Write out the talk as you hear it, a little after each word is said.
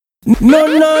No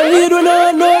night, we no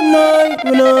night,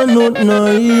 we no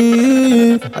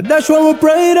night. I dash when we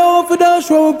pray, though for dash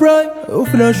when we pray. Oh,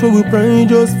 for dash when we pray,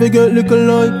 just forget little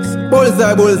lights.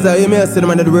 Bullseye, you may say the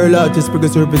man of the world artist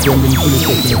because you represent the police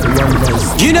station of One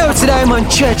Voice. You know today I'm on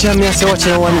church and I say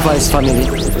watching a One Voice family.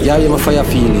 Yeah, you for your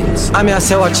feelings. I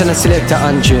say watching a selector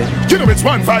Andre. You know it's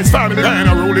One Voice family and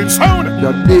a rolling sound.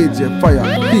 Your DJ Fire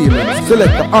Feelings,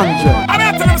 selector Andre. I'm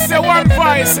not gonna say One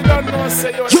Voice, you don't know,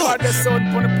 say you're the hardest sound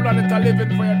on the planet,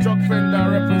 living for your drug friend that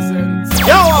represents.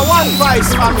 Yo, a One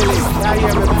Voice family. Yeah,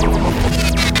 hear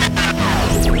me.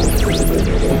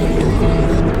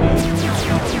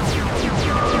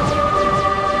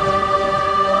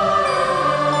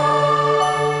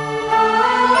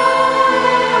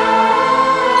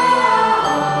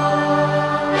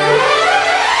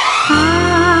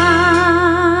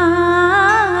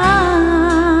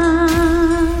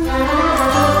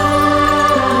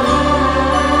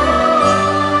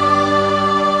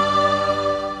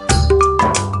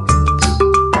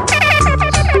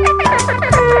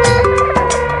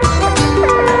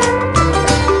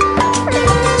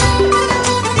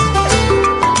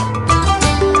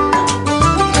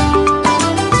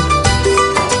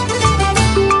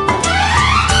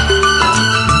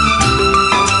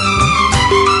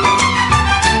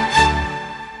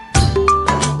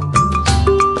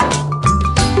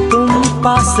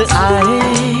 पास आए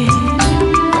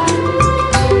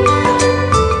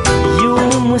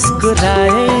यूं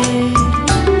मुस्कुराए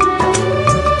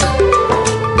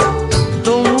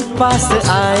तुम पास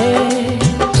आए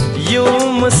यूं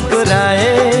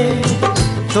मुस्कुराए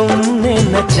तुमने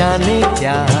न जाने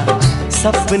क्या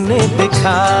सपने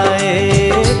दिखाए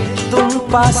तुम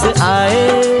पास आए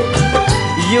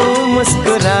यूं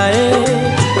मुस्कुराए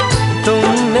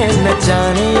तुमने न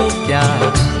जाने क्या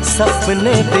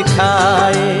सपने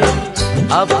दिखाए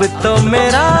अब तो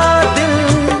मेरा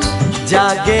दिल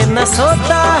जागे न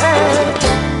सोता है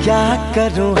क्या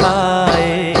करूँ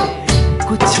हाय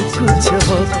कुछ कुछ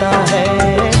होता है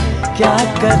क्या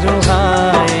करूँ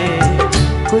हाय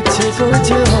कुछ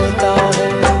कुछ होता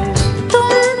है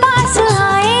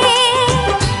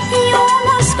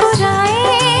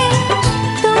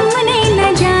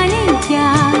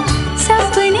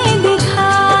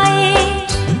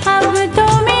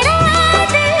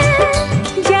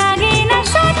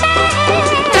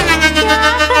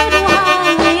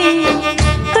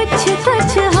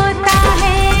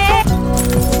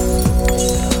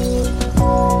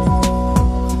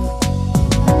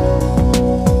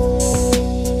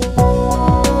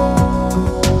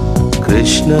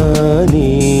कृष्णा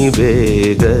नी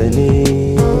बेगने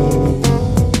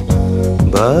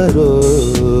बारो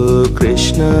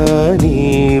कृष्णा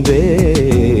नी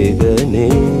बेगने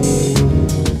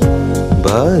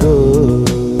बारो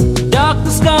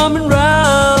Doctors coming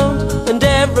round and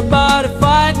everybody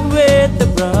fighting with the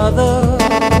brothers.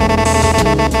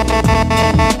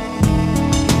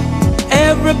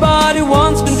 Everybody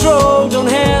wants control,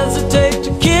 don't hesitate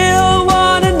to kill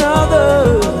one another.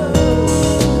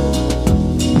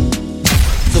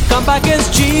 Come back as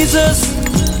Jesus,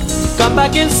 come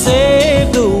back and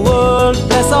save the world.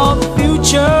 Bless all the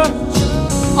future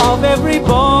of every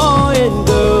boy and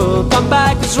girl. Come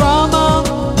back as Rama,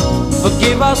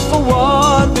 forgive us for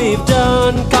what we've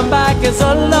done. Come back as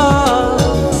Allah,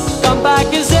 come back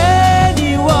as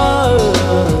anyone.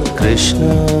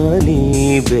 Krishna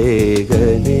ni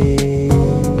begane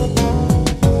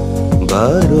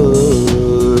baro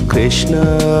Krishna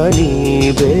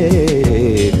ni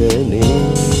begane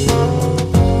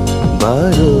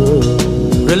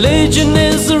Religion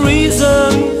is the reason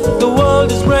the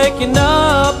world is breaking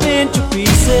up into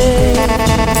pieces.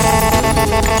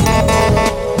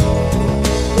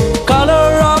 Color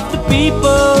of the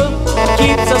people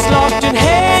keeps us locked in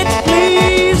hate.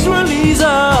 Please release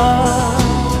us.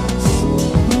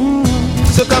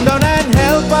 So come down and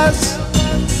help us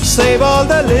save all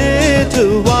the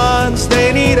little ones.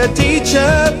 They need a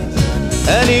teacher,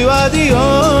 and you are the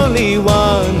only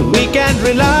one we can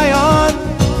rely on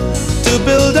to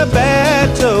build a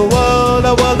better world.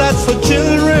 A world that's for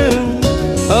children,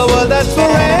 a world that's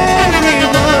for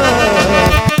everyone.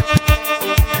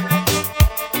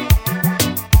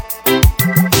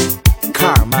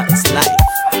 Karma is life.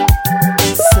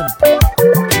 Simple.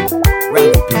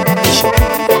 Rally Bishop.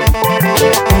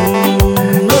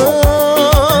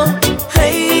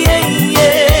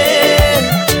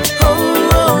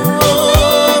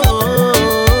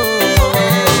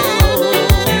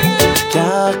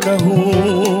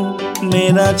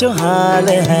 मेरा जो हाल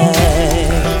है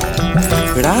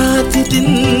रात दिन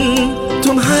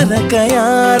तुम्हारा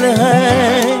ख्याल है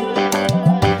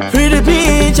फिर भी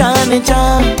जाने जा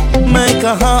मैं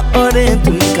कहाँ और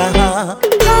तुम कहाँ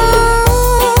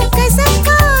कसम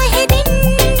का है दिन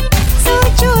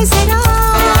सोचो जरा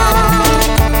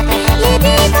ये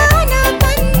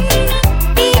दीवानापन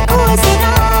देखो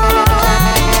जरा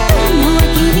तुम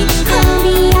अकेले हम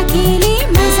भी अकेले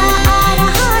मजा आ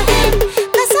रहा है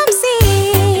कसम से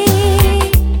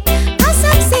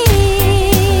कसम से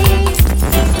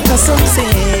कसम से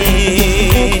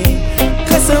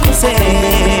कसम से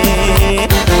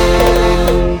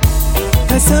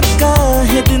कसम का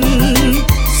है दिन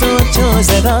सोचो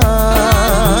जरा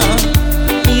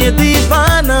ये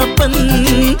दीवानापन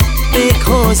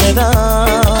देखो जरा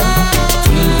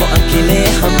तुम हो अकेले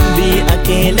हम भी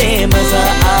अकेले मजा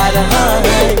आ रहा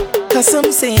है कसम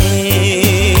से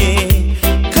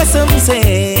कसम से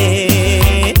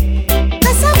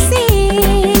कसम से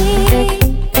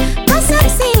कसम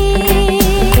से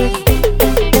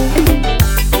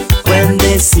When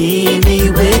they see me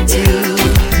with you,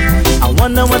 I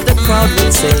wonder what the crowd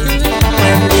will say.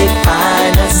 When they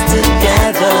find us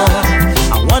together,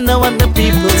 I wonder what the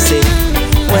people say.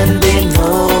 When they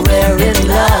know we're in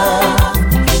love,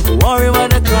 worry what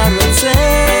the crowd will say.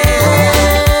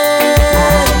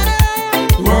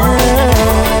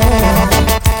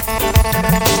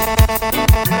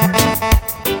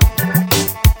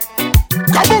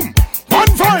 Kaboom! One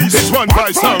voice! It's one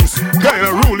voice sounds. Got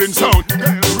a ruling sound.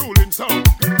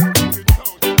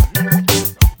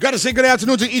 Gotta say good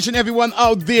afternoon to each and everyone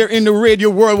out there in the radio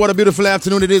world. What a beautiful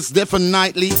afternoon it is.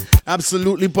 Definitely,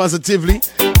 absolutely, positively.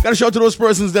 Gotta shout out to those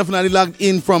persons definitely logged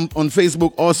in from on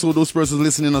Facebook. Also, those persons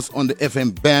listening us on the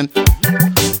FM band.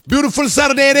 Beautiful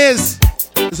Saturday it is.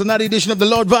 It's another edition of the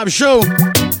Lord Vibe Show.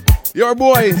 Your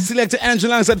boy, Selector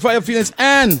Angela alongside Fire Feelings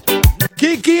and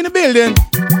Kiki in the building.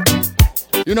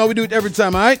 You know we do it every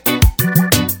time, alright?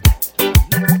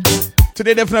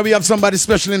 Today definitely we have somebody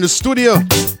special in the studio.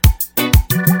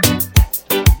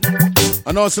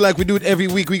 And also like we do it every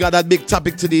week, we got that big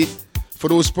topic today for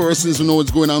those persons who know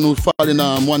what's going on, who following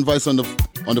One Voice on the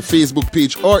Facebook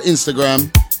page or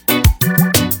Instagram.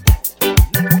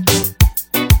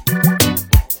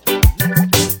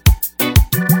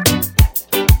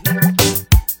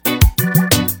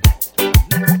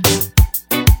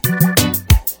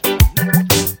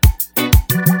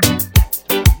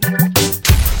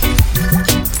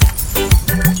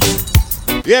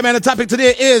 Yeah, man, the topic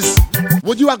today is,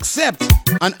 would you accept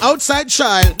an outside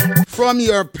child from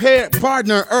your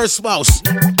partner or spouse?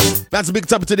 That's a big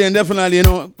topic today, and definitely, you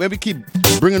know, when we keep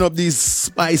bringing up these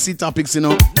spicy topics, you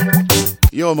know.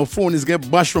 Yo, my phone is getting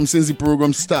bashed from since the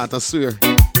program start, I swear.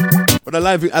 But I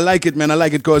like it, man. I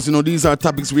like it because, you know, these are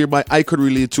topics whereby I could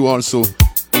relate to also.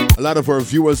 A lot of our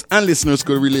viewers and listeners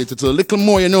could relate to. A little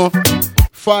more, you know.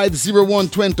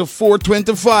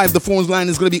 501-2425. The phone's line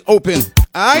is going to be open.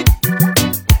 All right?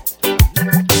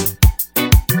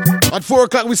 At 4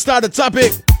 o'clock, we start the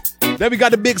topic. Then we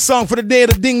got the big song for the day,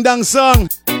 the Ding Dong song.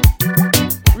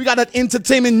 We got that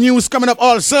entertainment news coming up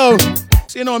also.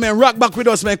 So, you know, man, rock back with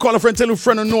us, man. Call a friend, tell a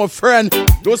friend, or know a friend.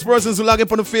 Those persons who log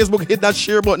up on the Facebook, hit that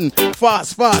share button.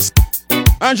 Fast, fast.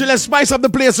 Angela, let's spice up the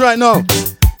place right now.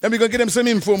 Then we gonna get them some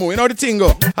info more. You know the thing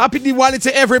go. Happy Diwali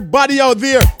to everybody out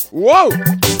there. Whoa!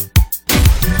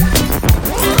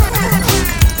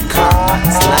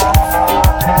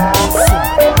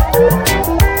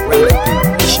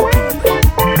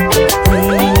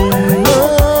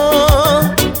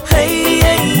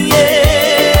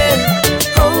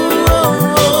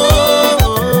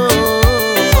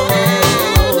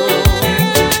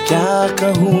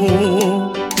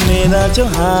 जो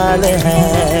हाल है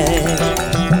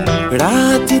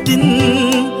रात दिन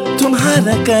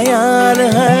तुम्हारा ख्याल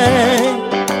है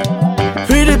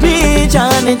फिर भी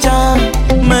जाने जा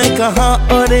मैं कहाँ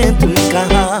और तुम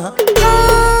कहाँ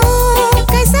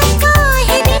कसम का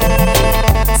है दिन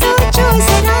सोचो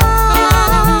जरा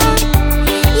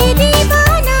ये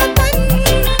दीवानापन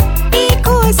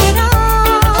देखो जरा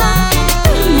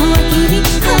तुम अकेले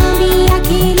हम भी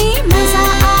अकेले मजा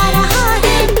आ रहा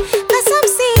है कसम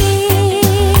से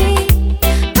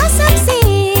कसम से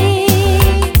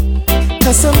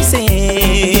कसम से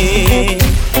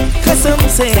कसम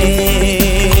से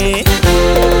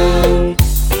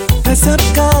कसम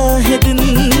का है दिन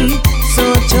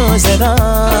सोचो जरा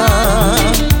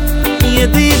ये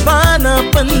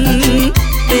दीवानापन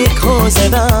देखो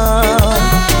जरा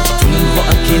तुम हो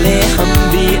अकेले हम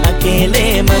भी अकेले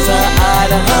मजा आ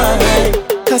रहा है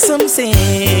कसम से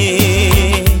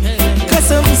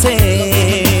कसम से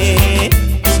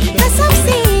कसम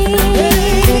से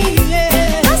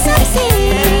कसम से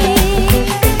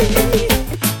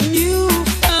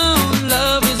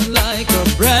Love is like a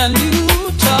brand new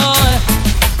toy.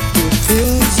 It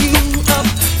fills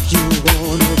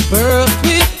birth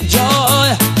with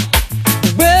joy.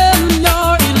 When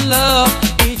you're in love,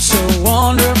 it's a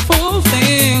wonderful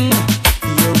thing.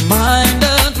 Your mind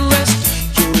at rest,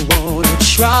 you wanna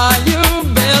try your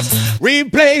best.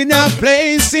 Replay the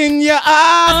place in your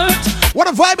heart. What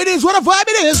a vibe it is, what a vibe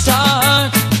it is.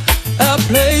 Start a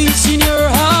place in your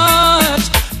heart.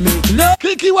 Make love.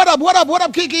 Kiki, what up, what up, what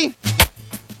up, Kiki?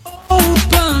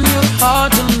 Open your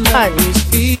heart and let me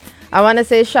speak. I want to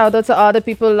say shout out to all the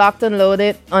people locked and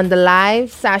loaded on the live.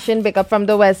 Sashin, big up from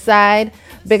the west side.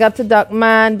 Big up to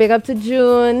Duckman. Big up to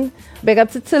June. Big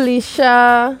up to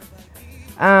Talisha.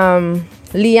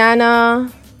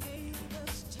 Liana.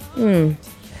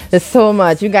 There's so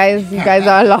much. You guys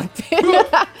are locked in.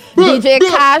 DJ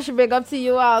Cash, big up to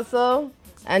you also.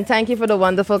 And thank you for the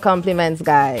wonderful compliments,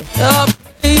 guys.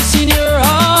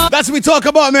 That's what we talk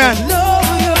about, man.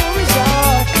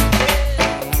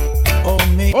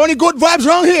 Only good vibes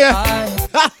around here.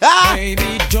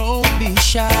 Baby, don't be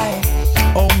shy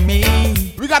on me.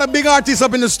 We got a big artist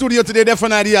up in the studio today,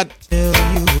 definitely at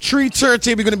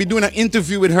 3:30. We're going to be doing an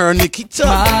interview with her, Nikita.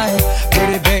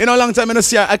 You know, a long time I don't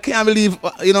see her. I can't believe,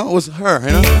 it was her,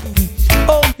 you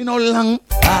know. Long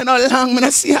I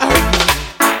don't see her.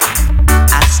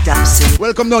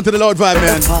 Welcome down to the Loud Vibe,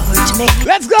 man.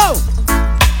 Let's go.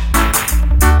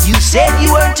 You said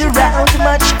you weren't around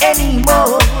much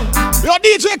anymore. Yo,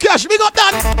 DJ Cash, big up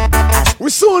that.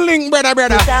 We soon link, brother.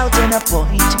 Without an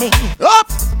appointment. Up.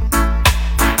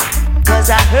 Cause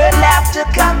I heard laughter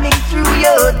coming through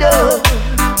your door.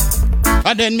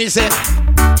 And then me say,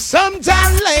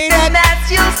 sometime later. And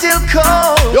that's you still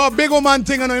cold. Yo, big woman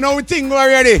thing, you know we think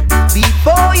already.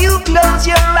 Before you close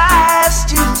your eyes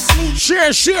to sleep.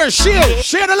 Share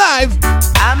the live.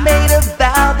 I made a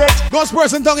vow that Ghost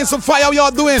person talking some fire, how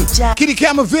y'all doing? Kitty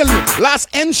Camerville, last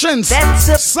entrance. That's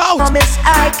a South. promise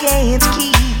I can't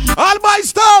keep. All by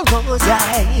stuff. Cause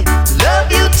I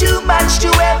love you too much to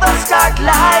ever start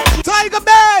lying. Tiger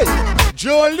Bay,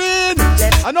 Jolene,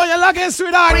 I know you're looking,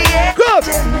 sweetheart. Good.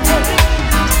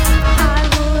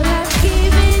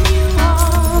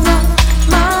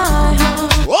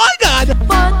 Oh God.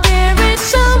 But there is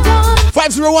someone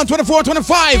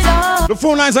 501-2425. The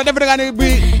phone lines are definitely gonna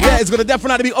be it's gonna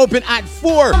definitely be open at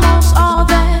 4. all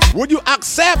that. Would you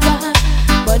accept?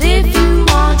 But if you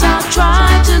want, I'll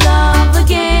try to love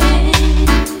again.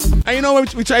 And you know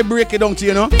what we try to break it down to,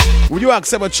 you know? Would you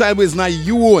accept a child who is not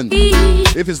your own?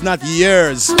 If it's not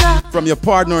yours from your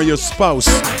partner or your spouse,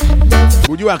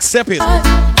 would you accept it?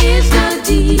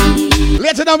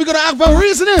 Later down we're gonna ask for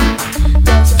reasoning.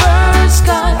 First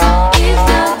cut is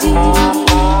the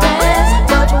deepest,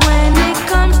 but when it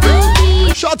comes to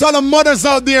me, shout out to all the mothers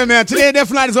out there, man. Today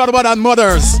definitely is all about our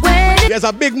mothers. There's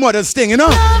a big mother's thing, you know?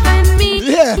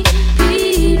 Yeah.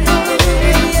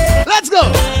 Let's go.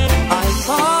 I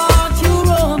caught you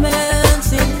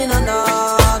romancing in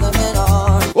another man.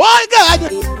 Oh God!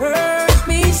 It hurt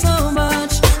me so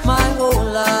much, my whole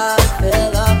life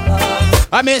fell apart.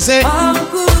 I may say, how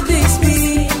could this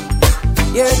be?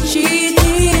 You're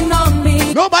cheating on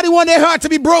me. Nobody want their heart to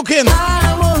be broken.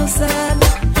 I was sad,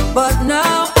 but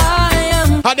now I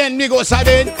am. And then me go sad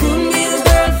in. Couldn't be the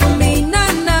girl for me, nah.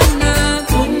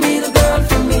 Couldn't be the girl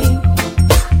for me.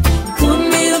 Couldn't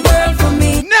be the girl for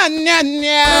me, nah.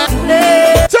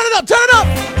 Turn it up.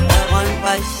 One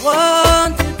vice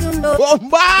wanted to know.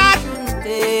 Bombard.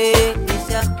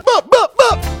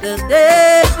 The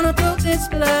day when I took this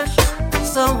flesh,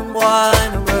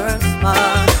 someone works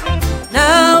mine.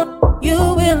 Now you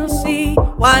will see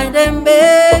why them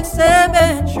big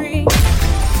cemetery.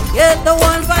 Get the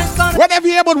one vice on. Whatever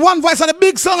you hear about one voice on a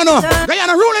big song, you know? They on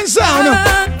a rolling sound.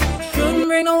 Shouldn't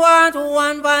bring the war to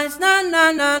one vice,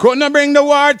 nah. Couldn't bring the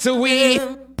war to we.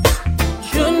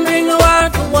 Shouldn't bring the war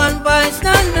to one vice,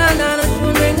 nah.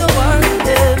 Shouldn't bring the war to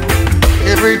them.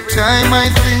 Every time I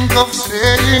think of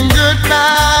saying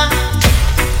goodbye,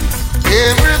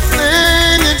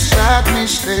 everything inside me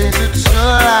says it's a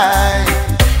lie.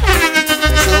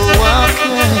 So I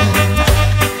can't.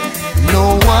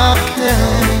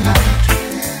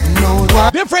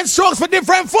 Different strokes for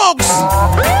different folks.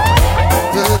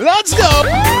 Let's go.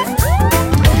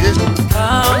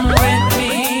 Come with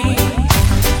me,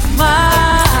 my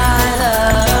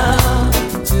love,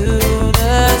 to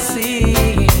the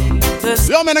sea.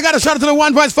 Yo, man, I got a shout out to the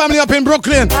One Voice family up in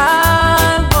Brooklyn.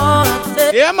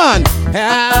 Yeah, man.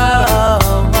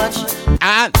 How much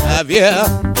I love you.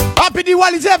 Happy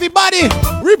Diwali to everybody.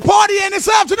 We partying this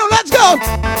afternoon. Let's go.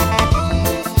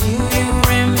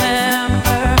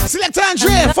 Select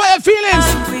Andre, Fire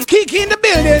Feelings, Kiki in the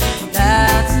building.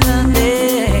 That's the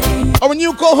day. Our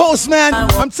new co-host, man.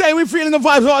 I'm saying we're feeling the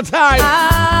vibes all the time.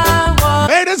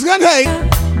 Hey, this gun, hey.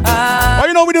 Oh,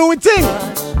 you know we doing with thing.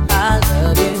 I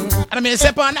love you. And I mean,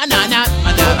 step on,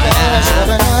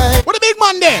 What a big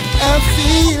man then. I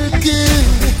feel good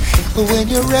when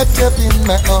you're wrapped up in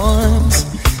my arms,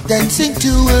 dancing to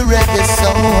a reggae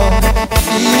song.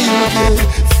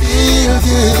 Feel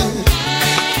good.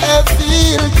 I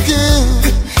feel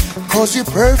good, 'cause your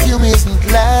perfume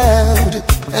isn't loud,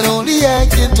 and only I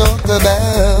can talk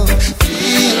about.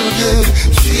 Feel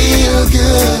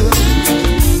good.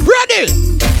 Ready?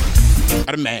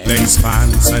 Man. Legs fan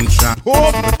sunshine.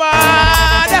 Oh,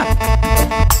 bad.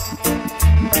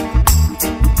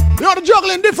 You're the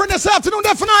juggling different this afternoon,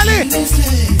 definitely.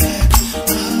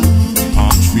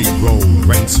 Palm Tree Road,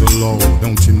 rent so low,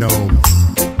 don't you know?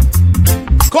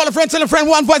 Call a friend, tell a friend,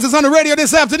 One Voice is on the radio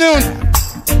this afternoon.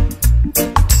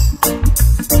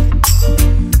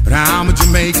 But I'm a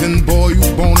Jamaican boy who's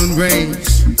born and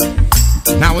raised.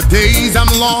 Nowadays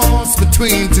I'm lost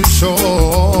between two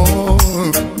shores.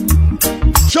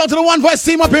 Shout to the One Voice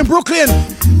team up in Brooklyn.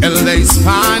 LA's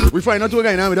fine. We find out who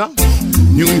again now, we don't?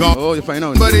 New York. Oh, you find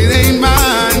out. But it ain't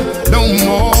mine no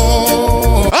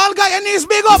more. All got your knees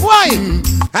big up, why?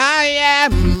 I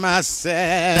am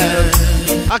myself.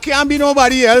 I can't be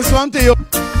nobody else, one to you.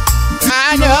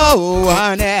 I know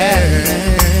one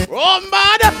else. Oh,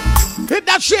 man. Hit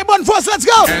that shape button first, let's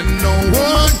go. And no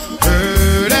one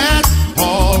heard it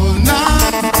all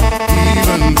night.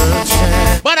 Even the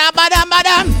chant.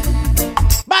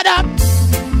 Badam.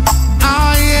 I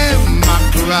am my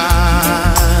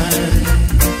cry.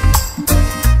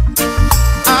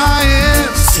 I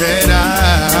am set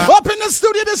out. Up in the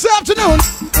studio this afternoon.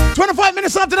 25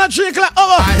 minutes after that 3 o'clock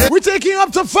hour. We're taking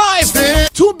up to 5.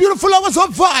 2 beautiful hours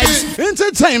of vibes.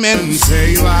 Entertainment.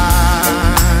 Say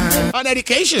why. And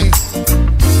education.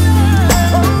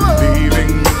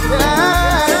 Leaving.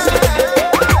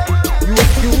 You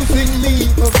accusing me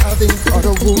of having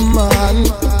other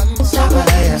woman.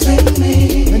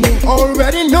 And you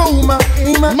already know my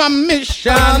aim and my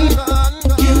mission.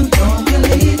 You don't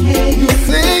believe me. You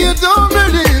say you don't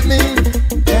believe me,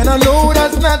 and I know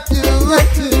that's not true.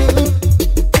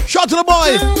 Shout to the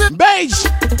boy, Beige.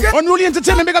 Unruly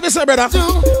Entertainment, big up yourself, brother.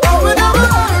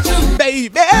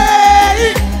 Baby.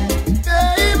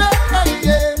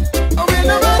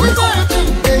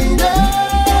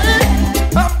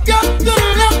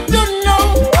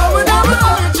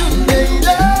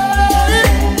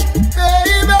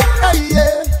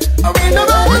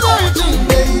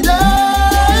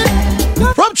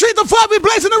 From 3 to 5, we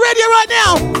blazing the radio right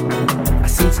now.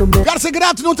 Gotta say good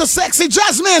afternoon to Sexy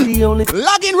Jasmine.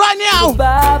 Logging right now.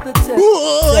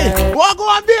 Ooh, walk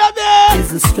on, baby. Is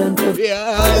the strength of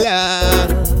yeah.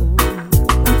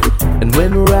 And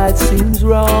when right seems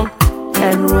wrong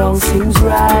and wrong seems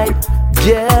right,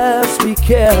 just be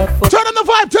careful. Turn on the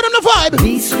vibe.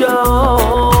 Be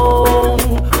strong.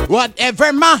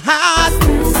 Whatever my heart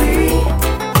can see,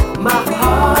 my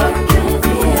heart can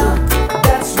feel.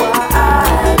 That's why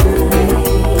I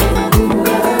believe in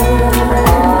love.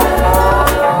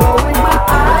 Knowing my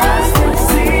eyes can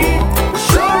see,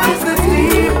 sure is the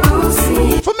deep blue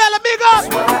sea. For Mela, big up. That's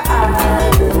why I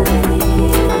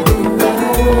believe in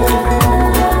love.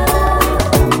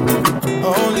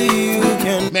 Only you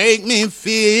can make me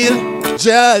feel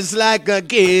just like a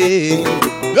king.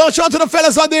 Yo, shout to the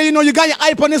fellas out there, you know you got your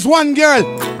hype on this one girl.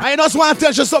 I just want to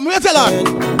tell you something. What you tell her?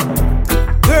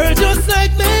 Girl, just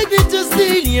like magnet, just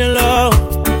in your love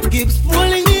keeps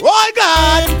pulling me. Oh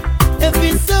God! If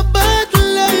it's a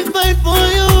battle, I fight for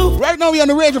you. Right now we on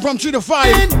the radio from 3 to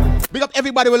 5. Big up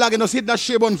everybody we're logging us. Hit that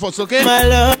share button first, okay? My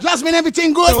love, Jasmine,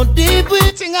 everything good? so deep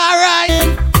everything alright?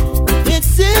 It's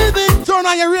 7. Turn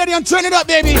on your radio and turn it up,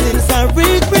 baby. Since I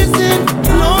represent,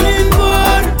 longing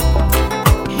for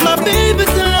my baby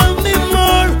to love me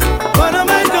more. What am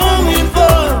I longing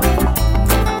for?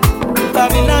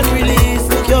 Babylon release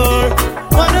the cure.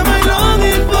 What am I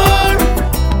longing for?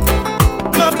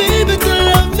 My baby to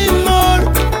love me more.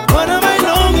 What am I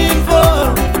longing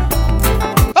for?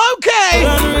 Okay.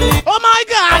 Oh my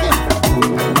God.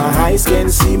 My eyes can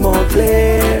see more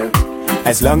clear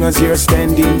as long as you're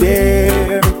standing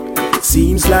there.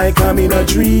 Seems like I'm in a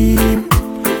dream,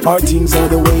 or things are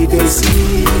the way they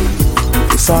seem.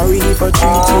 Sorry if I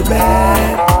treat you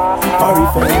bad, or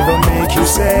if I ever make you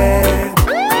sad.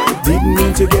 Didn't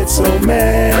mean to get so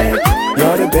mad.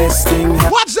 You're the best thing.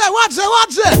 What's that?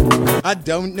 I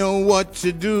don't know what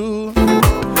to do.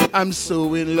 I'm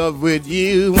so in love with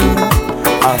you.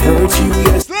 I heard you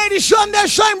yes. Lady Shonda,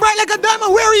 shine bright like a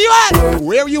diamond. Where are you at?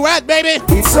 Where are you at, baby?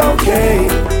 It's okay,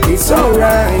 it's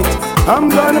alright. I'm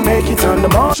gonna make it on the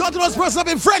mark. Shout to those persons up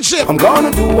in friendship. I'm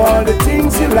gonna do all the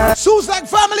things you like. Sue's like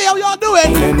family, how y'all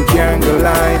doing? And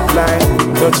candlelight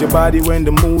light. Touch your body when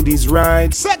the mood is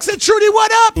right. Sexy Trudy,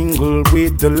 what up? Mingle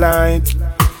with the light.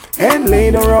 And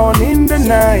later on in the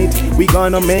night, we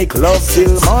gonna make love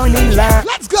till morning light.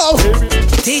 Let's go!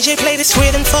 DJ play this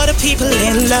rhythm for the people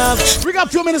in love. We got a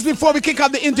few minutes before we kick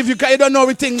off the interview, cause you don't know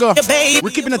everything go.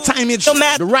 We're keeping the timage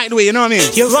the right way, you know what I mean?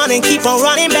 You're running, keep on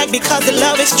running back because the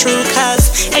love is true. Cause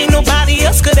ain't nobody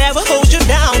else could ever hold you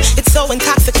down. It's so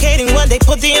intoxicating when they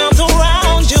put the arms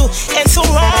around you and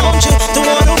surround you. The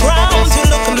one around you,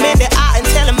 look him in the eye and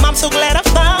tell him I'm so glad I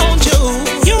found you.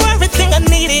 You're everything I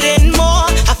needed and more.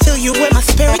 I feel you in my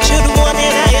spirit, you're the one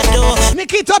that I adore.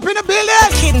 Nikita up in the building.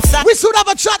 We should have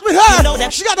a chat with her.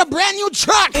 She got a brand new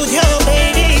track. Yo,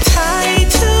 baby, tied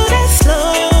to the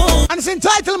slow. And it's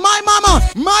entitled My Mama,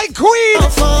 My Queen.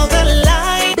 For the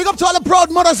light. Big up to all the proud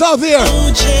mothers out there.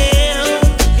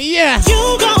 Yeah.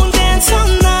 You gon' dance all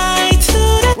night to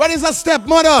the What is a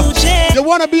stepmother? You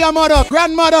wanna be a mother,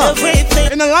 grandmother.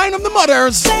 In the line of the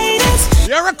mothers.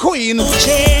 You're a queen.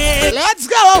 Let's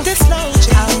go. I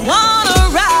wanna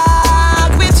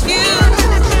ride with you.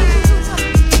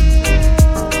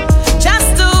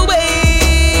 Just the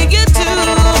way you do.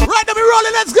 Right, now we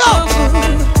rolling, let's go.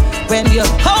 When you're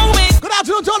home. Good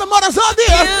afternoon to all the mothers out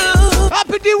there.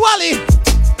 Happy Diwali.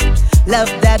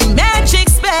 Love that magic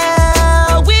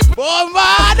spell with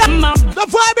the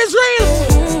vibe is real.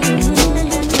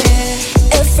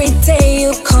 Every day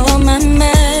you call my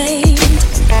mind.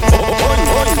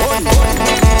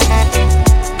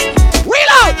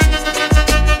 Reload.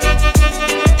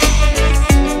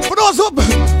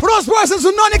 For those persons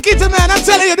who know Nikita, man, I'm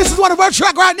telling you, this is one of our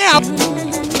track right now.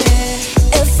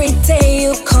 Every day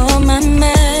you call my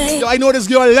mind. Yo, I know this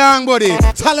girl long, buddy.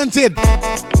 Talented.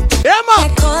 Yeah, man. I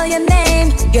call your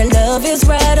name, your love is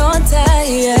right on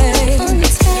time.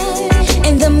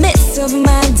 In the midst of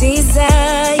my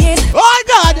desires. Oh,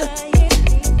 God.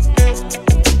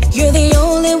 You're the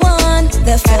only one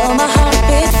that fill my heart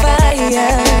with fire.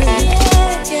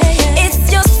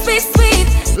 It's your sweet, sweet.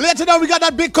 Later on, we got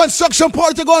that big construction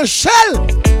party to go on Shell.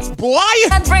 Boy.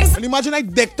 And imagine I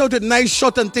decked out a nice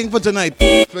shot and thing for tonight.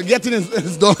 Forgetting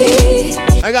it's done.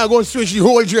 I gotta go and switch the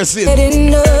whole dress in.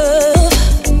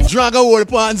 Drag a whole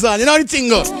pants on. You know the thing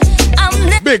go?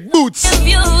 Big boots.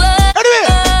 Anyway.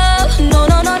 No,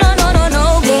 no, no, no, no, no,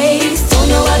 no. Ways. Don't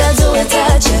know what I do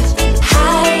without you.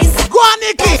 Highs. Go on,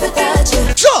 Nikki.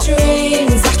 Sure.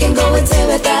 Dreams. I can go a day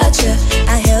without you.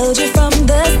 I held you from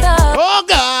the start. Oh,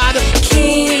 God.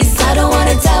 Keys. I don't want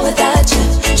to die without you.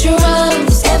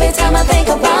 Drums. Every time I think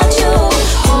about you.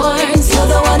 Horns. You're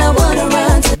the one I want to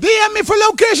run to. DM me for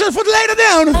location for later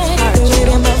down.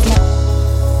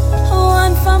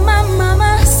 One for my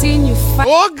mama. Seen you fight.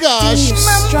 Oh, gosh. Seen you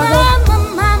struggle.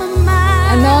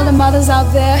 And all the mothers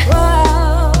out there,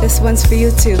 this one's for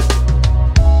you too.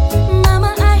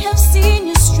 Mama, I have seen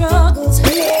your struggles.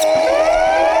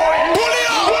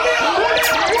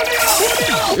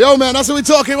 Yo, man, that's what we're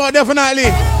talking about, definitely.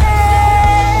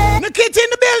 Nikita in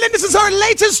the building, this is her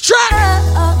latest track.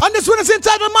 And this one is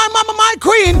entitled My Mama, My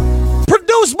Queen.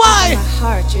 Produced by My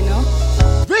heart, you know.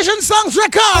 Vision Songs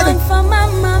Record. One for my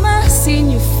mama. Seen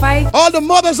you fight. All the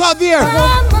mothers out there.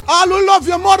 All who love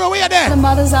your mother, where you there? The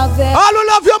mothers out there. All who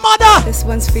love your mother. This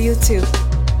one's for you too.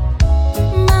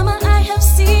 Mama, I have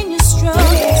seen your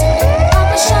struggles.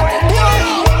 Papa shut the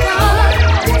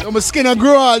door. I'm a skin and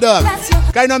grow all dog.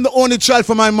 Kind of I'm the only child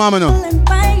for my mama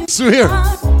now. So here.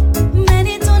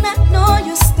 Many do not know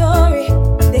your story.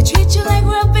 They treat you like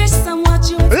rubbish. Some watch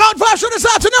you. Loud Vibe Show this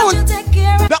afternoon.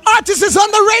 The artist is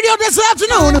on the radio this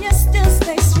afternoon. You still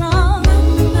stay strong.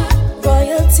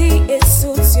 Royalty, it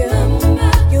suits you.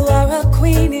 You are a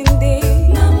queen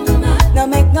indeed. Now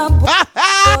make no boy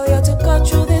to go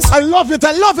through this. I love it,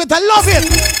 I love it, I love it.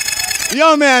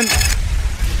 Yo, man.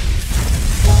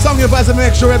 Song you guys to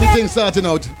make sure everything's starting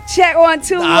out. Check 1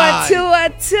 2 1 2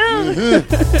 1 2.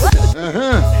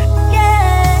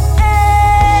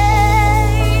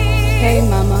 Hey,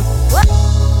 mama.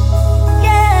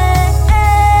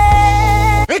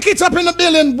 It's up in the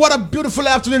building. What a beautiful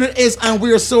afternoon it is, and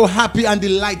we are so happy and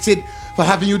delighted for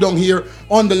having you down here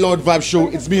on the Lord Vibe Show.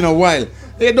 It's been a while.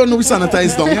 They don't know we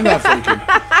sanitize down. You're not freaking.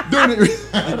 Doing it.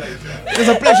 It's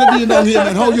a pleasure being down here,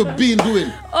 man. How you been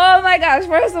doing? Oh my gosh!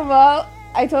 First of all,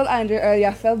 I told Andrew earlier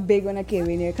I felt big when I came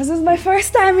in here because it's my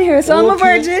first time here, so I'm a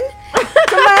virgin.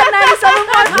 So my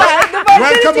 97.5, the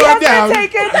virginity has been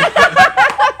taken.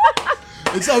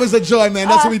 It's always a joy, man.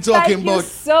 That's what we're talking about. Thank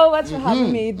you so much for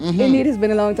having me. Indeed, it's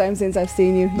been a long time since I've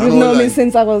seen you. No, You've no, known me like-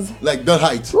 since I was... Like the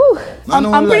height. Whew. I'm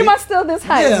like- pretty much still this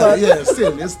height. Yeah, but yeah,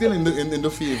 still, you're still in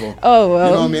the favor. Oh, well.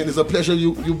 You know what I mean? It's a pleasure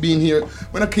you being here.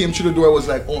 When I came through the door, I was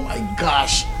like, oh my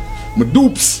gosh, my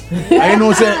dupes. I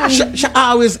know, say, she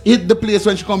always hit the place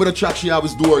when she come with a track. She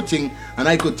always do her thing, and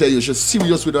I could tell you, she's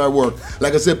serious with her work.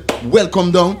 Like I said,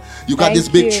 welcome down. You got Thank this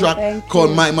big you, track thank called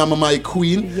you. My Mama, My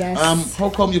Queen. Yes. How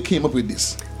come you came up with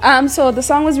this? So the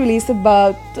song was released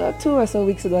about 2 or so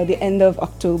weeks ago at the end of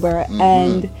October,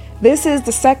 and this is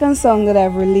the second song that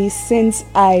I've released since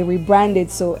I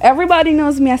rebranded. So everybody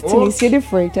knows me as Tanisha De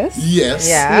Freitas. Yes.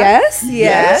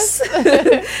 Yes.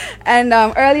 And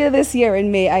earlier this year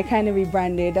in May, I kind of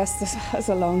rebranded. That's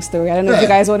a long story. I don't know if you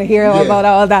guys want to hear about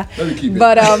all that. Let me keep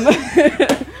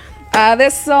it. But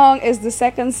this song is the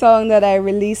second song that I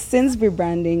released since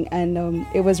rebranding, and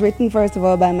it was written first of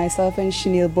all by myself and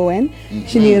Chanel Bowen.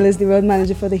 Chanel is the road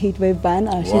manager for the Heatwave band.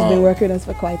 She's been working with us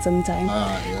for quite some time.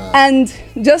 And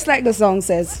just like the song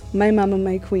says, my mama,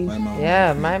 my queen.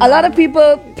 Yeah, my A lot of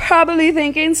people probably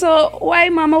thinking, so why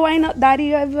mama, why not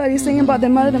daddy? Everybody's singing about their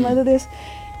mother this.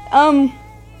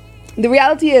 The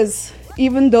reality is,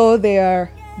 even though they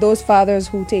are those fathers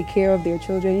who take care of their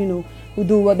children, you know, who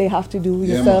do what they have to do,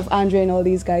 yourself, Andre, and all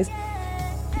these guys,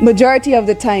 majority of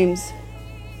the times,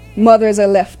 mothers are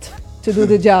left to do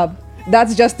the job.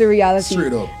 That's just the reality.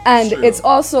 Straight up. And Straight it's up.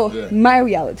 also my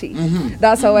reality.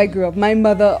 That's how I grew up. My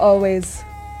mother always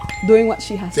doing what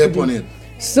she has to Step do. on it.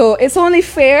 So it's only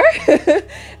fair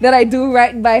that I do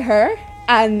right by her.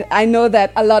 And I know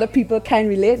that a lot of people can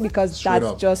relate because Straight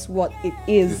that's up. just what it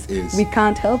is. It is. We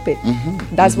can't help it.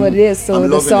 That's what it is. So I'm the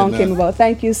loving song it, came man. about.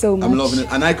 Thank you so much. I'm loving it,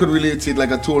 and I could relate to it.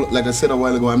 Like I said a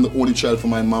while ago, I'm the only child for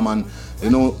my mom, and you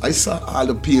know, I saw all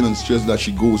the pain and stress that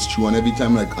she goes through, and every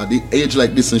time, like at the age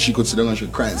like this, and she could sit down and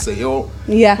she'd cry and say, "Yo,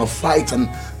 I fight," and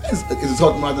it's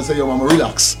hot man to say, "Yo, mama,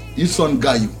 relax. Your son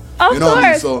got you." Of you know what I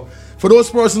mean? course. So for those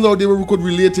persons out there who could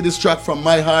relate to this track from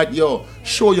my heart, yo,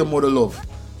 show your mother love.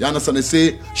 You understand? They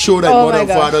say, show thy Oh mother my and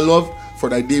gosh. father love, for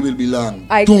thy day will be long.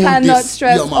 I Don't cannot diss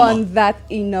stress your mama. on that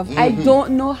enough. I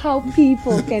don't know how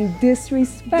people can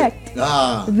disrespect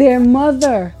their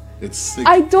mother. It's sick.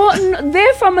 I don't know.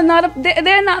 They're from another.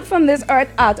 They're not from this earth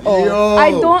at all. Yo, I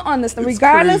don't understand. it's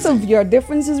Regardless crazy. of your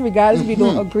differences, regardless if you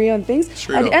don't agree on things,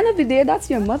 Straight at the up. end of the day, that's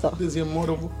your mother. This is your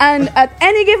mother. And at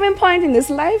any given point in this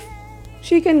life,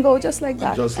 she can go just like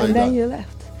that. Just like and then that. you're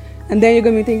left. And then you're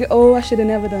going to be thinking, oh, I should have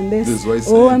never done this. This is what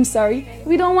I Oh, say. I'm sorry.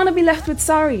 We don't want to be left with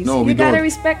sorries. No, you we got to don't.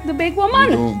 respect the big woman.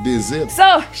 We don't. This is it.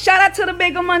 So, shout out to the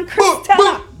big woman,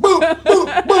 Christella.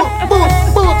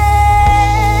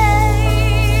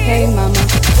 Hey, mama.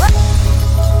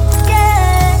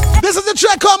 This is the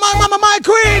track called My Mama, My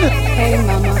Queen. Hey,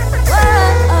 mama.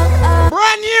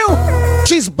 Brand new.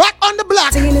 She's back on the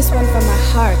block. Singing this one from my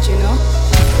heart, you know.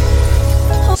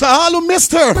 So all who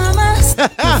missed her. You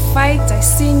fight, I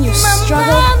seen you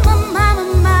struggle.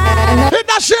 Hit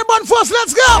that shit button first,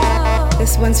 let's go.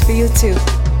 This one's for you too.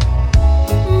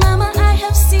 Mama, I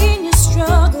have seen your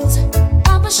struggles.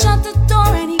 Papa shut the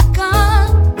door and he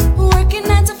gone. Working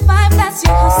 9 to 5, that's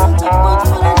your hustle to put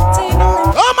food on the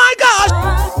table. Oh my gosh!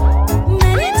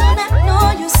 Many do not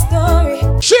know your story.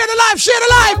 Share the life, share the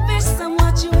life.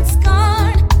 Somewhat you had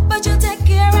scorned, but you take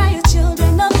care of your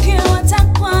children. Don't care what I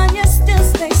want, you still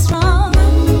stay strong.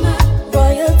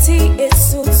 Royalty, it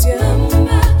suits you.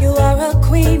 You are a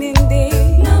queen indeed.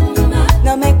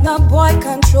 Now make no boy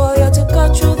control you. To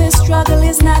go through this struggle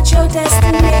is not your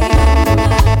destiny.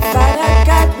 Father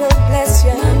God will bless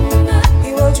you.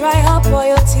 He will dry up all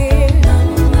your tears.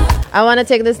 I want to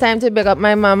take this time to big up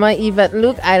my mama, Yvette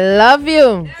Luke. I love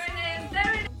you.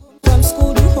 From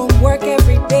school to homework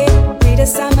every day. Read a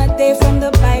psalm a day from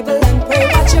the Bible and pray.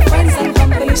 Watch your friends and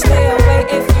company, stay away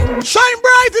if you shine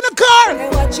bright in the car.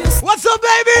 What's up,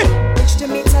 baby? Reach to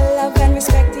me to love and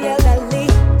respect the elderly.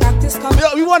 Practice Yo,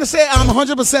 we want to say I'm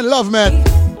 100% love, man.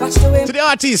 Watch the way To the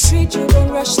artist. treat you, don't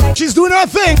rush like She's doing her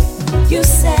thing. you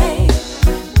say.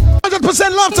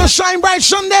 100% love to Shine Bright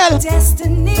Shondell.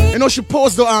 Destiny. You know, she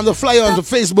posted on the flyer on the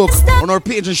Facebook on her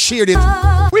page and shared it.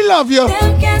 We love you.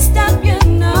 Them can't stop you,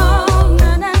 no,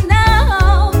 no, no,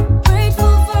 no.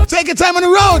 Grateful for Take your time on the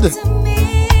road.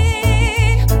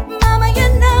 me, Mama, you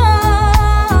know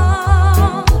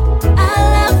I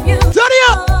love you.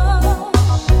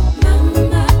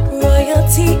 Mama,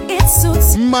 royalty, it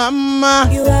suits Mama.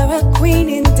 You are a queen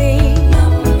indeed.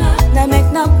 Now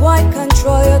make no boy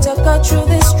control you. To go through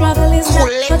this struggle is not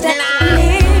protecting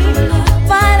me.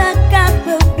 Father God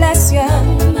will bless you.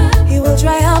 He will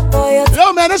dry up all your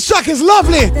Yo, man, this track is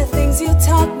lovely. The things you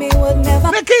taught me would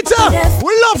never. Nikita,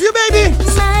 we love you, baby.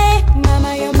 My mama,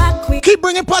 keep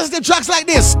bringing positive tracks like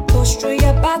this. Push through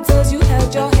your battles, you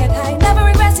held your head high. Never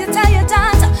regrets, you tell your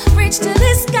dance. Reach to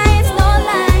the sky, it's no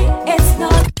lie. It's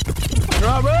not.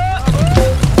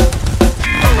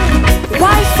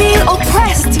 Why feel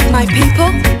oppressed, my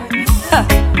people?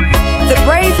 The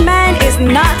brave man is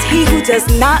not he who does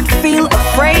not feel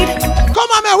afraid. Come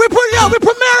on, man, we're putting it out, we're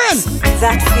premiering.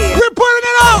 That fear. We're putting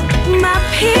it out. My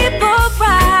people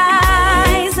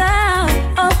rise up,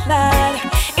 oh Lord.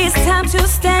 It's time to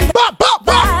stand up.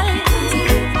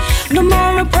 No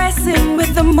more oppressing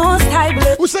with the most high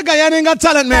blood. Who's the guy that ain't got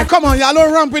talent, man? Come on, y'all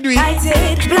don't ramp with me.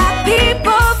 Black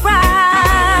people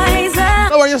rise up.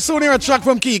 Don't worry, you soon hear a track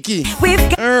from Kiki. We've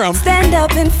got to stand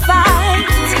up and fight.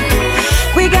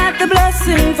 We got the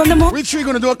blessing from the moon. Which we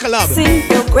gonna do a collab?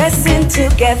 Progressing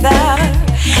together.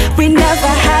 We never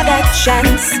had a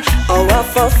chance. Our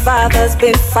forefathers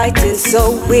been fighting,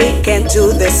 so we can't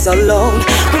do this alone.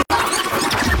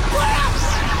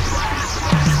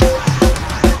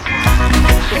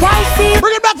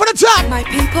 Bring it back for the top, my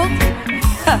people.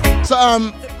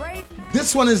 So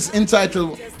this one is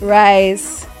entitled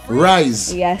Rise.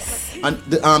 Rise. Yes. And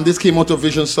this came out of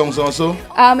Vision Songs also.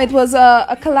 It was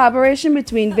a collaboration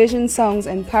between Vision Songs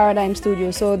and Paradigm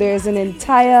Studio. So there's an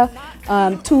entire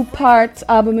 2-part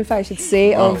album, if I should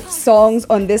say, of songs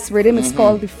on this rhythm. It's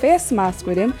called the Face Mask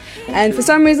Rhythm. And for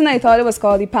some reason, I thought it was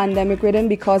called the Pandemic Rhythm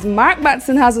because Mark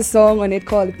Batson has a song on it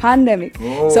called The Pandemic.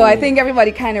 So I think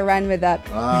everybody kind of ran with that.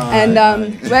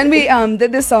 When we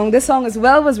did this song as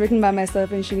well was written by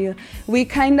myself and Shanil.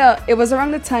 It was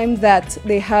around the time that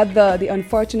they had the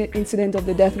unfortunate incident of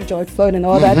the death of George Floyd and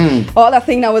all that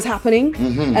thing that was happening.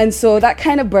 And so that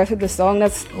kind of birthed the song.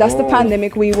 That's the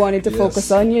pandemic we wanted to focus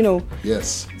on, you know.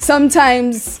 Yes.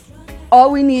 Sometimes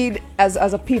all we need as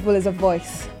a people is a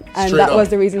voice. And Straight that up. was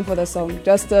the reason for the song.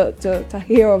 Just to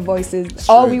hear our voices.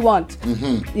 All we want.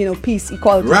 You know, peace,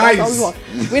 equality. Rise. That's all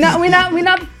we want. We're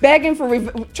not begging for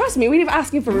trust me, we're not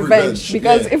asking for revenge.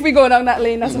 Because if we go down that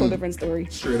lane, that's a whole different story.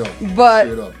 Straight up. But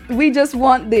Straight up. we just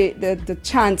want the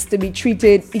chance to be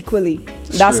treated equally.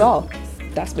 That's Straight all.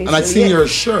 That's basically And I see it. your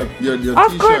shirt, your Of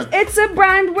t-shirt. course, it's a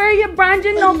brand. Wear your brand,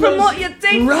 you know, promote your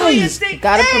thing. Rise.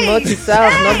 Gotta promote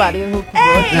yourself. Nobody who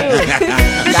promotes you.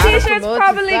 The Gotta t-shirt's promote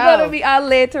probably yourself. gonna be out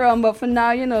later on, but for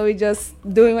now, you know, we're just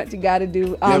doing what you gotta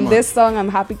do. man. This song, I'm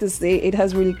happy to say, it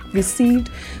has really received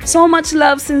so much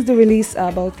love since the release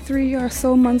about 3 or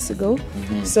so months ago.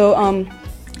 So,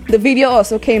 the video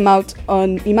also came out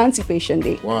on Emancipation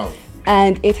Day. Wow.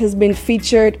 And it has been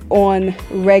featured on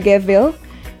Reggaeville.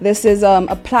 This is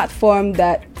a platform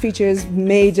that features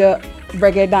major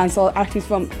reggae dancehall artists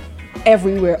from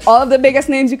everywhere. All of the biggest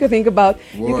names you could think about,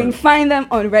 you can find them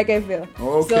on Reggaeville.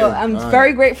 Okay. So I'm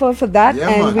very grateful for that. Yeah,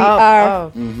 and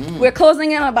man. we're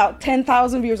closing in on about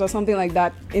 10,000 views or something like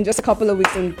that in just a couple of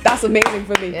weeks, and that's amazing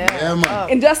for me. Yeah, man.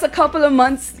 In just a couple of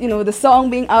months, you know, the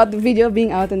song being out, the video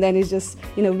being out, and then it's just,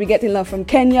 you know, we're getting love from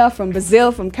Kenya, from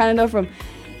Brazil, from Canada, from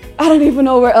I don't even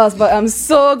know where else, but I'm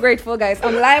so grateful, guys.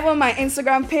 I'm live on my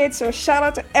Instagram page, so shout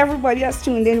out to everybody that's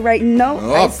tuned in right now.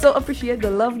 I so appreciate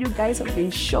the love you guys have been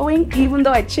showing, even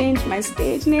though I changed my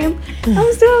stage name.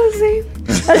 I'm still the same.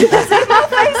 My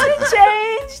face has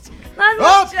changed. Not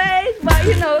much changed, but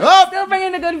you know, still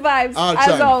bringing the good vibes,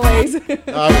 as always.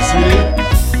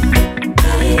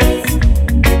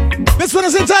 This one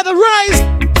is entitled Rise.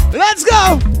 Let's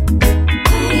go.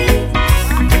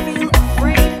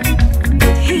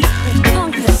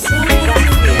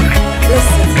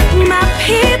 My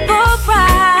people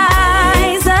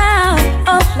rise up,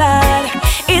 oh Lord.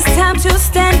 It's time to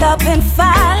stand up and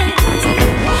fight.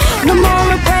 No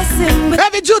more oppressing.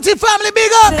 Heavy Duty family,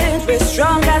 big up. We're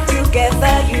stronger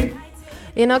together.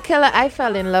 You know, Killer, I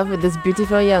fell in love with this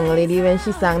beautiful young lady when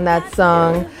she sang that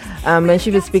song. When she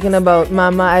was speaking about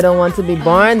Mama, I Don't Want to Be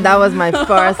Born. That was my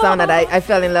first song that I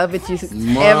fell in love with you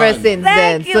ever since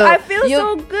then. Thank you. I feel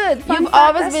so good. You've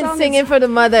always been singing for the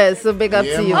mothers, so big up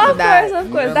to you for that.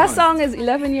 Of course. That song is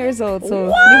 11 years old, so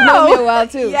you've known me a while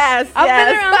too. Yes, I've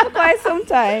been around for quite some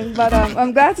time, but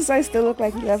I'm glad to say I still look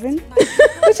like 11,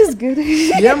 which is good.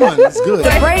 Yeah, man, that's good.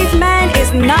 The brave man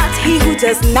is not he who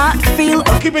does not feel.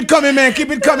 Keep it coming, man.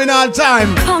 Keep it coming all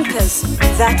time. Conquers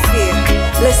that fear.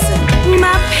 Listen,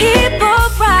 my people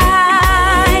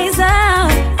rise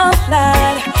up, oh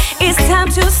Lord. It's time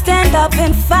to stand up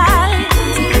and fight.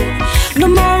 No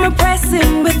more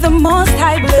oppressing with the most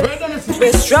high blood.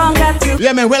 We're stronger to.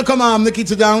 Yeah, man. Welcome,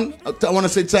 Nikita Down. I want to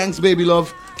say thanks, baby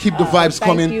love. Keep the vibes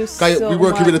thank coming. you so we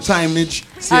working with the much.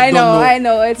 timage. I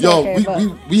know. It's okay.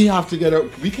 we have to get up.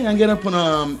 We can't get up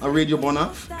on a radio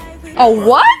burn-off. Oh,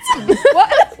 what?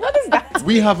 What is that?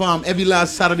 We have every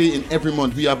last Saturday in every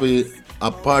month we have a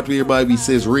a part whereby we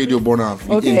says Radio Burn Off.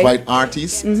 We Okay. invite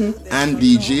artists and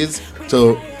DJs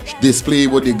to display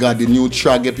what they got, the new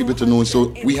track, get people to know.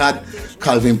 So we had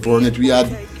Calvin Burnett, we had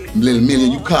Lil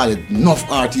Million, you call it, enough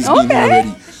artists being here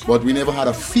already. But we never had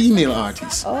a female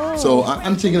artist. So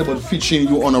I'm thinking about featuring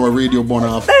you on our Radio Burn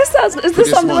Off. Is this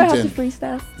something I have to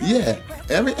freestyle? Yeah.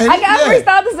 I can't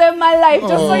freestyle to save my life,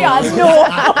 just so y'all know.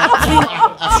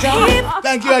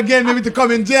 Thank you again, maybe to come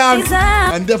in jam.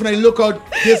 And definitely look out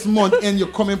this month and you're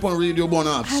coming on Radio Burn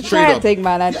Off. Straight up. Take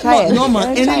man, I try it. No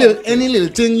man, any little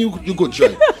thing you could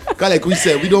try. Cause like we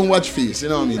said, we don't watch face, you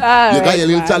know what I mean? You got your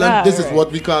little talent. This is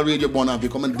what we call Radio Burn Off. You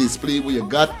come and display what you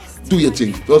got. Do your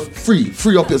thing. Just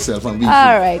free up yourself and be free.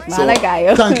 All right, man, I got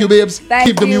you. Thank you, babes. Thank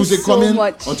Keep the you music so coming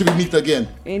much. until we meet again.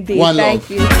 Indeed, One thank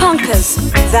love. you. Conquers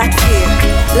that fear.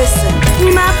 Listen,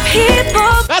 my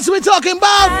people. That's what we're talking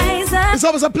about. It's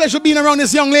always a pleasure being around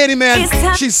this young lady, man.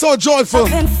 She's so joyful.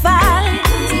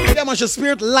 Yeah, man, she's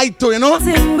spirit light too, you know?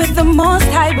 With the most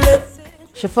high bliss.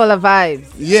 She's full of vibes.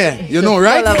 Yeah, you know,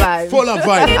 right? Full of vibes. Full of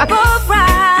vibes. People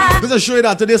rise. This is show you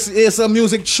that this is a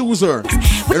music chooser.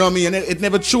 You know what I mean? And it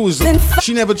never chooses.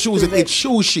 She never chooses it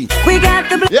chooses she. We got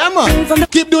the Yeah, man.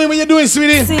 Keep doing what you're doing,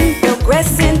 sweetie.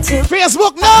 progressing to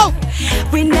Facebook, no!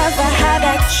 We never had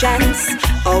a chance.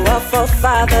 Our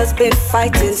forefathers been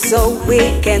fighting so we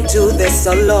can't do this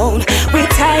alone. We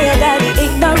tired of the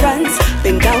ignorance.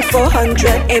 Been down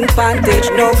 400 in bondage.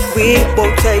 No, we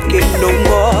won't take it no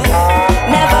more.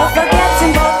 Never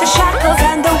forgetting about the shackles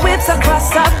and the whips across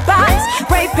our backs.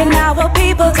 Raping our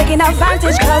people, taking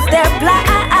advantage cause they're black.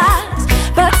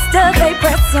 But still they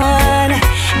press on.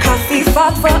 Coffee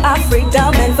fought for our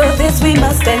freedom, and for this we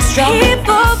must stand strong.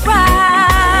 People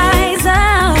rise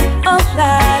up, oh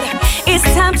Lord. It's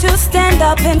time to stand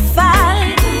up and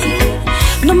fight.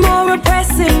 No more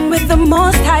oppressing, with the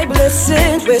most high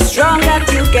blessings. We're stronger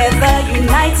together,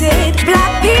 united.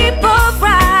 Black people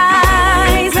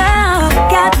rise up.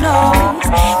 God knows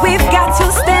we've got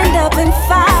to stand up and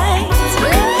fight.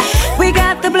 We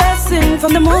got the blessing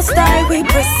from the most high. We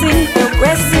pressing,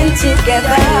 progressing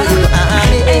together.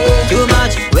 Too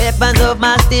much weapons of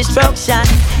mass destruction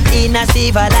in a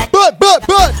civilized. But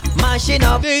mashing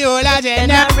up the whole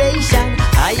generation.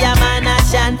 I am an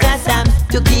Ashantasam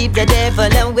to keep the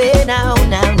devil away now.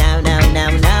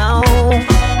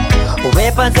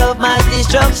 Weapons of mass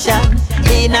destruction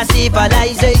in a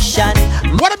civilization.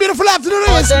 What a beautiful afternoon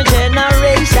it is. For the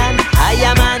generation. I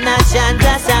am an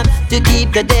Ashantasam to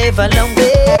keep the devil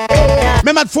away.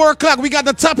 Remember at 4 o'clock we got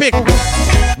the topic.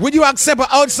 Would you accept an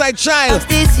outside child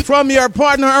from your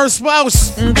partner or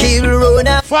spouse?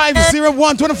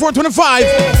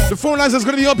 501-2425. The phone lines is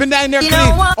going to be open down there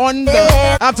on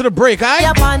after the break,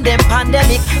 Fire upon them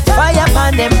pandemic. Fire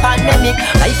upon them pandemic.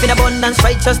 Life in abundance,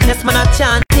 righteousness, man, I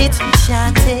chant it.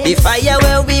 The fire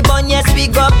where we burn, yes, we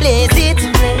go blaze it.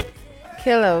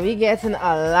 Killer, we getting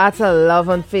a lot of love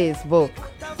on Facebook.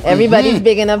 Everybody's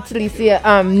bigging up Talicia,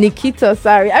 Nikita,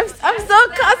 sorry. I'm so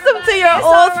accustomed to your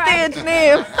old stage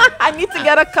name. I need to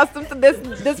get accustomed to this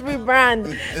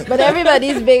rebrand. But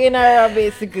everybody's bigging her up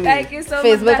basically. Thank you so much.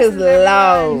 Facebook is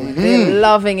loud. They're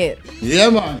loving it. Yeah,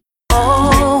 man.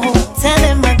 Oh, tell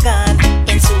him I gone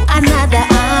into another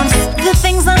arms. The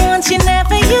things I want you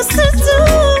never used to do.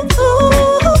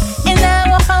 And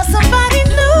now I found somebody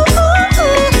new.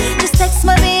 Just text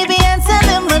my baby and tell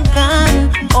him I gone.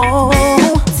 Oh,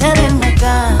 tell him I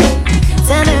gone.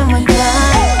 Tell him I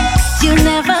gone. You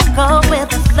never go with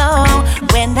the flow.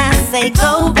 When I say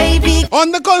go, baby.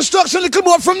 On the construction, little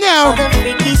more from now. The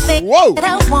freaky thing Whoa. that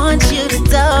I want you to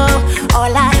do.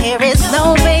 All I hear is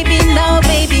no, baby, no,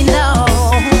 baby, no.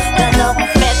 Don't know I'm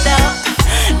fed up.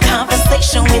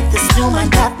 Conversation with this new man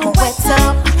got me wet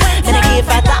up. Then I give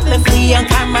her that me free on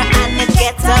camera and it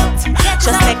gets out.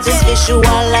 Just take this visual,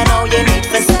 I know you need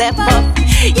to step up.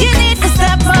 You need to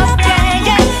step up, yeah,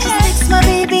 yeah. Just text my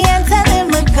baby and tell him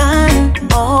we're gone.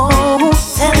 Oh,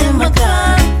 tell him we're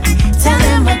gone. Tell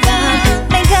him we're gone.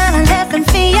 Ain't gonna let him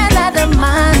be another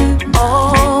man.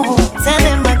 Oh, tell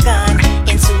him we're gone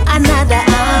into another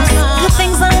arms. The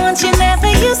things I want you never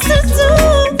used to do.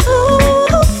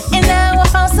 And now I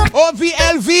found some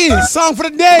OVLV, song for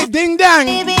the day, ding dang.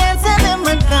 baby and tell him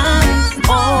we're gone.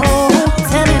 Oh,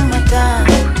 tell him we're gone.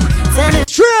 Tell him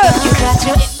you got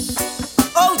your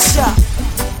Ultra,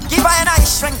 give I an eye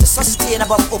strength to sustain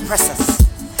above oppressors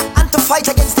and to fight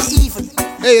against the evil.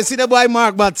 Hey, you see the boy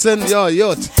Mark Batson? Yo,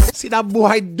 youth. See that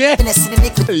boy there?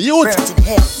 Youth.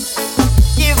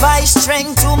 Give I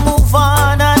strength to move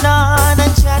on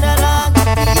and tread along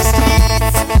these streets.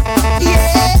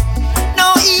 Yeah,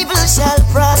 no evil shall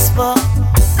prosper.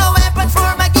 No weapon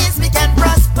formed against me can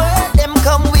prosper. Them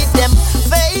come with them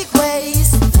fake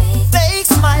ways, fake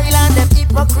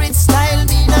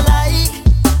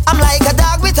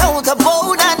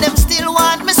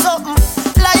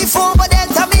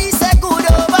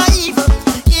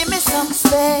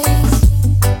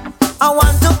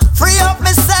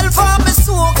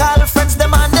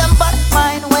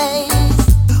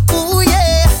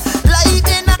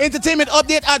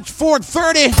update at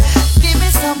 4:30. Give me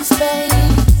some space.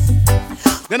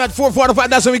 Then at 4:45,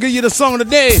 that's when we give you the song of the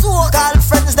day. So-called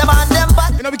friends, them and them,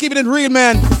 but you know, we keeping it real,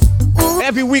 man.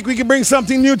 Every week we can bring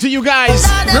something new to you guys.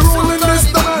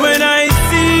 When I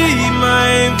see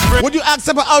my friend, would you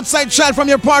accept an outside child from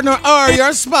your partner or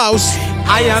your spouse?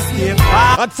 I ask him.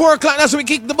 At 4 o'clock, that's when we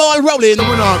keep the ball rolling. No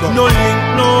link,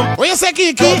 no. What you say,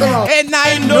 Kiki? And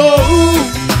I know.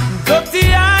 Dirty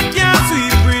heart can't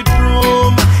sweep with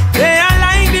broom. They are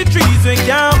like the trees we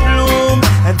can't bloom,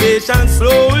 and they shall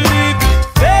slowly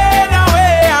fade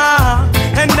away.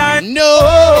 And I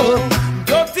know.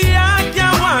 Dirty heart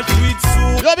can't wash with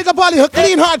soup. Yo, big up all the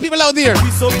clean heart people out there.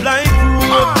 We so blind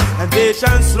proof, and they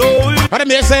shall slowly what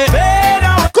am I say? Fade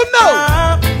away. Come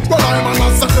now. Well, I'm an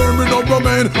assassin, me no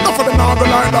remain. Enough of them now go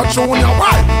like that show ya.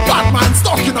 Why? Bad man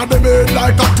stuck in a them head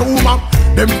like a tumor.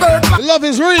 Them fake love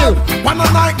is real. One a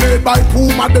night made by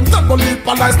Puma. Them double lip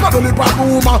and I smell lip and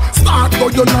rumor. Start go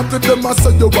you not to them I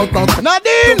say you a rock.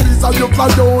 Nadine. The reason you fly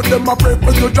out them I pray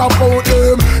for you drop out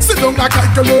them. Sit down and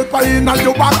calculate by in and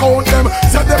you back out them.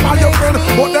 Say them are your friend,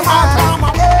 but them are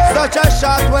farmer. Such a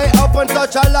short way up and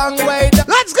such a long way down.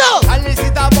 Let's go. And this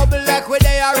is a bubble like where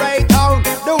they are right down.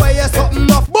 The way you're something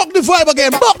up. Buck the vibe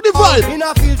again, buck the vibe. In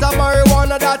a field of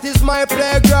marijuana, that is my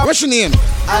playground. What's your name?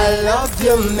 I love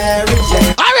you, Mary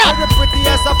Jane. Alright. The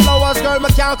prettiest of flowers, girl, me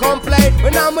can't complain.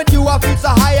 When I'm with you, I feel so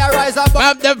high, I rise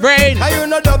above the brain. And you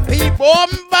know the people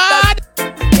bad.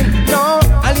 No,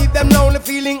 I leave them lonely,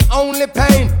 feeling only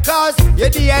pain. Cause your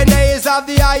DNA is of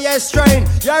the highest strain.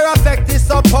 Your effect is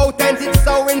so potent, it's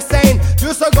so insane.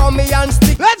 You so got me and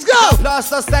stick. Let's go! Plus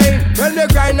the stain. When you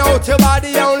grind out your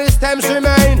body, only stems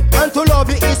remain. And to love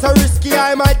you is so risky,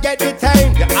 I might get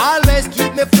detained. You always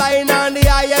keep me flying on the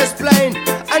highest plane.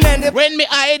 And then when me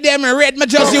eye them red, me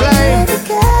just use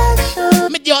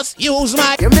medication. Me just use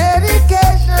my your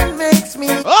medication makes me.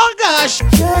 Oh gosh!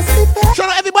 Shout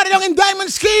out everybody down in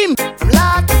Diamond Scheme.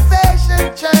 Like a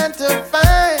patient trying to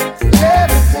find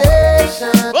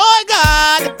levitation. Oh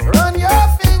God! Run your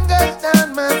fingers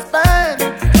down my spine.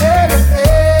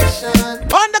 Levitation.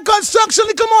 On the construction,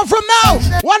 come on from now.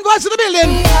 One voice in the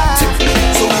building.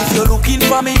 So if you're looking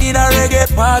for me in a reggae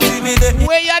party, me there.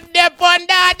 Where you dep on,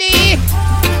 daddy?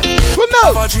 Come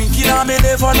now. Have a drinking on me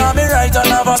left and on me right and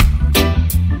have a.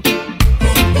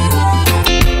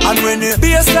 And when the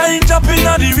bassline jumping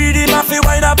on the rhythm, I feel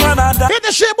wind up and down. Hit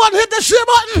the share button, hit the share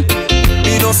button.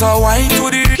 Me no so wine to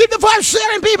the. Keep the vibe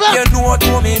sharing, people. You know what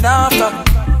coming after.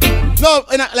 No,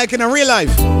 like in a real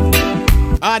life.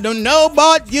 I don't know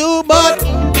about you, but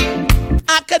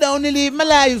I could only live my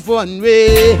life one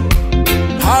way.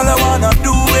 All I wanna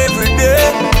do every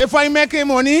day, if I make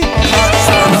money,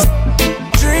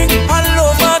 drink and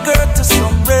love my girl to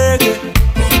some reggae.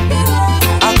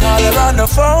 I call her on the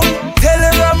phone, tell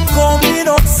her I'm coming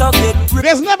up, so get ready.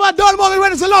 There's never a dull moment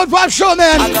when it's a loud vibe show,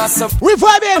 man. I got some we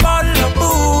vibing.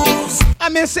 I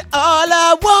miss it. All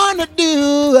I wanna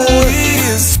do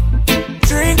is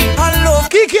drink and love.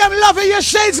 Kiki, I'm loving your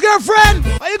shades, girlfriend.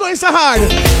 Why you going so hard?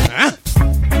 Huh?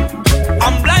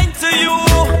 I'm blind to you.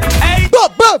 Hey,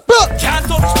 can't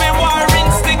touch me, war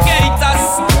instigators.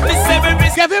 Miss every.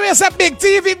 Give me a big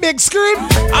TV, big screen.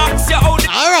 Ask your own.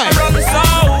 All right.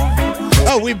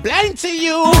 Oh, we blind to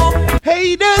you,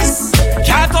 haters.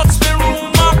 Can't touch me,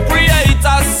 rumor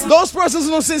creators. Those persons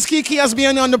who know since Kiki has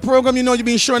been on the program, you know you've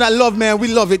been showing that love, man. We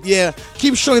love it, yeah.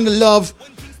 Keep showing the love.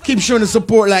 Keep showing the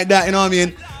support like that, you know what I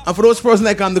mean? And for those persons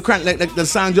like on the crank, like the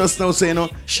song just now saying, you know,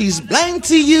 she's blind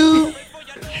to you,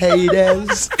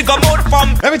 haters.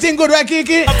 Everything good, right,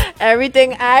 Kiki?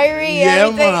 Everything Irie, yeah,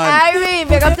 everything man. Irie.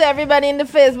 Big up to everybody in the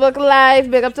Facebook Live.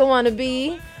 Big up to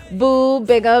Wannabe. Boo,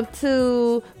 big up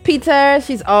to Peter.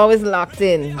 She's always locked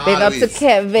in. Big up to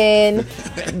Kevin.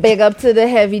 Big up to the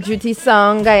Heavy Duty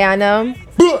Song, Guyana.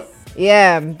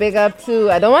 Yeah, big up to,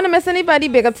 I don't want to miss anybody.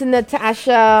 Big up to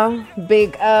Natasha.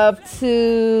 Big up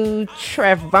to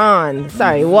Trevon.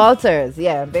 Sorry, Walters.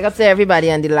 Yeah, big up to everybody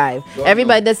on the live.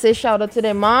 Everybody that says shout out to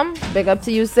their mom, big up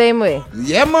to you same way.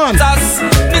 Yeah, man.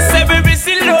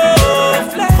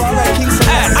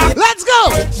 Let's go.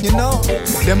 You know,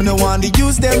 them no one to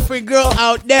use them free girl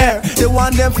out there. They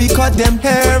want them to cut them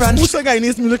hair and who's the guy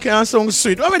needs me looking at song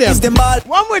sweet? One with them. Them all.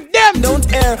 One with them.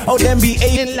 Don't air. How them be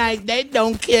acting like they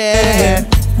don't care.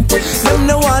 Them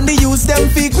no one to use them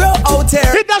fi grow out here.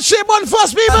 Hit that shape on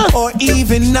first, people. Or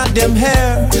even not them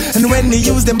hair. And when they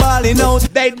use them balling out,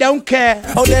 they don't care.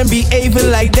 Or them behaving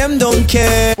like them don't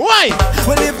care. Why?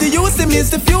 Well, if they use them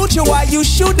is the future, why you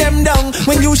shoot them down?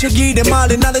 When you should give them all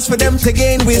the knowledge for them to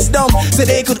gain wisdom, so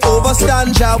they could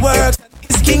overstand your work.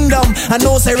 kingdom. I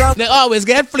know say wrong. They always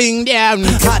get flinged down.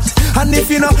 Hot. And if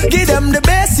you know, give them the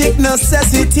basic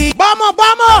necessity. Bama.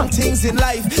 Things in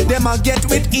life, them I get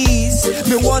with ease.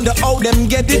 Me wonder how them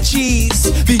get the cheese.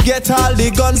 We get all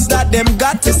the guns that them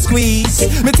got to squeeze.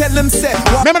 Me tell them say,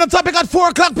 remember the topic at 4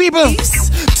 o'clock, people.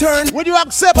 Turn. Would you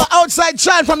accept an outside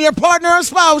child from your partner or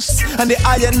spouse? And the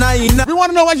iron 9. We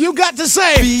want to know what you got to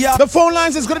say. The phone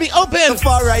lines is going to be open.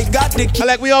 Far I got the key.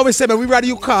 Like we always say, but we rather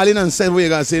you call in and say what you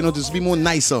got to say, just be more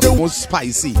nicer, more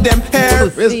spicy. Them hair,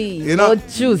 you know,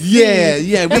 juicy.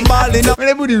 Yeah. Them balling up.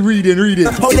 Everybody reading.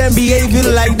 How them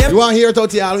behaving like them. You want to hear it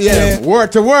out here? Yeah.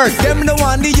 Word to word. Them the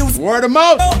one they use. Word of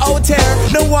mouth. Out here,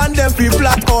 no one them be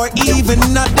black or even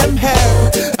not them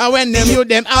hair. And when them you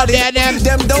them out there,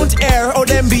 them don't air. Or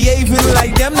them behaving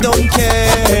like them don't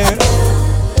care.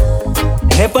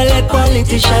 Never let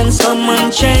politicians come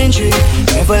and change it.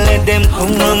 Never let them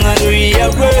come wrong and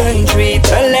rearrange it.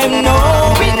 Tell them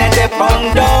no, we not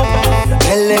depend on.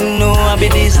 Tell them no, I be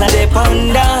this not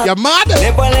depend on. You're mad?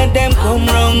 Never let them come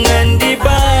wrong and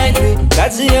divide it.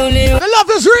 That's the only way. The love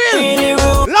is real.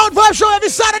 Loud Vibe Show every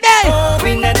Saturday.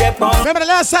 We not depend. Remember the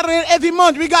last Saturday every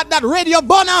month we got that radio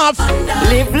burn off.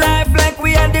 Live life like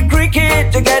we are the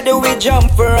cricket. Together we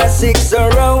jump for a 6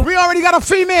 row. We already got a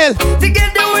female.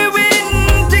 Together we win.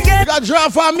 We got draw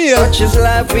for a meal. Just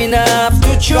life we not have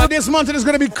to choose. But this month it is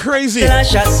gonna be crazy.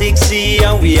 Flash at 6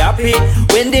 and we happy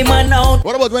when the man out.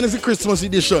 What about when is the Christmas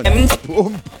edition?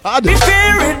 Oh, bad. We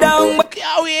fear it down, but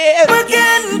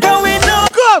again going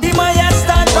up. Come. The Maya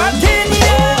start rocking,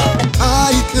 yeah.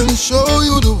 I can show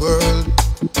you the world.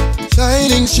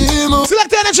 Shining shimmer.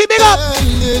 Select energy, big up.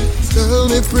 Tell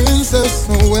me, princess,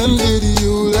 when did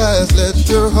you last let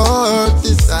your heart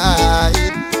decide?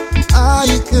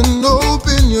 I can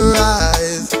open your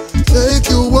eyes, take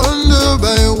you wonder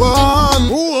by one.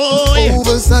 Ooh,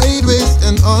 over, sideways,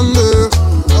 and under.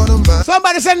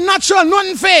 Somebody said natural,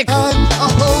 nothing fake. And a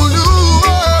whole new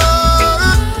world,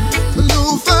 a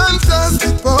new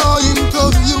fantastic point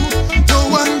of view. No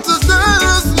one to tell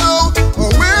us no, or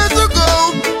where to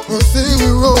go, or say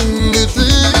we're wrong the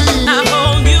dream. A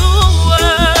whole new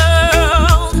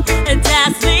world, a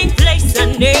dazzling place I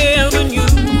never knew.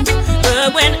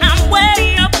 But when I'm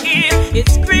way up here,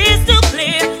 it's crystal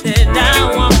clear that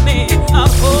I want me a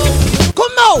whole.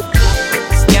 Come on!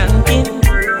 Skanking,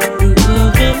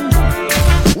 moving.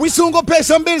 We soon go play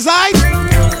some bills, right?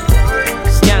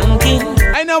 Skanking.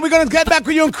 I know we're gonna get back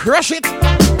with you and crush it.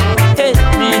 Hey,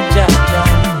 me, ja,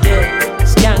 yeah.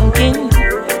 Skanking,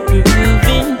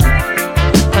 moving.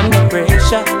 Under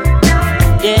pressure,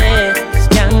 yeah.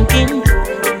 Skanking,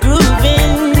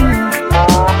 grooving.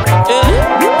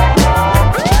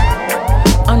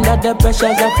 Under the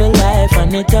pressures of your life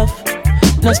and it tough.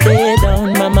 No stay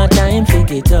down, mama, time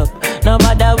pick it up. No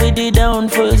matter with the down,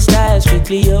 full style,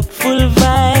 strictly up, full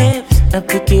vibes. Now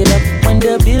pick it up when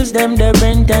the bills, them, the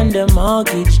rent and the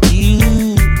mortgage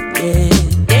due. Yeah.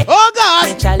 Oh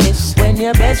God! Chalice when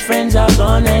your best friends are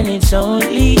gone and it's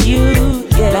only you.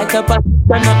 Yeah, like a pop,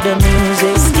 turn up the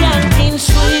music. Skanking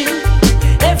sweet.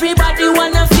 Everybody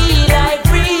wanna feel like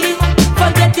free.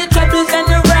 Forget your troubles and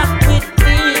rock with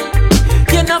me.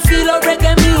 You know feel a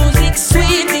reggae music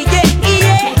sweet.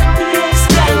 Yeah.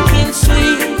 Skanking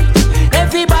sweet.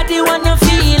 Everybody wanna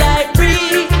feel like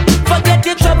free. Forget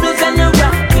your troubles and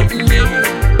rock with me.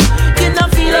 You know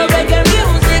feel a reggae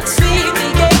music sweet.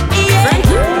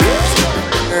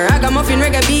 Ragamuffin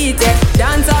reggae beat, yeah.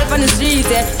 Dance all on the street,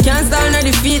 yeah. Can't stall on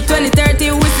the feet.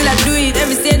 2030 we still a do it.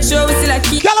 Every stage show we still a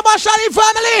keep. Calabash Shani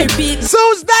family. Repeat.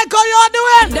 Suze Dyke, how you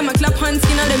doing? Them a clap hands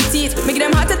skin on them teeth. Make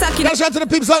them heart attack. Shout out to the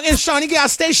people out in Shawnee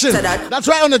Gas Station. That's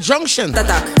right on the junction.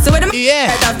 So when them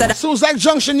yeah. Right after that. Suze Dyke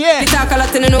Junction, yeah. They talk a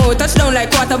lot in the know. Touchdown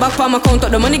like quarterback for my count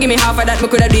up the money. Give me half of that. Me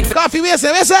coulda do it. Coffee, where's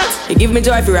it? It give me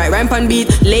joy if you ride rhyme pan beat.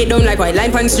 Lay down like white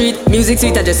line pan street. Music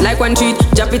sweet, I just like one treat.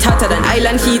 Drop it hotter than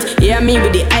island heat. Yeah, me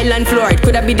with the island floor. It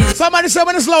coulda be the. Somebody say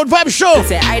when it's Loud Vibe Show.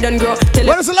 Say I don't grow.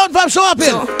 When it's a Loud Vibe Show up in.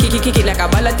 So, kick it like a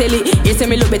ballatelli. You say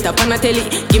me look better on a telly.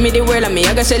 Give me the world and me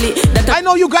I got Shelly. I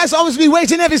know you guys always be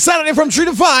waiting every Saturday from 3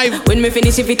 to 5. When me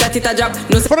finish if it a drop.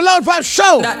 No for the Loud Vibe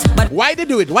Show. But why they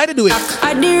do it? Why they do it?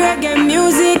 I do reggae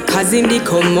music, cause in the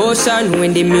commotion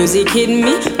when the music hit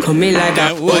me, coming like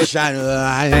a ocean.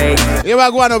 Here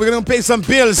we go now, we're gonna pay some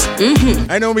bills.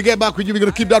 I know when we get back with you, we're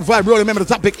gonna keep that vibe rolling. Remember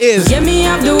the topic is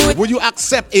would you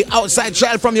accept a outside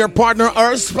child from your partner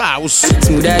or spouse?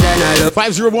 Smoother than I love.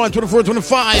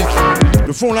 501-2425.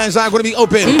 The phone lines are gonna be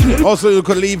open. Also you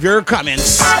could leave your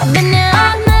comments.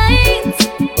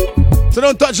 So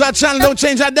don't touch that channel, don't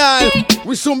change that dial.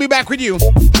 We'll soon be back with you.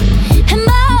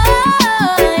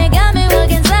 Got me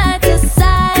walking side to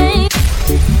side.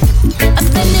 I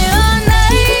spend it all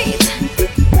night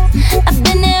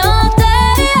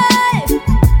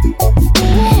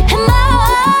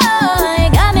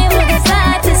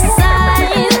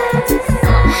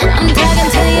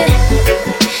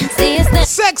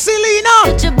Sexy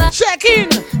Lena. Check in.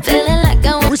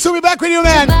 We still be back with you,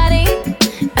 man.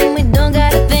 And we don't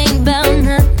gotta think about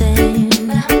nothing.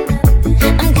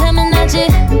 I'm coming at you,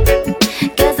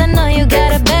 cause I know you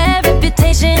got a bad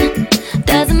reputation.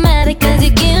 Doesn't matter cause you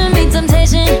give me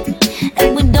temptation.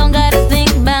 And we don't gotta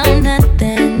think about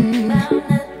nothing.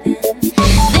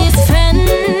 These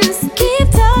friends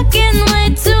keep talking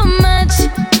way too much.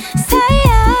 Say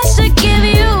I should give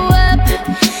you up.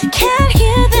 Can't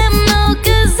hear them no,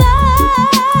 cause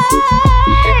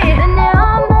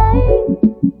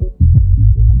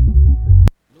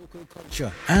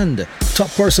Culture and top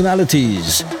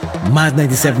personalities. Mad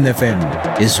 97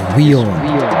 FM is We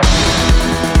On.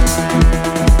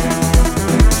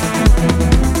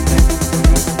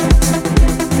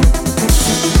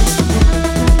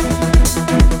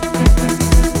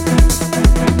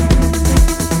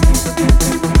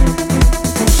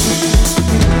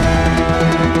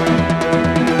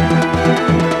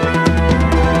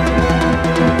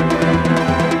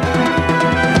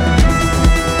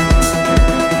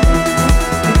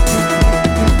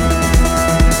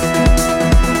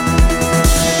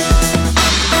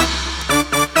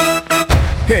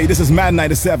 Hey, this is Mad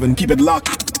 97. Keep it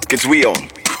locked. It's We On.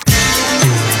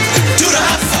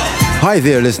 Hi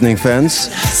there, listening fans.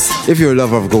 If you're a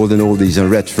lover of golden oldies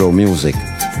and retro music,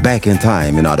 back in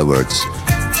time, in other words,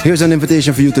 here's an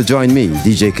invitation for you to join me,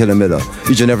 DJ Killer Miller,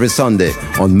 each and every Sunday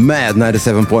on Mad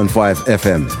 97.5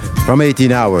 FM from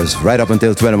 18 hours right up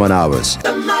until 21 hours.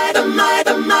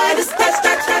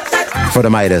 For the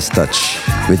Midas Touch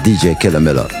with DJ Killer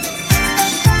Miller.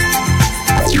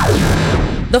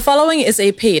 The following is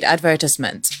a paid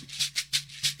advertisement.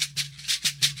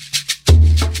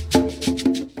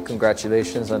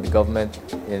 Congratulations on the government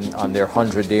on their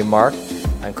 100-day mark,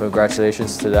 and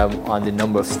congratulations to them on the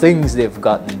number of things they've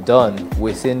gotten done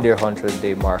within their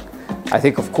 100-day mark. I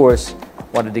think, of course,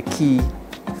 one of the key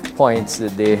points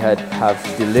that they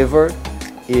have delivered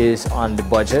is on the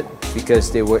budget,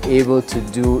 because they were able to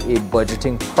do a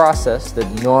budgeting process that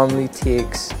normally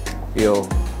takes,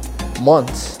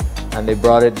 months, and they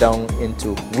brought it down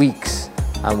into weeks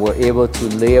and were able to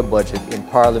lay a budget in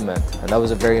Parliament. And that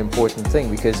was a very important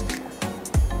thing, because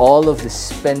all of the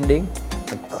spending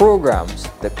and programs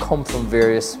that come from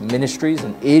various ministries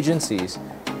and agencies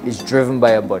is driven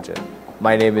by a budget.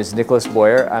 My name is Nicholas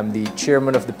Boyer. I'm the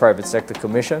chairman of the Private Sector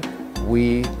Commission.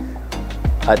 We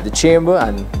at the Chamber,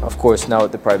 and of course now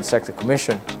at the Private Sector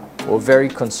Commission, were very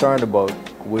concerned about,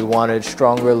 we wanted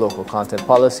stronger local content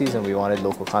policies and we wanted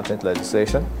local content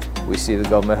legislation. We see the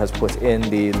government has put in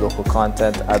the local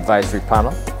content advisory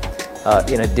panel.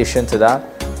 In addition to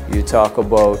that, you talk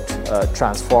about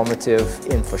transformative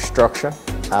infrastructure,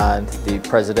 and the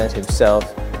president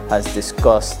himself has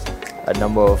discussed a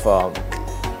number of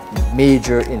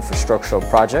major infrastructural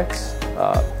projects.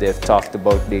 They've talked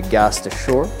about the gas to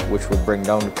shore, which would bring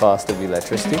down the cost of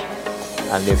electricity.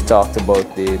 And they've talked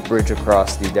about the bridge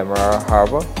across the Demerara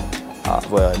Harbour,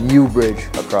 a new bridge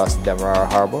across the Demerara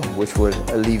Harbour, which would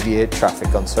alleviate traffic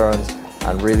concerns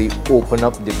and really open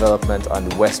up development on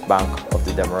the west bank of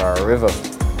the Demerara River.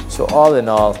 So all in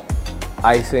all,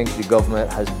 I think the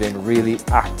government has been really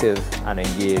active and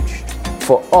engaged.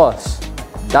 For us,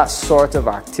 that sort of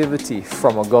activity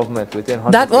from a government within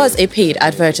 100 That was a paid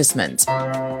advertisement.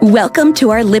 Welcome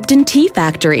to our Lipton Tea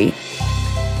Factory,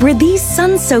 where these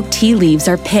sun-soaked tea leaves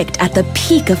are picked at the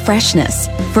peak of freshness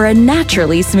for a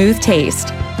naturally smooth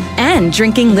taste. And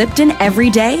drinking Lipton every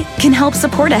day can help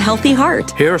support a healthy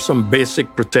heart. Here are some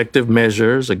basic protective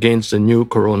measures against the new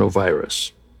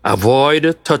coronavirus.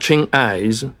 Avoid touching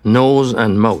eyes, nose,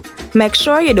 and mouth. Make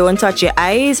sure you don't touch your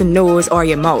eyes, nose, or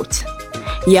your mouth.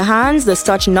 Your hands just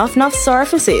touch enough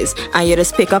surfaces and you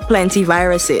just pick up plenty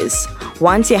viruses.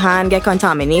 Once your hand get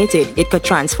contaminated, it could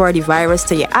transfer the virus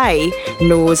to your eye,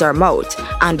 nose, or mouth.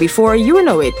 And before you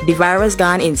know it, the virus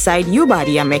gone inside your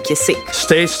body and make you sick.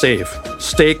 Stay safe,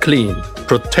 stay clean,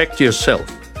 protect yourself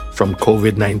from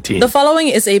COVID-19. The following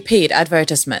is a paid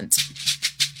advertisement.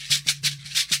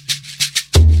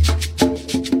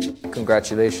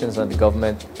 Congratulations on the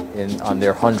government on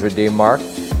their 100-day mark,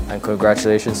 and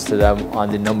congratulations to them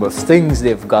on the number of things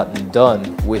they've gotten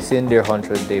done within their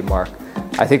 100-day mark.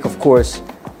 I think, of course,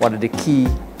 one of the key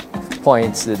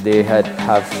points that they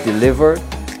have delivered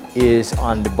is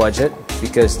on the budget,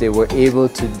 because they were able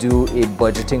to do a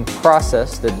budgeting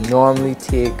process that normally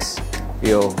takes,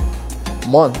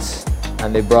 months,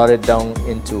 and they brought it down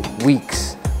into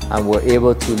weeks and were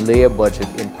able to lay a budget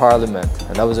in Parliament.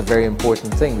 And that was a very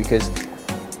important thing, because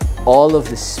all of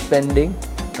the spending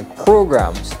and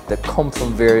programs that come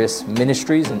from various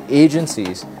ministries and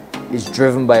agencies is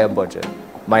driven by a budget.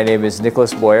 My name is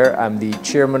Nicholas Boyer. I'm the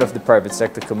chairman of the Private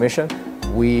Sector Commission.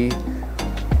 We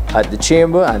at the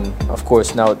Chamber and of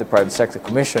course now at the Private Sector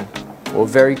Commission were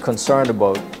very concerned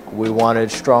about, we wanted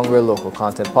stronger local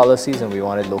content policies and we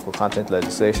wanted local content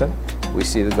legislation. We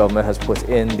see the government has put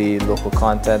in the local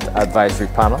content advisory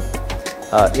panel.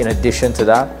 In addition to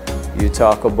that, you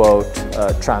talk about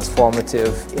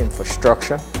transformative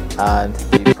infrastructure, and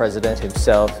the president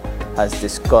himself has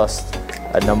discussed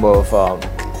a number of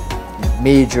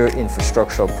major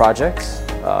infrastructural projects.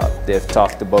 They've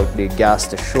talked about the gas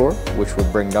to shore, which will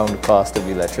bring down the cost of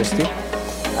electricity.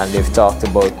 And they've talked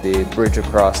about the bridge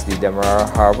across the Demerara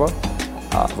Harbour,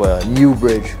 a new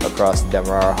bridge across the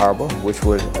Demerara Harbour, which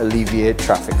would alleviate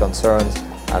traffic concerns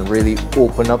and really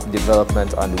open up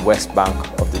development on the west bank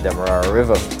of the Demerara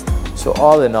River. So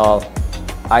all in all,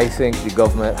 I think the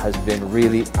government has been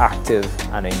really active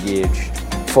and engaged.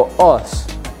 For us,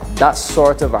 that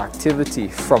sort of activity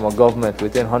from a government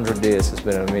within 100 days has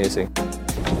been amazing.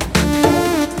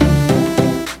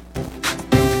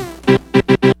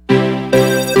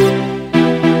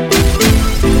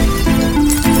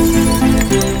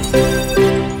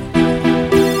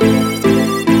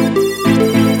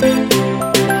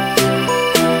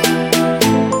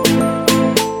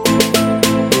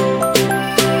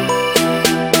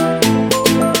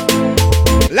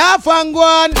 Laugh and go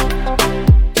on.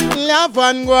 Laugh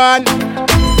and go on.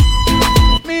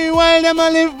 Meanwhile, them a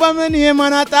live for my name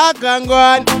and attack and go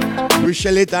on. We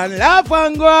shall it and laugh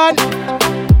and go on.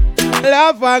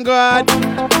 Laugh and go on.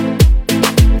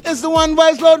 It's the One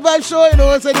Voice Loud Vibe show, you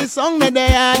know, so this song that they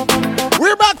had.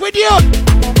 We're back with you.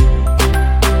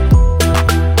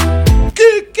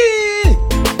 Kiki.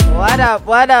 What up,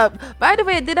 what up? By the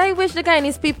way, did I wish the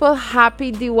Guyanese people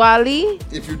happy Diwali?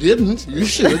 If you didn't, you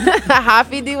should.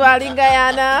 Happy Diwali,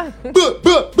 Guyana.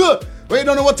 Well, you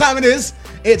don't know what time it is.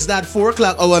 It's that 4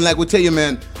 o'clock hour, and like we tell you,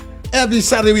 man, every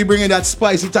Saturday we bring in that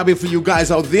spicy topic for you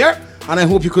guys out there, and I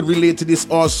hope you could relate to this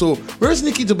also. Where's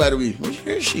Nikita, by the way?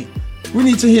 Where is she? We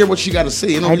need to hear what she got to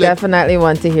say. You know, I definitely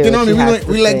want to hear you know what she has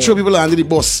to we say. like throw people under the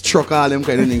bus, truck, all them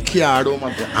kind of thing, car, don't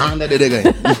matter, under the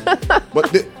guy.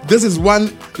 But this is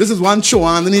one show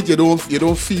underneath. You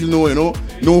don't feel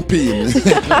no pain.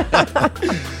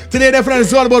 Today, definitely,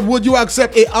 it's all about would you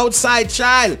accept a outside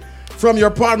child from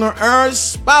your partner or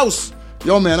spouse?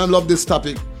 Yo, man, I love this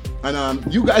topic.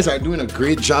 And you guys are doing a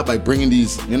great job by bringing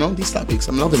these topics.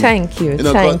 I'm loving it. Thank you.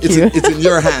 It's in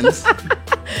your hands.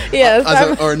 Yes.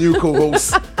 As our new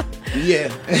co-host. Yeah.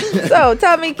 So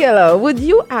tell me, Killer, would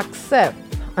you accept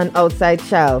an outside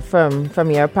child from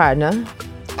your partner?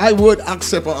 I would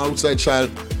accept an outside child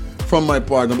from my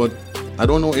partner, but I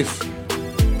don't know if,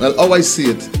 well, how I see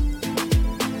it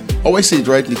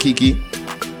rightly, Kiki,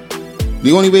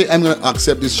 the only way I'm going to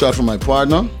accept this child from my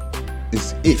partner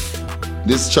is if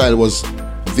this child was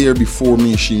there before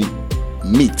me and she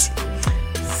meet.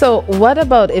 So what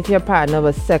about if your partner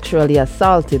was sexually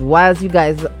assaulted whilst you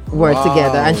guys were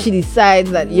together and she decides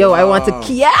that, I want to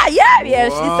keep, she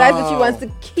decides that she wants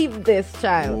to keep this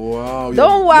child. Wow.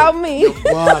 Don't wow me. You're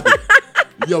bad.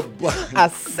 You're bad. I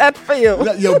set for you.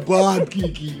 You're bad,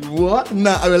 Kiki. What?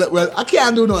 Nah, well, I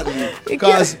can't do nothing.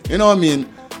 Because, you know what I mean,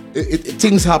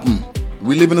 things happen.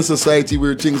 We live in a society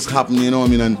where things happen, you know what I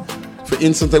mean, and for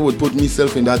instance, I would put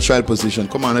myself in that child position.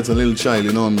 Come on, it's a little child,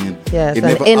 you know what I mean? Yes,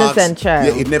 an innocent child.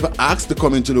 Yeah, it never asked to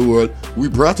come into the world. We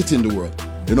brought it in the world.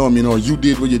 You know what I mean? Or you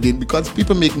did what you did, because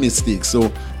people make mistakes.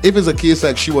 So if it's a case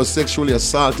like she was sexually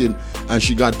assaulted and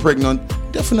she got pregnant,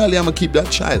 definitely I'm going to keep that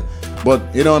child. But,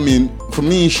 you know what I mean? For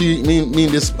me, me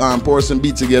and this person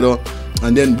be together,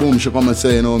 and then boom, she come and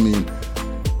say, you know what I mean?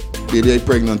 Baby, I'm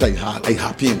pregnant, I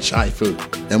happy and joyful.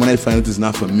 And when I find it's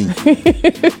not for me.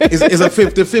 It's a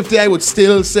 50-50. I would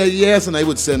still say yes, and I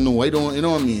would say no. I don't, you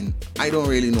know what I mean? I don't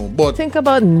really know. But think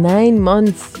about 9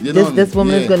 months this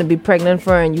woman is going to be pregnant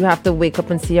for, and you have to wake up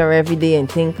and see her every day and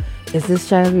think, is this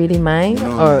child really mine?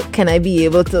 Or can I be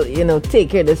able to, take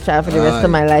care of this child for the rest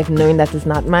of my life knowing that it's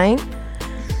not mine?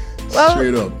 Well,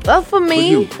 straight up. Well, for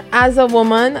me, as a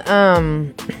woman,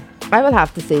 I will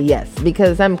have to say yes,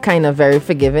 because I'm kind of very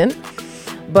forgiving.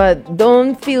 But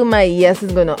don't feel my yes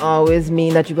is going to always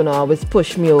mean that you're going to always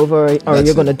push me over, or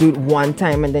you're going to do it one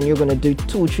time and then you're going to do it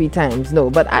 2-3 times. No,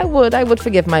 but I would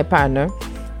forgive my partner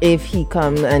if he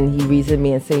comes and he reason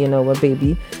me and say, you know what,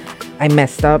 baby, I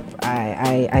messed up.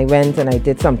 I went and I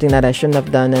did something that I shouldn't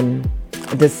have done, and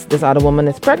this other woman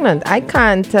is pregnant. I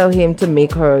can't tell him to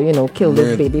make her, kill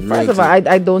this baby. First of all,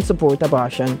 I don't support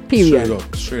abortion, period.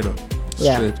 Straight up.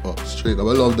 Yeah. Straight up.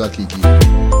 I love that, Kiki.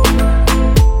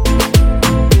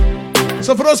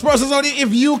 So for those persons out there,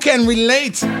 if you can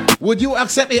relate Would you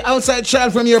accept an outside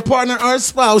child from your partner or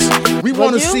spouse? We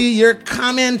want to see your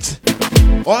comment.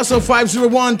 Also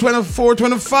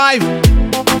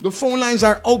 501-2425. The phone lines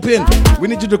are open. We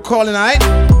need you to call in, alright?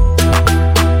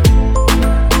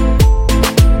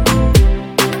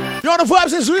 You know the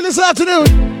vibes is real this afternoon.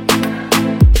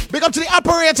 Big up to the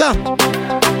operator.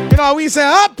 You know we say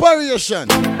operation.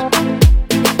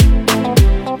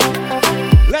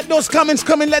 Let those comments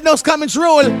come in, let those comments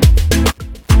roll.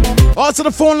 Also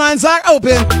the phone lines are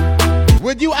open.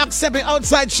 Would you accept an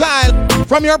outside child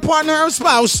from your partner or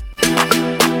spouse?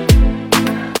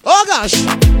 Oh gosh.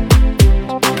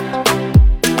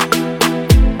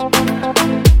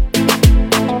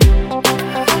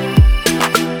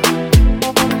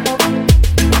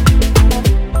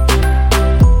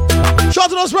 Shout out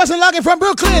to those persons logging from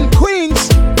Brooklyn, Queens,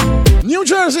 New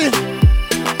Jersey.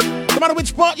 No matter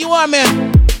which part you are,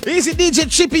 man. Easy DJ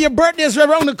Chippy, your birthday is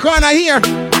around the corner here.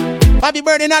 Happy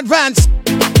birthday in advance.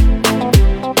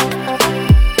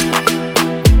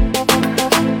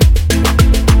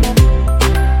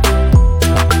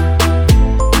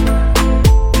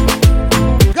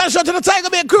 Gotta shout to the Tiger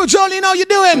Bay crew. Jolie, how you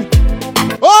doing?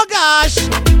 Oh gosh.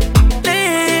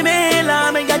 Leave me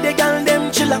alone, I got the girl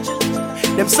them chilla.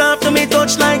 Them soft to me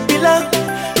touch like pillar.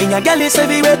 Me a gal is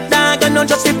heavyweight dog and not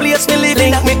just the place me live.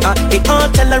 Link me it all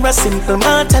tell her a simple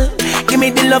mortal. Give me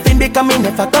the loving because me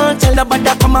never can't tell. The body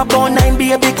come about 9,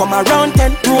 baby come around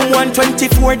 10. Room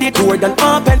 124, the door done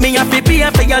open. Me a fi pay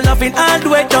for your loving all the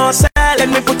way down sell. Let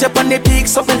me put you on the peak,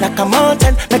 something like a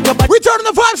mountain. Make your body. We turn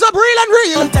the vibes up real and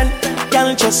real.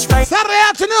 Girl just right. Saturday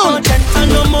afternoon.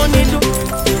 And no money do.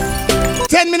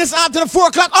 10 minutes after the 4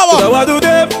 o'clock hour. So what do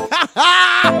them?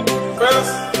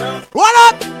 What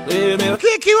up?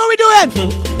 Kiki, what we doing?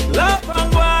 Laugh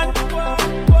and go on.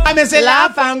 I may say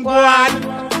laugh and go on.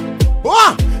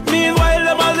 What? Meanwhile,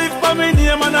 them a live for me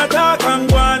name and a talk and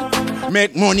go on.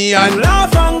 Make money and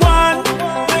laugh and go on.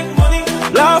 Make money,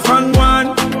 laugh and go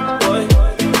on.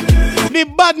 The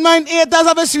bad mind haters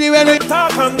of a swing when we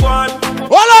talk and go on.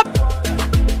 Hold up.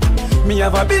 Me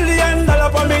have $1 billion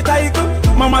for me title.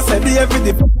 Mama said the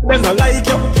everyday them not like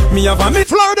you. Me have a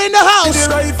Florida in the house.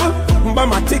 The rifle.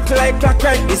 Bama tick like clock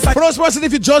right. For those person,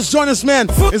 if you just join us, man,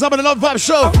 it's up on the Love Vibe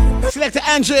Show. Selector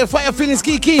Andre, Fire Feelings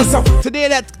Kiki. Today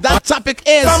that topic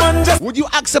is: would you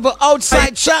accept an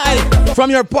outside child from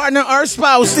your partner or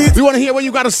spouse? We want to hear what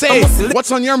you got to say.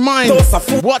 What's on your mind?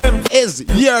 What is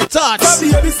your thoughts?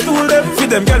 We have screwed them.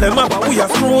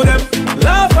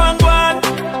 Laugh and go on.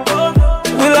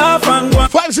 We laugh and go on.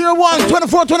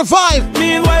 501-2425.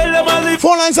 Meanwhile, them a live.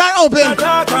 Phone lines are open.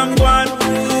 Talk and go on.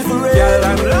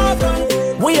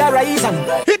 We are rising.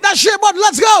 Hit that shit, but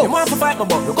let's go. You want to fight my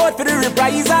butt? We go out for the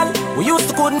reprisal. We used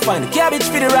to couldn't find the cabbage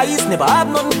for the rice. Never had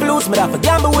nothing to lose. Me have to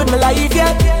gamble with my life,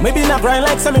 yeah. Maybe not grind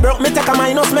like semi broke. Me take a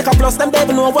minus, make a plus. Them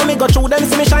devil know when me go through them.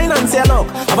 See me shine and say look.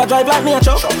 Have a drive like me a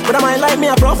truck, but a mind like me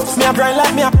a prof. Me a grind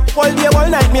like me a all day, all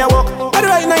night me a walk. At the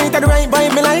right night, at the right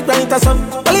vibe, me like right or some.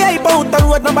 Only hype out the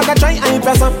road, no bag a try hype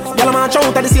or some. Y'all a march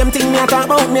out at the same thing me a talk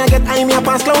about. Me a get high, me a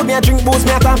pass cloud, me a drink booze,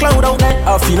 me a talk cloud out there.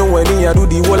 I feel when me a do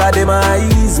the whole of them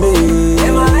eyes me.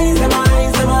 Them eyes.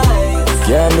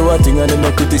 Can't do a thing and them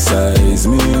not criticize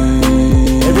me.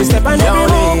 Every step and every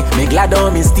way, me glad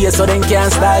on me stay so them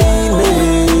can't style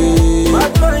me.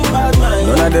 Bad mind.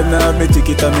 None of them have me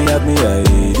ticket and me have me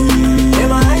ID.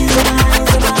 Them eyes.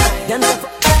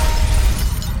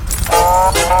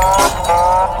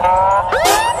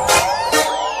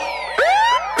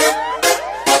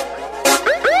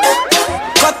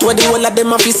 Cut what the whole of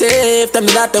them have to save. Them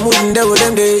that them wouldn't do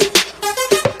them day.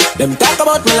 Them talk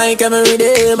about me like every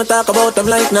day. Me talk about them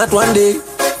like not one day.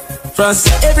 France,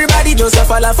 everybody just a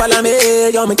follow me.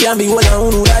 Yo, me can't be one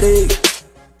on who that day.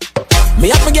 Me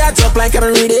have to get up like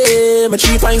every day. My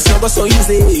 3 pints never so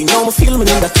easy. Now me feel me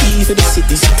in the key for the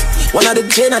city. One of the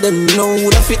gen of them know who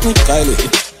that fit me. Kylie,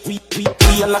 we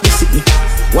unlock the city.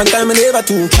 One time I never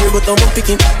too care, but I'm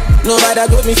picking. Nobody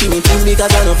got me feeling things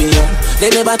because I know feel. They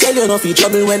never tell you nothing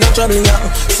trouble when I'm troubling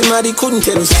now. Somebody couldn't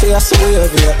tell us, say I saw you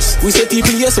obvious. We say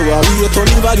people yes, so I we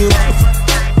turning value.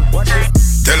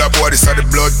 Tell a boy this are the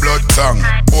blood tongue.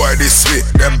 Boy this sweet,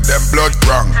 them blood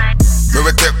wrong. We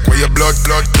will take where your blood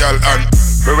girl and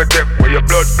we will take where your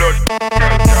blood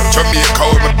Jamaica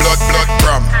with my blood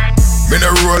from. Me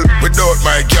no roll without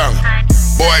my gang.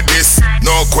 Boy this,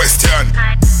 no question.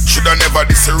 Shoulda never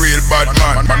this a real bad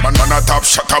man. Man a top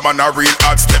shot, man a real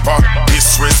hard stepper.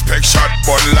 Disrespect shot,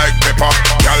 bun like pepper.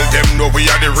 Y'all them know we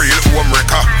are the real home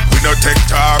wrecker. We no take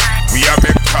talk, we a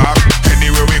make talk.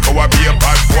 Anywhere we go, I be a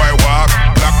bad boy walk.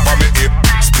 Black for me hip,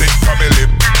 split for me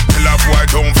lip. Tell a boy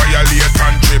don't violate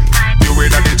and trip. You way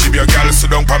that the jib, your girl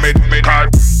sit down for me.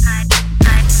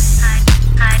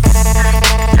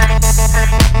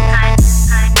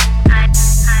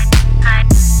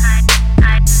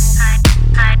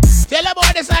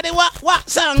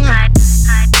 Song.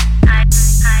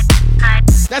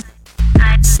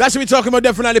 That's what we're talking about,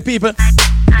 definitely, people.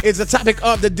 It's the topic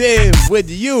of the day. Would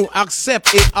you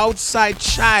accept an outside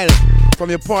child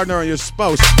from your partner or your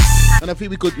spouse? And I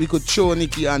think we could throw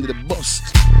Nikki under the bus.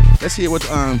 Let's hear what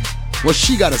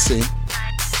she gotta say.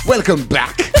 Welcome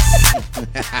back.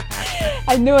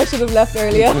 I knew I should have left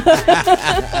earlier.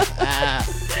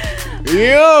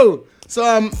 Yo.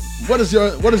 So what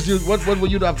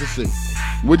would you have to say?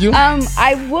 Would you?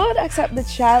 I would accept the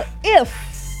child if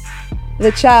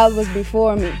the child was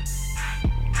before me.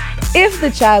 If the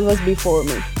child was before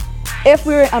me. If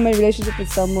I'm in a relationship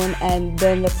with someone and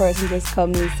then the person just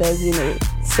comes and says, you know,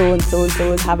 so and so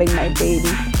is having my baby.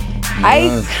 Yes.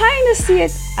 I kind of see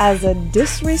it as a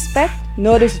disrespect.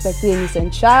 No disrespect to the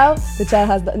innocent child. The child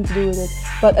has nothing to do with it.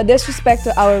 But a disrespect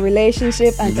to our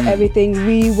relationship and to everything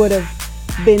we would have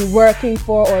been working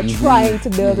for or trying to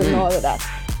build and all of that.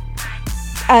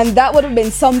 And that would have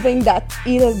been something that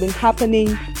either been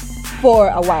happening for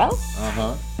a while.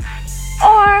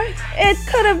 Or it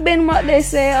could have been what they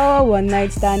say, oh, one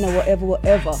night stand or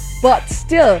whatever. But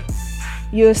still,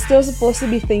 you're still supposed to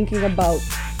be thinking about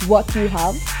what you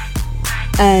have.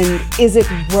 And is it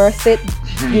worth it,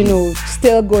 you know,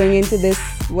 still going into this,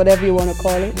 whatever you want to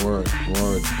call it? Word.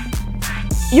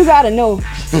 You gotta know.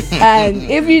 And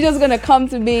if you're just gonna come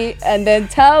to me and then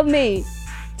tell me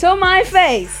to my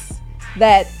face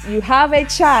that you have a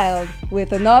child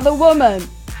with another woman,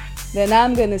 then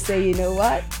I'm gonna say, you know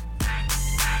what?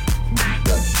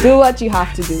 Do what you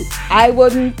have to do. I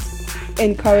wouldn't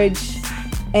encourage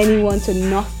anyone to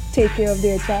not take care of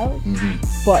their child,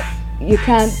 but you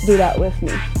can't do that with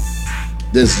me.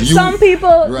 Some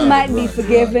people might be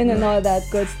forgiven and all that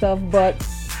good stuff, but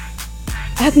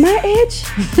at my age,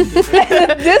 this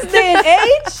day and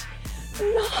age,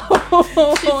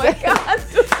 no, I can't.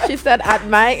 She said, at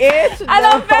my age? And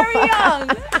I'm very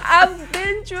young. I've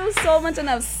been through so much and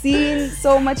I've seen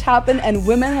so much happen, and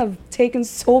women have taken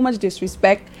so much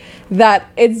disrespect that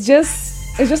it's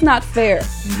just not fair.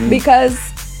 Because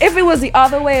if it was the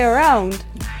other way around,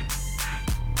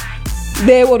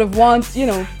 they would have wanted, you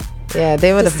know,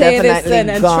 they would have definitely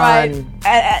and gone.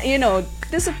 tried, you know,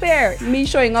 disappear. Me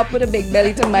showing up with a big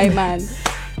belly to my man.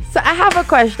 So I have a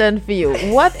question for you.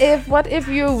 What if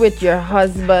you're with your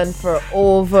husband for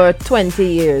over 20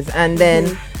 years and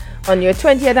then on your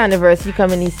 20th anniversary you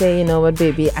come and you say, you know what,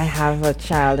 baby, I have a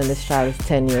child and this child is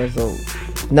 10 years old.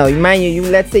 No, mind you,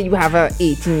 let's say you have a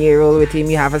 18-year-old with him,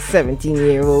 you have a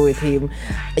 17-year-old with him,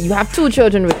 you have 2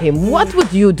 children with him. What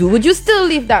would you do? Would you still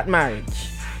leave that marriage?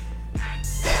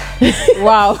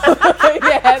 Wow.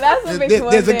 Yeah, that's a big one.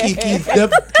 There's a Kiki's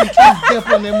def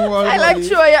on them world. I like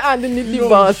show you underneath the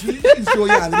bus. Show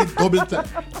you underneath double time.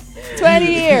 20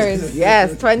 years.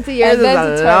 Yes, 20 years is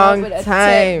a long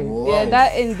time. Yeah,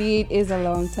 that indeed is a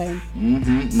long time.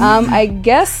 I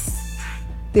guess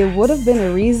there would have been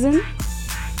a reason.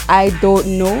 I don't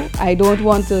know. I don't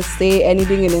want to say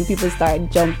anything and then people start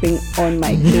jumping on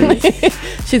my case.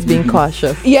 She's being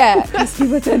cautious. Yeah, because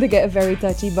people tend to get very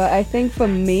touchy. But I think for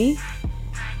me,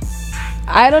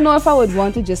 I don't know if I would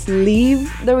want to just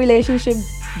leave the relationship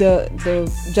the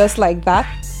just like that.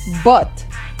 But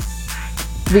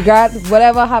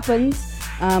whatever happens,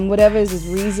 whatever is his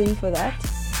reason for that,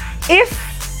 if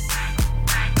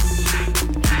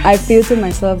I feel to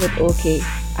myself that okay,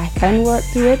 I can work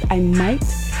through it, I might.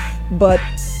 But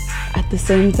at the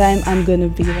same time, I'm gonna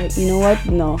be like, you know what?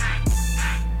 No,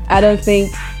 I don't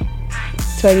think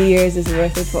 20 years is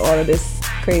worth it for all of this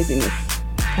craziness.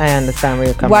 I understand where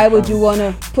you're coming from. Why would you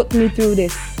wanna put me through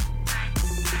this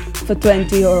for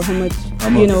 20 or how much,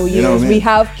 years? We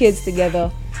have kids together,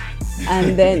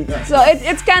 and then so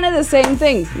it's kind of the same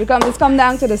thing. It's come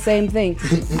down to the same thing.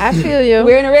 I feel you.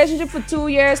 We're in a relationship for 2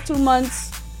 years, 2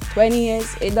 months, 20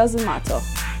 years. It doesn't matter.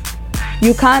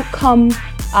 You can't come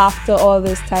after all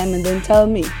this time and then tell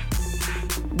me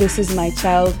this is my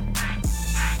child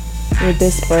with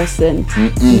this person,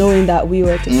 knowing that we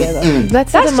were together.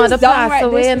 Let's say the mother passed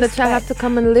away and the child had to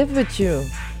come and live with you.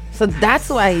 So that's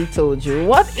why he told you.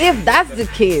 What if that's the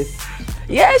case?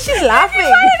 Yeah, she's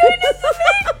laughing.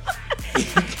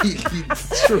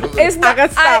 It's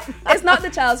not the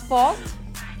child's fault.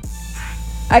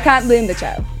 I can't blame the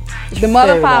child. The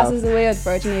mother passes away,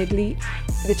 unfortunately.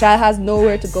 The child has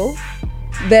nowhere to go.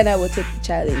 Then I will take the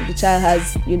child in. The child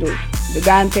has, the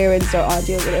grandparents or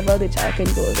auntie or whatever, the child can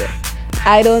go there.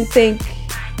 I don't think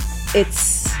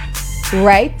it's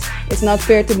right. It's not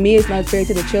fair to me. It's not fair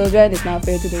to the children. It's not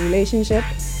fair to the relationship.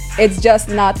 It's just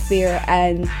not fair.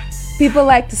 And people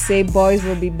like to say boys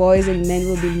will be boys and men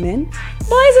will be men.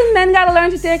 Boys and men gotta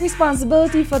learn to take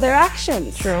responsibility for their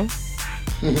actions. True.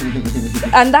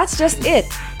 And that's just it.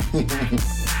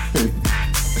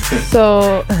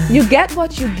 So you get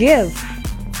what you give.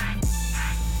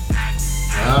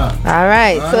 All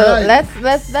right. So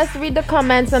let's read the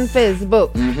comments on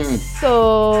Facebook.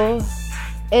 So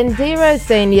Indira is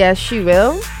saying yes, she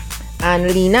will.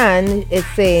 And Linan is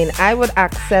saying, I would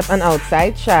accept an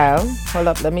outside child. Hold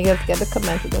up, let me just get the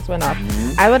comment. It just went off.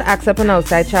 I would accept an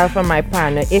outside child from my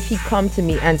partner if he come to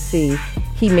me and say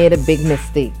he made a big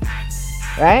mistake.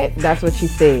 Right? That's what she's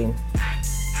saying.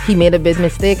 He made a big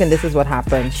mistake and this is what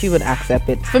happened. She would accept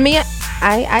it. For me,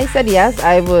 I said yes,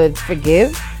 I would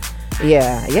forgive.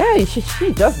 Yeah, she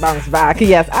just bounced back.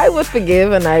 Yes, I would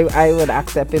forgive and I would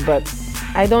accept it. But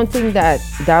I don't think that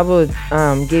would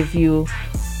give you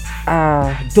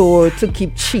door to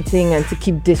keep cheating and to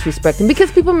keep disrespecting,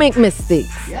 because people make mistakes.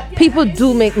 People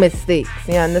do make mistakes,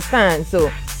 you understand?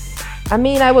 So I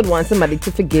mean, I would want somebody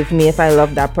to forgive me if I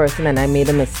love that person and I made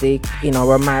a mistake in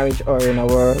our marriage or in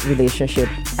our relationship.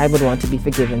 I would want to be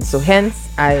forgiven, so hence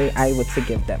I would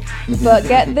forgive them. But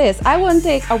get this, I wouldn't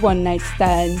take a one night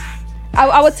stand.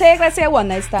 I would take, let's say, a one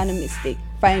night stand a mistake.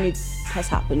 Fine, it has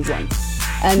happened once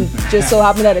and just so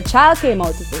happened that a child came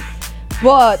out of it.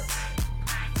 But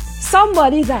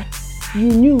somebody that you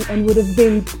knew and would have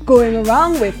been going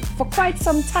around with for quite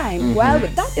some time, well,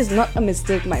 that is not a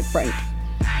mistake, my friend.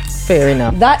 Fair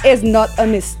enough. That is not a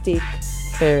mistake.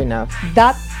 Fair enough.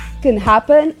 That can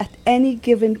happen at any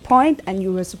given point, and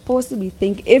you were supposed to be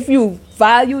thinking, if you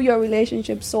value your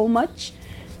relationship so much,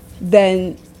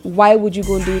 then why would you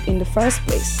go and do it in the first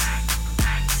place?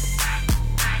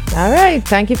 All right,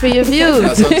 thank you for your views.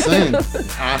 That's what I'm saying.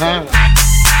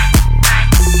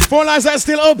 Phone lines are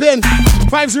still open.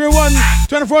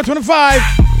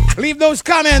 501-2425. Leave those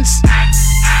comments.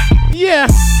 Yeah.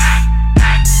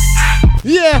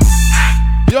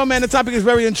 Yo, man, the topic is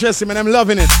very interesting, man. I'm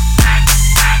loving it.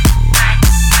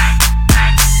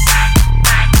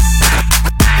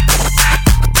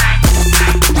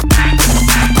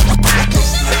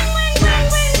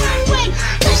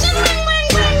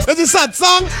 That's a sad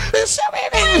song.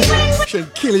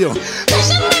 Should kill you.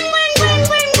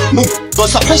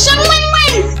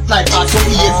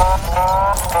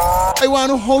 I want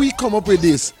to know how he come up with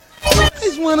this.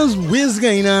 This one is whiz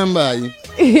going on, boy.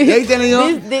 These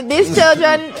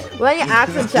children, when you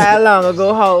ask a child long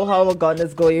ago how a gun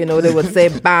is going, they would say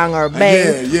bang or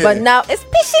bang. Yeah. But now it's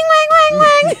pishing, wang, wang,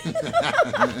 wang.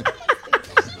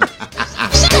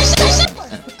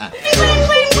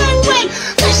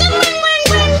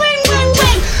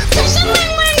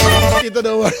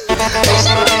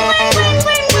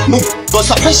 Go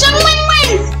suppression wing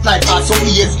wing. Like also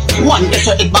years, one get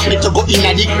your head back to go in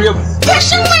at the grave.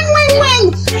 Suppression wing wing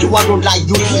wing. You want to like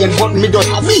you here, but me don't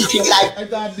have anything like.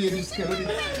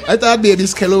 I thought baby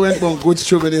Skello went on good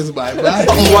through with this bye.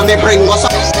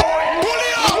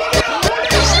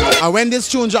 And when this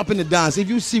tune drop in the dance, if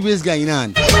you see what's going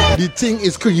on, the thing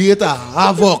is create a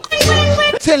havoc.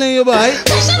 Telling you, boy.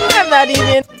 I'm not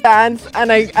even dance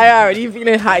and I already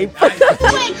feeling hype.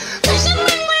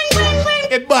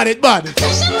 It bad.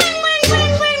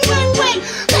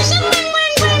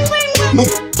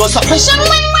 Go suppression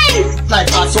wing wing.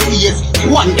 Like also years,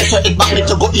 one get your head back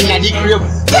to go in at the grave.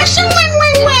 Suppression wing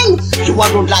wing wing. You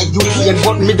want to like you here,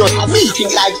 but me don't have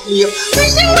anything like you.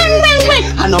 Suppression wing wing wing.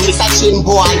 I know Mr. Chin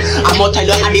boy, I'm gonna tell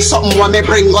you how this something when me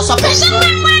bring. Go suppression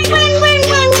wing wing wing wing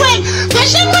wing wing.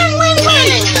 Suppression wing wing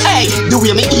wing. Hey, the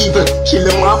way me evil, kill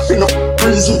them off in a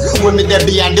prison. When me there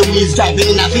behind the wheels driving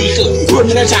in a vehicle,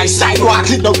 running a giant sidewalk,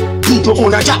 clip down. People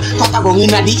on a job, thought I wrong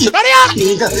in a the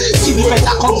nigga, see me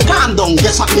better come calm down.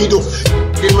 Guess what me do?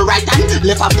 In my right hand,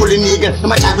 left hand pulling nigga. No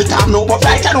matter with time, no but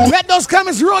right hand. Let those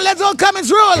comments roll.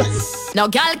 No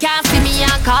girl can't see me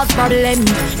and cause problem.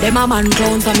 Them a man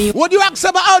clown for me. Would you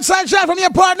accept an outside shot from your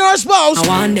partner or spouse? I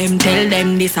want them, tell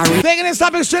them this a real. Taking this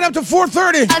topic straight up to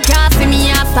 4:30. Girl can't see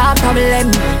me and start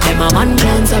problem. Them a man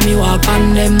clown for me, walk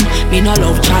on them. Me no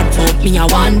love chat, fuck me, I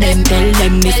want them. Tell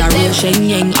them this a real Shen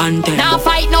Yang anthem. Now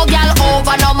fight no girl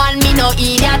over no man, me no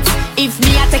idiot. If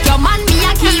me a take your man, me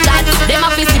a keep that. Them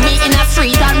a see me in a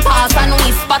street and pass and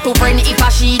whisper to friend if I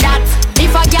she that.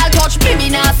 If a girl touch me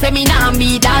nah say me nah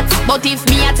be that. But if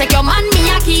me a take your man, me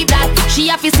a keep that. She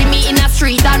a see me in a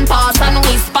street and pass and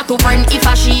whisper to friend if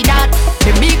I she that.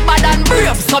 The big bad and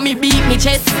brave, so me beat me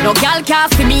chest. No girl can't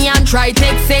see me and try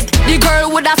take it. The girl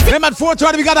would have seen. Them at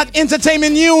 4:30 we got that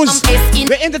entertainment news.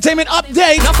 The entertainment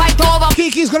update. No fight over.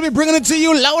 Kiki's gonna be bringing it to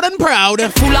you loud and proud.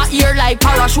 Full of ear like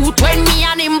parachute when me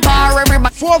and him par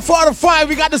everybody. 4:45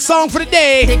 we got the song for the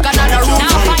day. Take another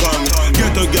route.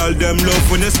 Get a girl, them love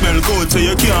when they smell good, so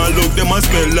you can't look them and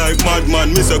smell like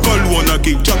madman. Miss a girl wanna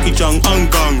kick Jackie Chan Hong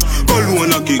Kong, girl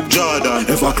wanna kick Jordan.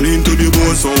 If I clean to the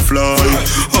bone, so fly.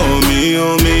 Oh me,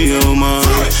 oh me, oh my.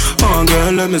 Oh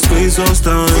girl, let me squeeze those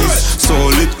thighs. So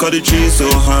lit, cause the cheese so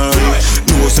high.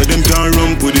 No, say them can't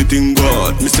run with the thing,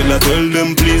 but me still I tell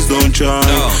them please don't try.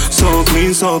 So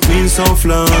clean, so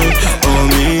fly. Oh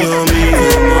me, oh me,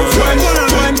 oh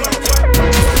my.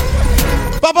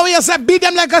 Papa, we say beat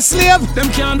them like a slave. Them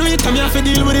can't do it, I'm here to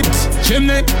deal with it.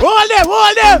 Chimney. Hold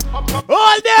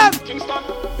them.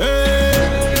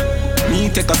 Hey. Me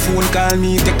take a phone call,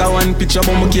 me take a one picture,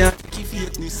 but me can't.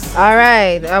 All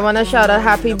right, I want to shout out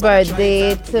happy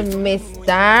birthday to Miss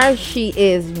Star. She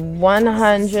is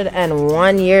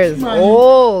 101 years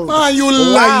old. Man, you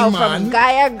lie, man. From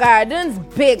Gaia Gardens,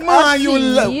 big up to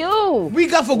you. We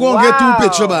got to go and get two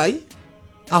pictures, boy.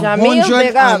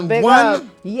 Jamil, big up.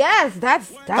 Yes,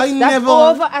 that's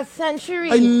over a century.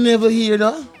 I never hear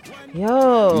that.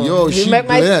 Yo, she make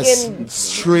my blessed. skin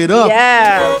Straight up.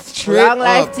 Yeah. Straight long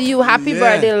life up. to you. Happy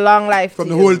birthday, long life from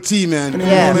to the you. whole team, man.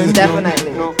 Yes,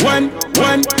 definitely. When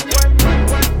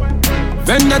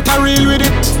Vendetta real with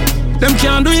it. Them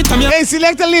can't do it. Hey,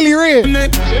 select a Lily Ray.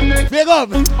 Big up.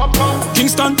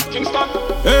 Kingston.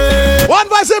 Hey. One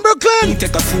voice in Brooklyn. Me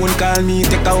take a phone call, me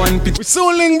take a one picture.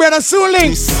 Soon brother, soon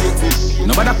link.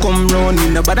 Nobody come round me,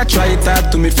 nobody try talk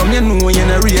to me. From you know you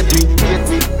not rate me.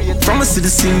 From a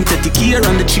citizen, synthetic here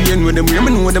on the train. When them hear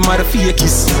me know them are the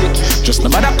fakies. Just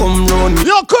nobody come round me.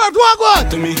 Yo, Kurt,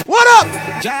 what? To me. What up?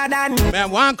 Jordan.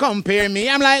 Man, one compare me.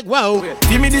 I'm like, whoa.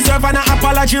 Give me deserve an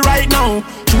apology right now.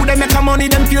 True, them make a money,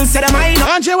 them feel said them I know.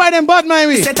 Andre, why them bad my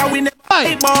way? Set a win,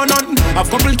 I born on. A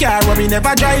couple car where we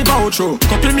never drive out through.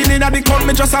 Couple million at the count,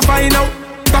 me just a find out.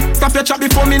 Stop your chat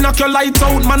before me knock your lights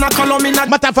out. Man, I call on me not.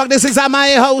 Matter of fact, this is at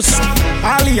my house.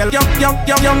 All the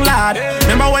young lad.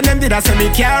 Remember when them did I say me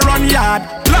can't run yard.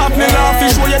 Love me, love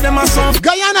fish, show you them a song.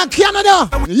 Guyana, Canada,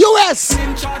 US.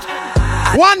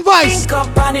 One voice. Link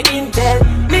up on the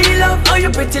Intel. Me love how you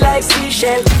pretty like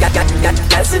seashell.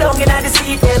 Got sit down in the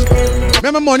seat.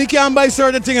 Remember, money can't buy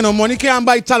certain things, you know. Money can't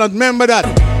buy talent. Remember that.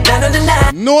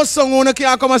 No song owner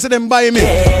can't come and say them buy me.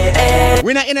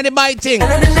 We not in the buy thing.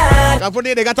 That's for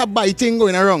they got a buy thing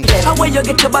going around. How when you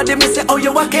get your body, me say, oh,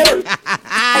 you walk it.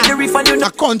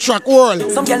 A contract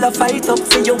world. Some girl fight up,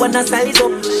 say you wanna size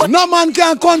up. No man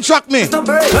can contract me. Bird,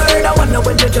 I wonder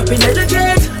when you jump in the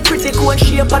jet. Pretty cool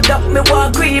shape, I duck me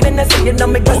walk creep. And I say, you know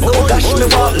me gas, oh gosh, me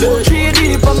walk low. 3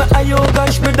 deep, and me eye, oh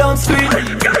gosh, me down street.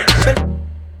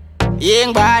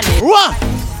 Young body. What?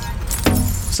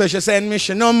 So she send me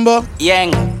your number.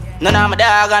 Yang. None of my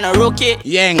dog on a rookie.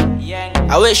 Yang.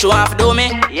 I wish you want to do me.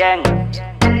 Yang.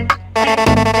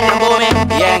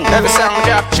 Every song we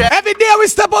drop track. Every day we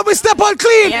step out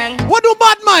clean. Yang. What do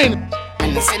bad mind?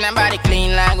 And I see nobody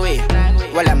clean like we.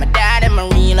 Well, I'm a dad and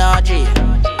Marine RG.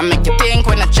 I make you think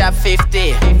when I drop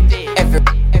 50. Every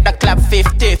the club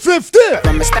 50. 50.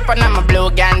 When I step on, I'm a blue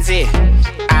Ganzi.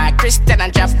 I Christian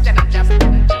and drop.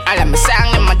 I let me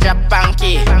song in my drop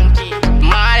punky.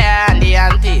 Maria and the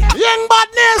auntie. Young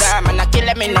badness. I'm not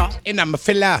killing me no. In a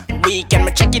filler. Weekend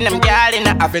me checking them girl in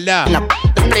a villa.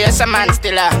 The place a man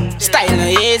still a. Style no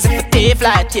easy for thief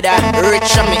like Tida.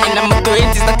 Rich on me in a motor,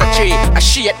 it is not a tree. I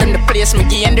shit them the place, me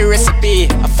give the recipe.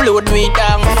 I float way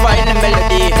down, I find the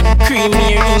melody.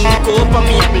 Creamy in the cup of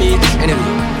me bleach. Anyway.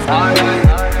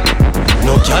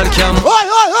 No girl can. Oi.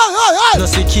 No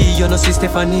see Key, you no see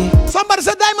Stephanie. Somebody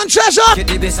said Diamond Treasure. Get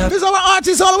the best up. These are our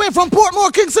artists all the way from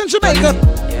Portmore, Kingston, Jamaica.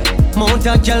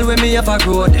 Mountain girl with me up a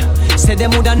road. Say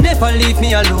them woulda never leave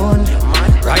me alone.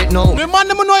 Right now, the man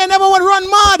them know you never would run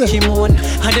mad. Kimon,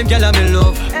 and them girl I'm in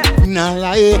love. Nah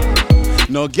lie.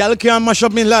 No girl can mash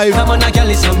up me life. Come on, a girl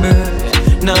is some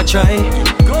bird. Nah try.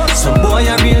 Some boy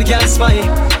a real girl spy.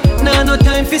 Nah no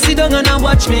time for sit down and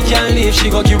watch me can't leave. She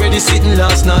got you ready sitting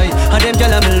last night. And them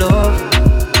girl I'm in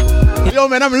love. Yo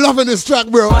man, I'm loving this track,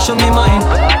 bro. Mash up me mind.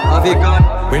 Have it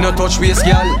gone. We no touch waist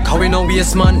girl, cause we no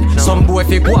waste man. Some boy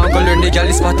fi go and go learn the girl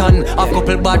is pattern. Have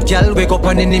couple bad girl, wake up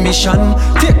on any mission.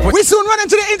 We soon run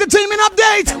into the entertainment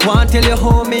update. Want tell you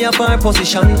how me have my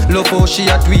position. Love how she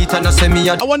a tweet and I say me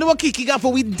a. I wonder what Kiki got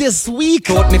for we this week.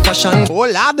 Taught me fashion. Oh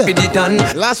lad. Done.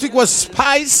 Last week was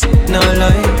Spice. No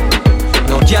lie.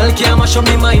 No girl can mash up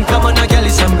me mind. Come on, a girl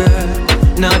is some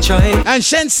bird. Nah try. And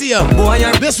Shensia. Boy,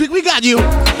 this week we got you.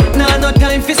 Nah no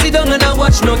time for sit down and I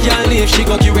watch no girl leave. She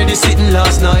got you ready sitting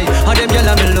last night. And them girl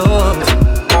I'm in love.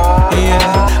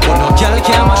 Yeah. But no girl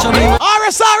can mash up me mind.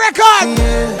 RSR record.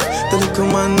 Yeah. The little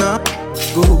man not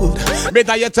good.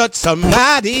 Better you touch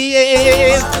somebody.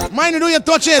 Mind you do your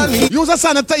touching. Use a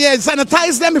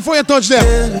sanitize them before you touch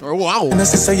them. Wow. And I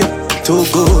say you too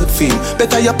good feel.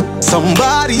 Better you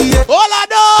somebody. Yeah. All I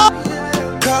know.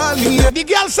 Call me. The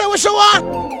girl say what she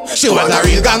want. She want a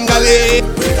real gangale.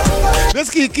 Let's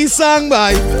Kiki song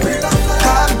by.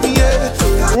 Call me.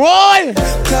 Roy.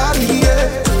 Call me.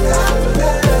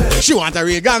 She want a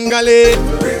real gangale.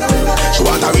 She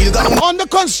want a real gang. On the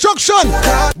construction.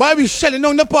 Boy, we shelling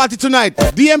down the party tonight.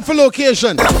 DM for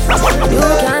location. You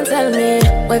can't tell me.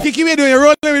 Kiki, we doing a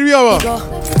roll with me over.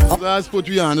 Let's put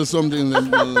you on or something. I'm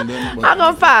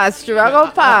gonna pass through. I'm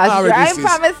gonna pass through. I ain't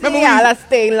promising y'all to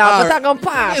stay long, but I'm gonna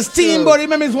pass. It's team, but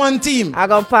remember it's one team. I'm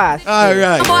gonna pass. All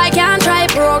right. Boy can't try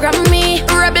program me.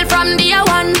 Rebel from day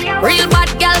one. Real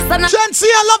bad girls. Chancy,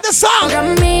 I love the song.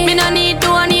 Program me no need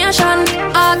donation.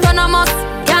 Autonomous.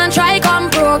 Can't try come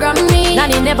program me.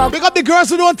 Nanny never. Pick up the girls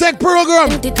who don't take program.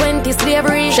 2020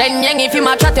 slavery. Shenyang if you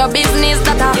match at your business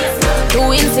data.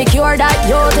 Too insecure that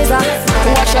yours is a.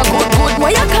 Watch your good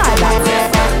what you call that.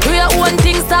 Do your own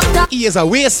things stop that. He is a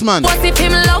waste man. What if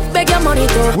him love beg your money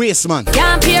too? Waste man.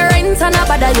 Can't pay rent and a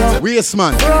bother you. Waste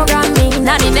man. Program me.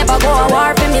 Nanny never go a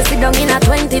war for me. Sit down in a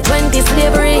 2020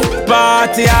 slavery.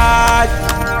 Party hard.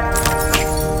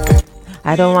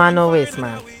 I don't want no waste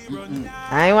man.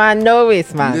 I ain't want no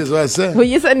waste man. This is what I said. Who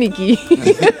you say, Nikki?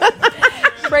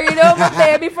 Bring it over,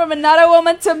 baby, from another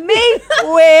woman to me.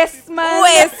 Waste man.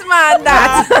 Waste man,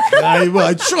 that. I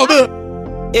want trouble.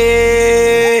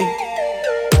 Hey.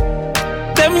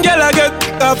 Them gyal get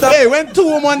after. Hey, when two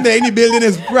women there in the building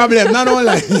is problem, not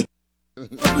only.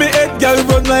 Me head gyal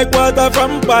run like water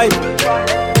from pipe.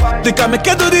 They can make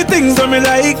you do the things that me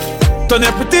like. Turn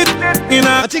everything in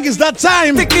a. I think it's that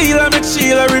time. Tequila make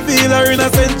Sheila reveal her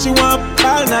innocent. She want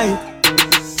all night.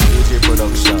 DJ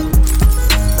Production.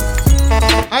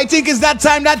 I think it's that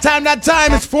time.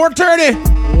 It's 4:30.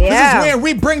 Yeah. This is where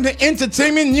we bring the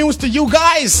entertainment news to you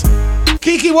guys.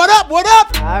 Kiki, what up?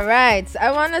 All right.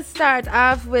 I want to start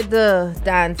off with the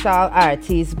dancehall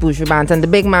artist Buju Banton, the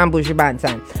big man Buju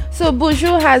Banton. So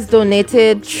Buju has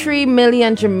donated 3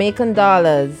 million Jamaican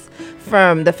dollars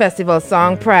from the festival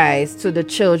song prize to the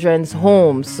children's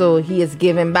home. So he is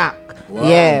giving back. Wow.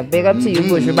 Yeah, big up to you,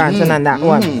 Buju Banton, on that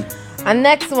one. And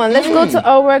next one, let's go to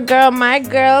our girl, my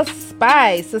girl,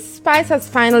 Spice. So Spice has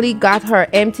finally got her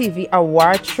MTV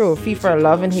Award trophy for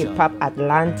Love and Hip Hop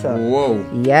Atlanta. Whoa.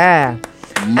 Yeah.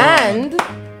 And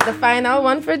the final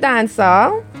one for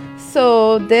dancehall.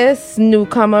 So this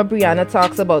newcomer, Brianna,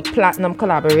 talks about platinum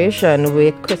collaboration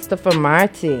with Christopher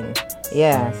Martin.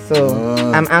 Yeah, so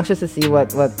I'm anxious to see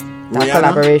what that Rihanna?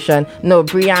 collaboration. No,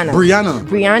 Brianna.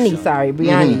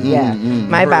 Brianni, yeah.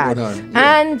 My bad.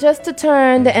 And just to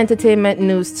turn the entertainment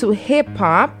news to hip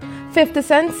hop, 50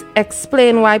 Cent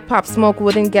explained why Pop Smoke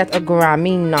wouldn't get a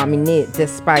Grammy nominate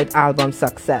despite album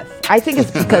success. I think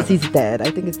it's because he's dead. I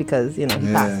think it's because, he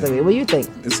passed away. What do you think?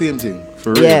 The same thing.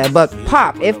 For real. Yeah, but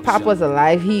if Pop was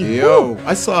alive,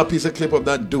 I saw a piece of clip of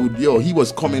that dude. Yo, he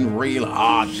was coming real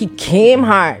hard. He came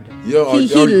hard. Yo,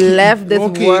 he left this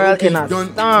world in a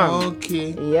storm.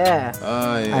 Okay. Yeah.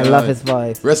 I love his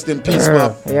voice. Rest in peace,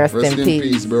 Pop. Rest in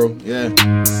peace, bro. Yeah.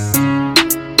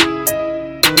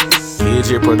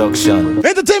 DJ Production.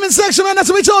 Entertainment section, man. That's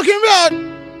what we're talking about.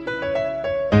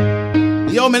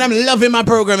 Yo, man, I'm loving my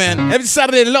program, man. Every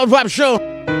Saturday, the Love Vibe Show.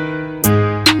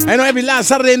 I know every last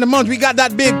Saturday in the month, we got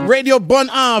that big radio bun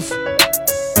off.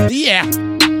 Yeah.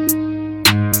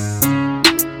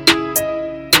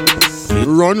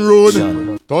 Run road.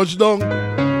 Touchdown. No,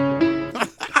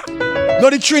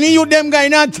 the Trini youth them guy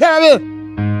not terrible.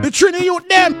 The Trini youth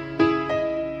them.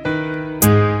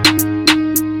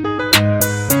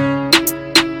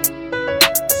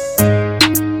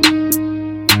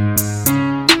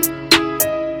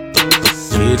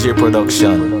 DJ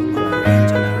Production.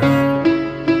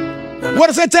 What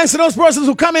to say thanks to those persons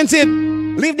who commented.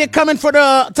 Leave their comment for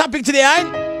the topic today, alright?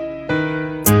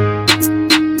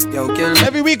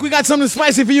 Every week we got something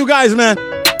spicy for you guys, man.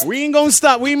 We ain't gonna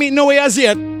stop. We ain't meet nowhere as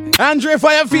yet. Andre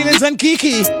Fire Feelings and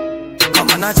Kiki. Come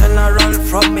on, a general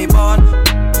from me born.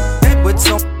 Head with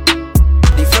some.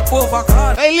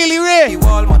 Hey, Lily Ray.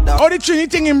 How the Trini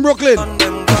thing in Brooklyn?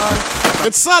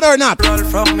 It's sad or not?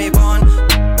 From me born.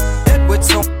 Head with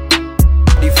some.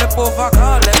 The flip over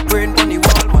car, left brain on the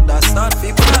wall, mother start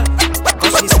people.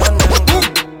 Cause she stand them.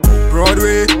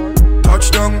 Broadway,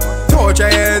 touchdown, touch your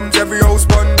hands, every house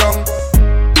bun down.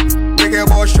 Big a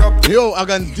boss shop. Yo, I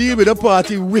can deal with the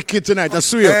party wicked tonight, I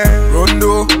swear.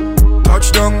 Rondo,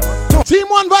 touchdown. Team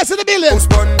One Vice in the building. House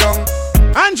bun down.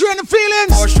 Andrew and the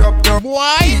Feelings. Boss shop down.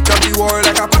 Why? Each of the world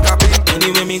like a pack of pink.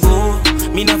 Anywhere me go,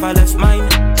 me never left mine.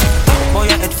 Boy,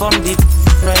 your head from deep.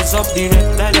 Rise up the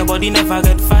red light, your body never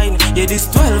get fine. Yeah, this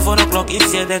 12 o'clock,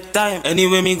 it's yeah that time.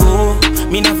 Anywhere me go,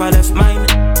 me never left mine.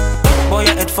 Boy, boy,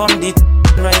 your head from the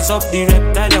rise up the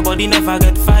reptile, your body never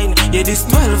get fine. Yeah, this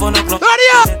 12 on o'clock.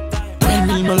 When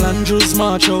Neil Andrews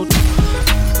march out,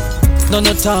 none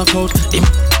of talk out.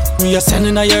 We are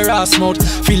sending a your ass mouth.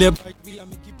 Feel it.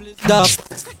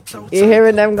 You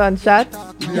hearing them gunshots?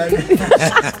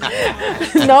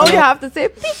 No, you have to say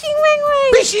fishing wing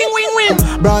wing. Fishing wing wing.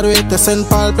 Broadway to St.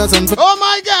 Paul Pleasant. Oh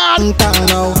my God!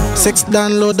 Now 6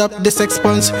 download up the 6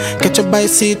 pounds. Catch up by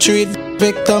C3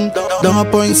 victim. Down a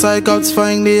point psychouts,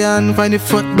 find the hand, find the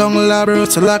foot down labor.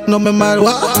 So lock no me mal.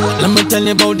 Let me tell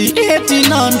you about the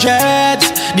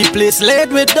 1800s. The place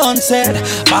laid with done said.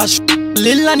 Bash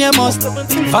Lil and you must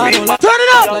follow. Turn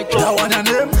it up! Like one of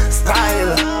them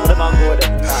style.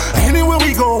 Anywhere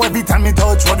we go, every time we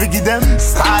touch, what we give them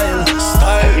style.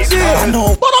 I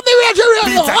know. Put up the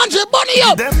radio, Andre Bunny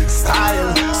up. Them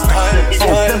style.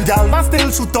 Them gal man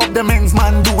still shoot up the men's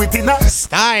man, do it in a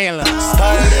style.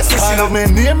 She love me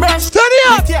name rush. Turn it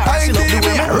up. She love the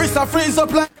way my wrist a freeze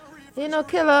up like. You know,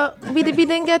 Killer, we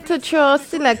didn't get to throw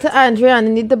Selector Andre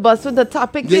and need the bus with the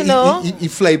topic, Yeah, you know. He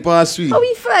fly past me. Oh,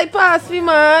 he fly past me,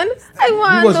 man. I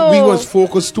want we was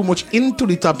focused too much into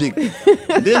the topic.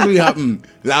 Then we happened.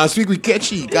 Last week we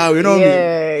catch it, you know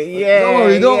me. Yeah. Don't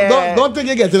worry, don't think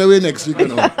you're getting away next week, you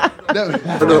know.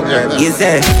 You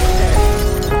said.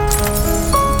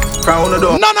 None of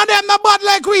them not bad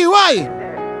like we. Why?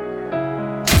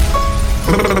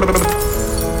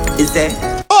 Is that?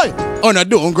 Oi! Oh no,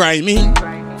 don't grind me.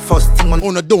 First thing on.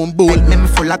 Oh no, don't bull. Me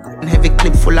full of heavy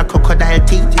clip full of crocodile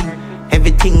teeth.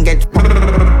 Everything get 16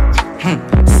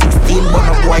 bun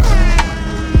of white.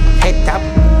 Head tap.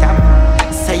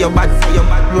 Say your bad.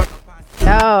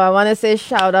 Oh, I want to say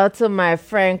shout out to my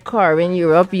friend Corey in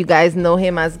Europe. You guys know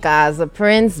him as Gaza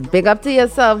Prince. Big up to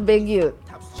yourself, big youth.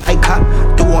 I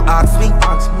can't. Don't ask me.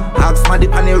 Ask me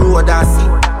on the road I see.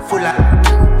 Full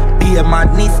of be a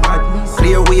madness.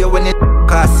 Clear way when it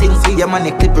sing. See your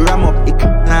money clip ram up. It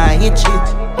nah hit shit.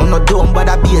 I'm not dumb but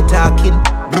I be a talking.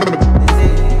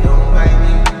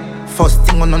 First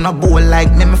thing on a bowl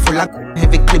like me full of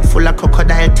heavy clip full of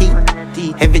crocodile teeth.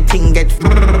 Everything get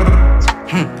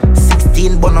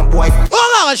 16 bun up boy.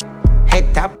 Oh gosh.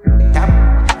 Head tap.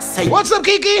 Say what's up,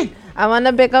 Kiki? I want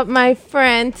to pick up my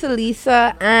friend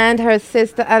Talisa and her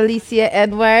sister Alicia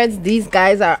Edwards. These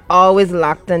guys are always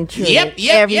locked and tuned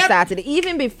every Saturday.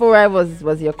 Even before I was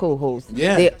your co-host.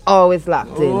 Yeah. They always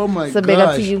locked in. Oh my So big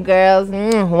up to you girls.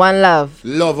 One love.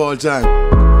 Love all time.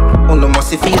 On the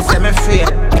must feel semi-free.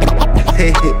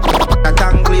 Hey, I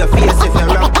tangle your face if you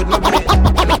rock with my brain.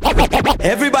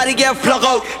 Everybody get flug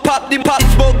out. Pop the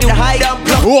smoke, the hide and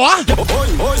plug.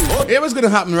 What? It was gonna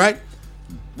happen, right?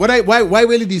 Why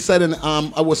really decided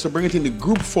I was to bring it in the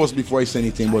group first before I say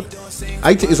anything, but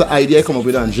I think it's an idea I come up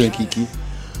with Andre and Kiki.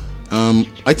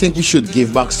 I think we should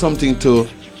give back something to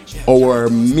our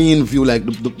main view, like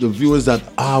the viewers that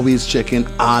always check in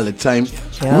all the time.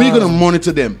 Yeah. We're gonna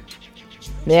monitor them.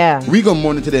 Yeah. We're gonna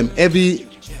monitor them every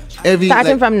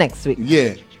starting from next week.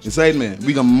 Yeah, inside man.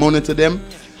 We're gonna monitor them,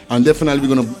 and definitely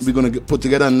we're gonna put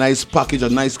together a nice package, a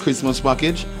nice Christmas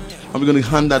package, and we're gonna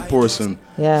hand that person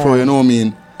for, you know what I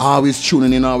mean, always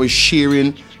tuning in, always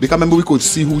sharing. Because remember we could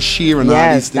see who's sharing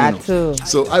all these things. That too.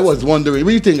 So I was wondering, what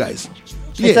do you think, guys?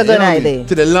 It's a good idea. I mean?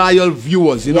 To the loyal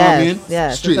viewers, you know what I mean?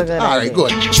 Yes, straight. it's a good all right, idea.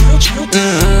 good.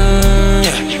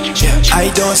 I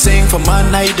don't sing for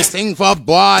man, I just sing for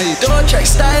boys. Don't try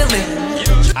style me.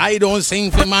 I don't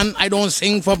sing for man, I don't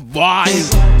sing for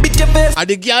boys. Are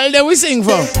the girl that we sing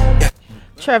for?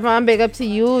 Trevor, big up to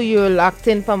you. You're locked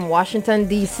in from Washington,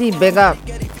 D.C. Big up.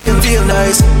 Feel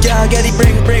nice, yeah, get it,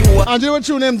 bring what? And you what's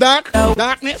your name,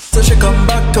 Darkness? So she come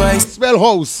back twice. Spell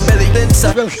house. Belly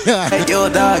inside. Hey, yo,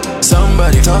 dog,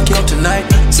 somebody talking tonight.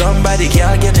 Somebody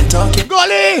can't get in talking.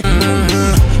 Golly!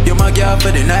 You're my girl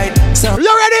for the night. So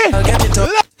you ready? I'll get it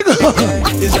talking.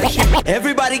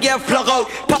 Everybody get plug out.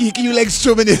 Kiki, you like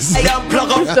stupidness. I got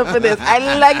plug out. Stupidness.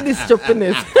 I like this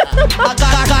stupidness.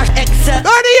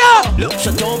 Look,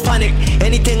 so don't panic.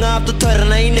 Anything after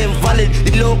turn, I ain't invalid.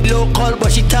 The low call,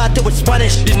 but she thought it was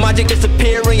Spanish. The magic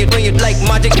disappear when you like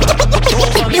magic.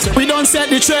 We don't set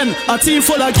the trend. A team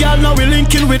full of gal, now we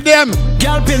linking with them.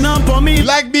 Gal pin up on me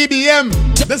like BBM.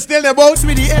 That's still the boat.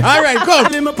 All right, go.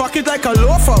 In my pocket like a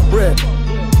loaf of bread.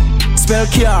 Spell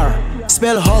car,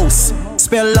 spell house,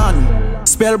 spell land,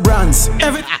 spell brands.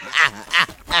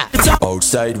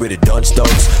 Outside with the Dutch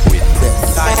dogs, with them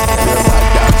guys,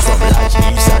 from large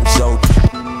east and south.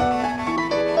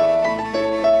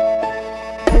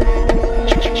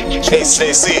 Hey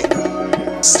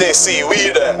Stacy,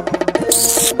 we there?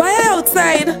 Why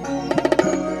outside?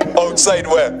 outside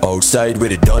where? Outside with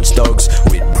the dunce dogs,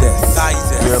 with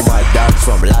death. We're my dogs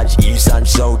from large east and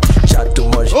south. Chat too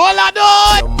much. Hola,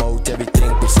 dog! Your mouth,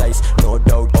 everything precise, no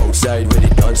doubt. Outside with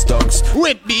the dunce dogs,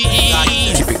 with me.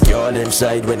 Keep it girl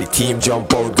inside when the team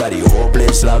jump out. Got the whole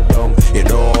place locked down. You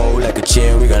know how, like a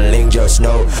chain, we gon' link just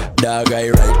now. Dog, I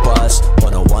ride past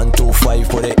on a 125,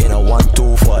 put it in a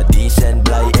 1-2 for a decent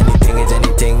blight. Anything is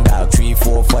anything, dog. 3,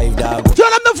 4, 5, dog.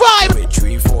 Turn up the vibe. Wait,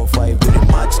 3, 4, 5 to the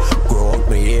max. Grow out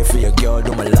my hair for your girl,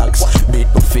 do my locks. Beat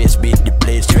my face, beat the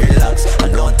place, relax.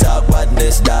 And don't talk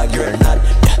badness, dog, you're not.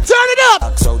 Turn it up.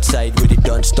 Outside with the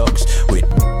dunce dogs, with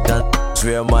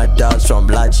where my dogs from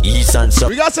large east and south.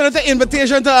 We got another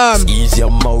invitation to ease your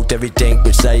mouth, everything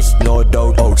precise, no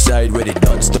doubt. Outside with the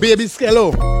dunce dogs. Baby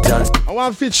Skello. I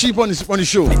want to fit sheep on the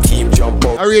show. The team jump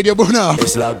out. A radio boner.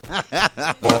 It's like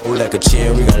like a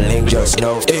chain, we gon' link just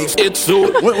now. It's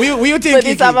so. What you think? But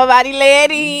it's our body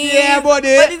lady. Yeah,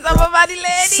 buddy. But it's our body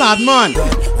lady. Sad man.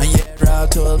 And yeah, Rob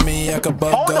told me I could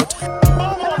bug out.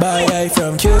 Buy I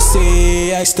from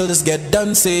QC, I still just get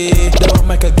done see. Don't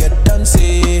make her get done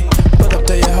see. Put up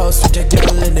to your house with your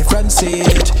girl in the front seat.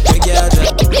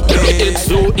 It's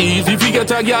so easy if you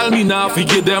get a girl, me now fi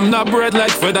give them the bread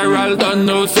like federal done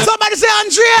no. Somebody say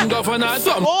Andrea. Governor,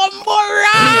 some. Oh,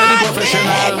 Mora. Me a the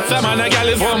professional. Some man a girl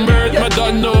is from birth, me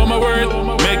don't know my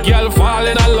word. Make girl fall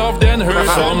in love, then hurt.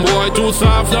 Some boy too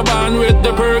soft, no band with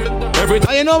the perk.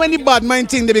 Everything. You know when the bad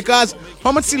mind thing there, because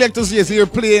how much selectors yes you're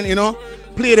playing, you know,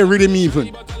 play the rhythm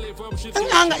even.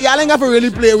 Y'all ain't got to really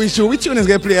play with you. Which tunes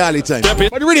get play all the time?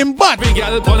 But the rhythm bad. Big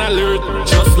girl on alert,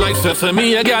 just like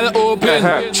sesame, a girl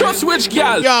open. Trust which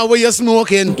girl? Yeah, where you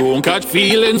smoking? Don't catch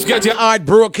feelings, get your heart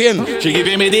broken. She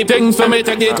giving me the things, so me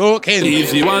take it. Broken.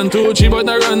 Easy 1, 2, 3, but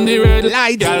not run the red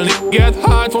light. Girl get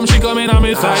hard from she coming on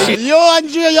me side. Yo,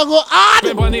 Andrea, you go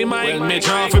hard. Well, me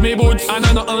try for me boots and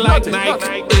I nothing like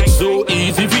night. It's so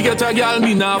easy if you get a girl,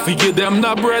 me now fi give them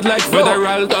the bread like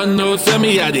federal done no. Say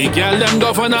me a the girl, them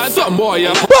go for not some boy. You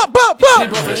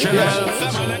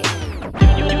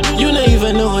don't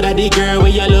even know that the girl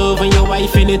with your love and your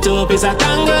wife in it up is a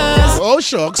tangas. Oh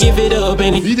shucks. Give it up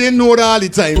and he didn't know that all the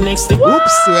time. Next thing.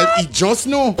 Oops, well he just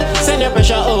know. Send your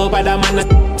pressure up at the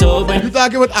man you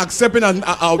talking about accepting an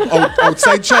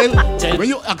outside child? When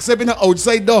you accepting an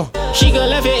outside door. She gon'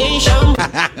 left you in sham.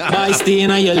 Boy stay in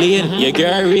your lane. Your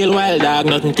girl real wild dog,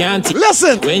 nothing can't take.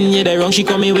 Listen. When you're the wrong, she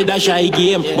come in with a shy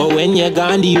game. But when you're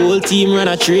gone, the whole team run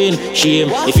a train. Shame.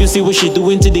 If you see what she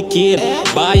doing to the kid,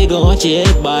 boy you gon' watch your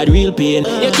head bad real pain.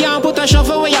 You can't put a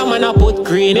shuffle where your man a put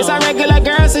crane. It's a regular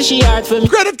girl, so she hard for me.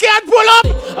 Credit card pull up.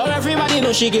 Oh, everybody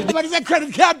know she give the. What is a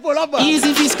credit card pull up? Easy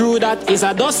if you screw that, it's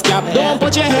a dust cap. Don't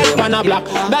put your head on a block.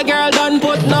 That girl done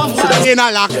put enough. In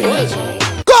a lock.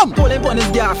 Come! Pull him on his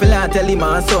gaffel and tell him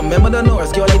on some. Remember the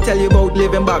nurse girl I tell you about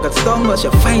living back at Stung. But she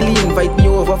finally invite me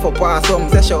over for possum.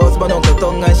 Says she husband Uncle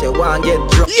Tongue and she want get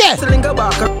drunk. Yes! So link her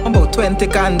back about 20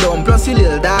 condom. Plus you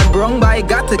little dog brung, but I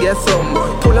got to get some.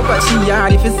 Pull up at she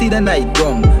yard if you see the night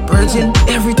gum. Virgin,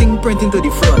 everything printing to the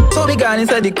front. So we gone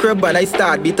inside the crib and I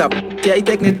start beat up. Yeah, I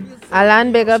take it.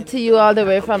 Alan, big up to you all the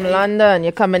way from London.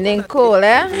 You're coming in cool,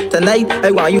 eh? Tonight,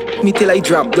 I want you me till I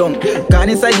drop down. Gone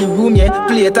inside the room, yeah,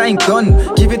 play it ain't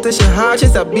done. Give it to she heart, she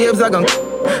said, babes, I gon'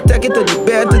 take it to the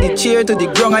bed, to the chair, to the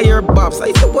ground, I hear bops.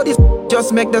 I said, what is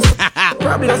just make this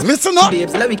probably just listen up.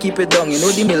 Babes, let me keep it down. You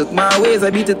know the milk, my ways, I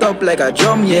beat it up like a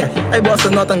drum, yeah. I bust a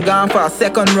nut and gone for a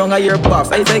second rung, I hear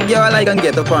bops. I said, girl, I can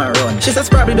get up and run. She says,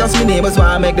 probably just me neighbors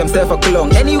wanna make themselves a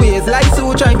clown. Anyways, like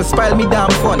Sue trying to spoil me damn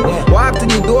fun. Walk to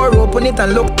the door, open it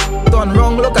and look done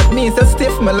wrong. Look at me, say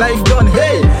stiff, my life done.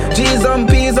 Hey, G's on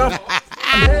P's up.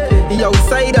 He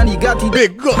outside and he got it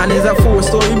big go. And he's a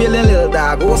 4-story building little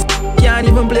dog. Oh, can't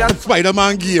even play a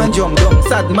Spider-Man game. And jump down,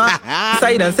 sad man.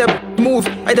 Side and say move.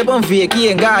 I tap on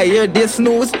vacay and guy hear this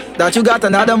news that you got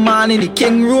another man in the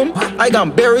king room. I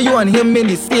can bury you and him in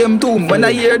the same tomb. When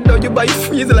I hear that you buy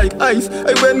freeze like ice,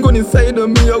 I went going inside of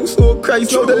me house, so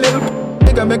Christ. Now the little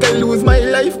nigga make I lose my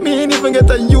life. Me ain't even get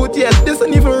a youth yet, this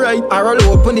ain't even right. I'll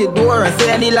open the door and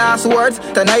say any last words.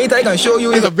 Tonight I can show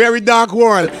you it's a very dark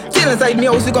world. Chill inside me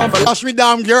house, you come for hush me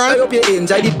down, girl. I hope you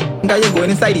enjoy the that you're going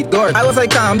inside the door. I was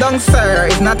like, calm down, sir.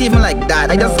 It's not even like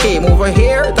that. I just came over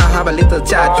here to have a little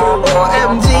chat.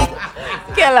 OMG.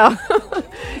 Killer,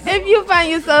 if you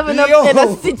find yourself in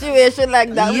a situation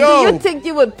like that, do you think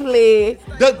you would play?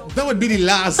 That would be the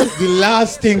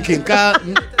last thinking.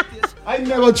 I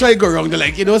never try to go wrong. They're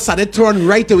like, you know, so they turn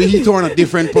right away, he turn a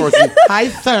different person. Hi,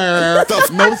 sir.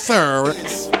 No, sir.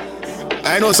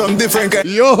 I know some different kind.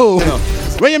 Yo,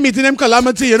 when you're meeting them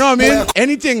calamity, you know what I mean?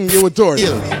 Anything you would turn.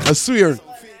 I swear.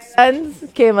 And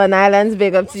Cayman Islands,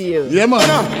 big up to you. Yeah, man.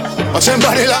 What's your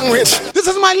body language? This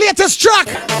This is my latest track.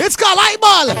 It's called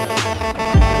Eyeball.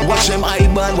 Watch them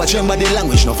eyeball, watch them body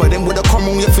language. No for them woulda come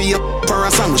on you for you for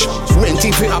a sandwich. When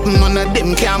if it happen, none of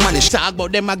them can manage. Talk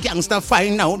about them a gangster,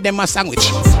 find out them a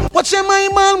sandwich. Watch them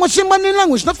eyeball, watch them body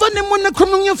language. No for them wanna come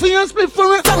on you for you split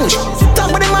for a sandwich.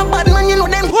 Talk about them a bad man, you know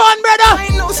them. One brother. I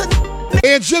know so.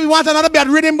 Hey Jim, you want another bad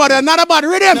rhythm, but another bad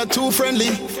rhythm. Not too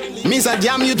friendly. Me's a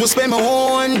damn you to spend my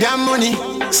own damn money.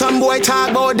 Some boy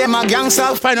talk about them a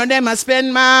gangster. Find out them a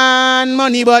spend man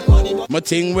money, but my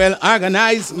thing well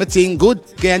organized, my thing good.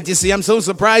 Can't you see I'm so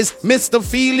surprised? Mr.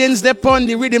 Feelings, they on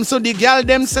the rhythm, so the girl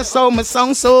them say so my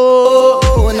song so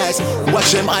nice.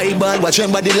 Watch them eyeball, watch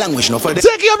them body language. No for them.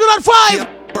 Take you up to that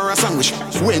 5. For a sandwich.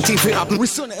 When if it happen, we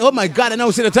soon. Oh my God, I know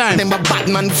see the time. Them a bad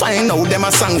man find out them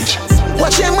a sandwich.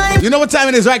 Watch them You know what time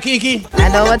it is, right, Kiki? I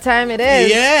know what time it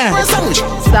is. Yeah.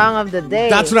 Song of the day.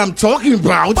 That's what I'm talking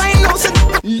about.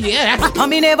 Yeah. I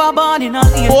mean never born in a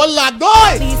oh la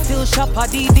boy. Still shop a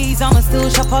DDs, I'm still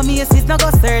shop a Macy's, not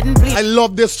got certain place. I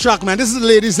love this track, man. This is the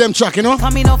ladies them track, you know.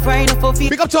 Coming up right for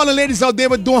feet. Pick up to all the ladies out there,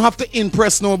 but don't have to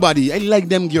impress nobody. I like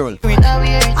them girl.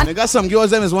 I got some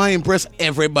girls them is want to impress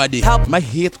everybody. My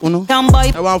hate, you know.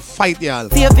 I want to fight y'all.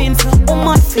 They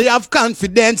have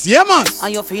confidence, yeah man.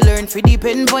 And you feel learn to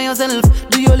depend on yourself.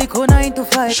 Do you only go 9 to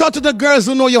 5? Shout to the girls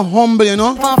who know you're humble, you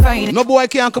know. No boy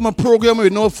can't come a program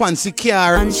with no fancy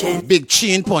car, big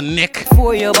chain pon neck.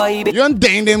 You don't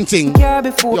dang them thing. You're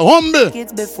humble.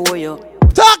 Kids before you.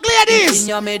 Talk ladies. In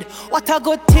your mid, what a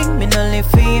good thing. Me no live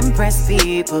to impress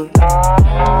people.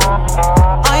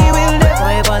 I will never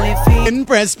ever live to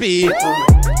impress people.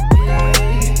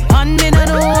 And me no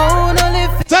know no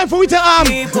live. Time for me to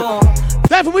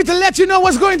Time for me to let you know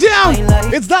what's going down.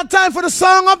 It's that time for the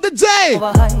song of the day.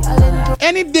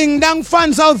 Any ding dong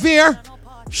fans out there?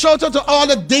 Shout out to all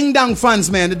the ding dong fans,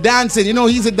 man. The dancing, you know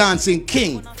he's a dancing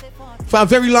king. For a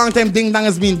very long time, Ding Dong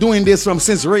has been doing this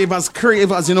since Ravers,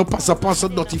 Cravers, you know, Passa,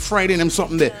 Dirty Friday and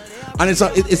something there. And it's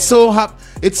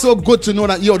so good to know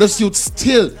that, yo, this youth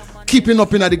still keeping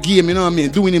up in the game, you know what I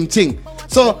mean, doing him thing.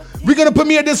 So, we're going to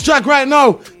premiere this track right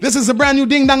now. This is a brand new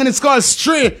Ding Dong and it's called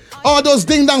Stray. All those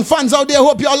Ding Dong fans out there,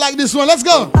 hope y'all like this one. Let's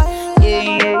go.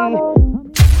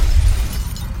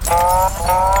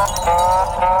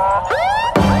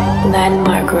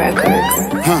 Landmark Records.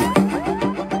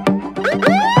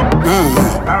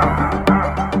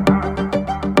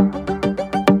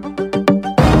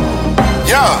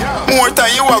 Yeah, more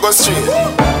time you a go straight.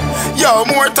 Yo,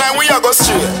 more time we a go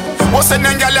straight. What's the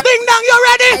name, girl? Ding Dong, you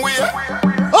ready?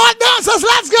 All dancers,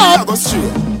 let's go. We a go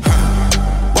straight.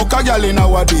 Buck a girl in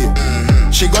our day.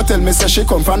 She go tell me say she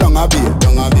come from down a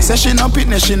bay. Say she no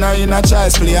fitness, she no in a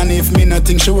child's play. And if me no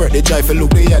think she work, they try to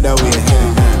look the other way.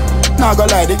 Now go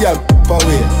lie, the girl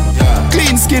away.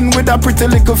 Clean skin with a pretty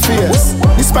little face.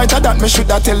 Despite of that, me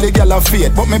shoulda tell the girl a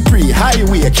fate. But me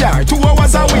pre-highway car 2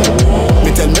 hours away.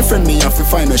 Me tell me friend me have to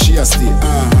find where she a stay.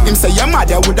 Him say your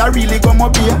mother woulda really go my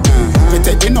beer. Me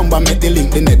take the number, make the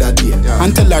link the nether day.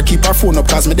 And tell her keep her phone up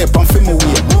cause me dep on film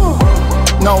away.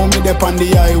 Now me dep on the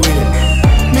highway.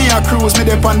 Me a cruise, me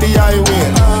dep on the highway.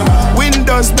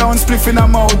 Windows down, spliff in her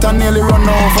mouth and nearly run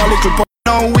over little.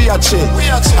 Now we a chill.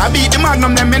 I beat the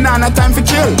magnum, then me nah no time for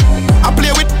kill. I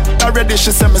play with already,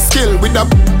 she say me skill. With the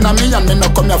na me and me no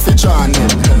come here for join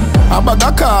it. I bag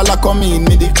a call, I come in,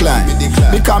 me decline.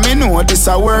 Because me know this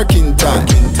a working time.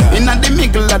 In the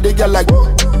middle of the girl like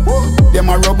them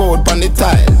a rub out on the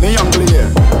tile. Me young here.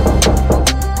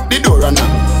 The door and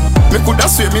me coulda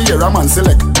swear me hear a man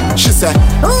select. She say,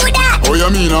 who that? Oh, you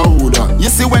mean a who that?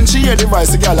 You see when she hear the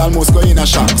voice, the girl almost go in a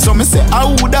shock. So me say, a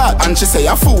who that? And she say,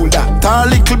 a fool that. Tell a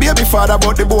little baby father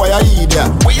about the boy a idiot.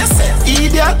 What you say?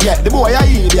 Idiot? Yeah, the boy a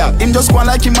idiot. Him just go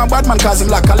like him a bad man cause him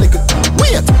like a little.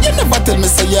 Wait, you never tell me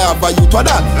say yeah, but you to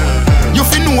that. You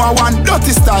feel know I want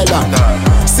dirty style.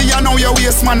 See you now your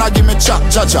waist man a give me chat,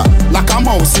 jaja. Like a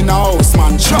mouse in a house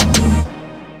man, chop.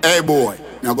 Hey boy.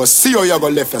 Now go see how you go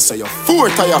left so your 4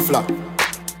 tire flat.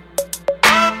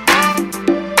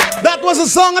 That was the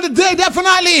song of the day,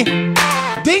 definitely.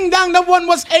 Ding Dong, the one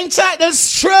was entitled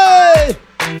Stray.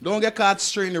 Don't get caught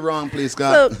straying the wrong place,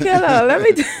 God. So, Killer, let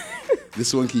me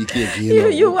this one Kiki.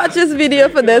 You watch this video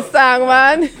for this song,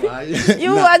 man.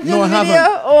 You watch this video?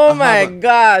 Oh my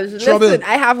gosh. Listen,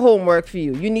 I have homework for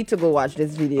you. You need to go watch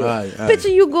this video. Picture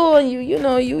you go and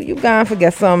you gonna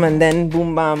forget some and then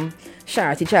boom bam.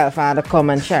 Charity Childfather come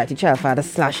and Charity Childfather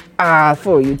slash all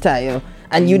for you tire.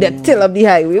 And you that till up the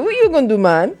highway. What you gonna do,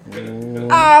 man?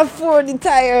 All for the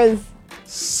tires.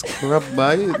 Scrap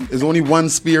by. There's only one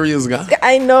spear he's got.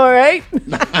 I know, right?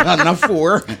 Not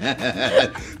 4.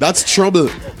 That's trouble.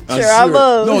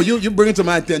 Trouble. No, you bring it to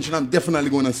my attention. I'm definitely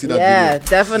going to see that video. Yeah,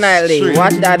 definitely. Straight.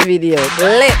 Watch that video.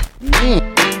 Lit.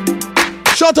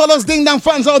 Shout out to all those Ding Dong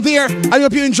fans out there. I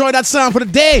hope you enjoyed that song for the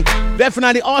day.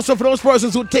 Definitely. Also for those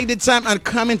persons who take the time and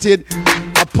commented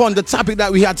upon the topic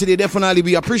that we had today. Definitely.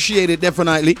 We appreciate it.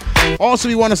 Definitely. Also,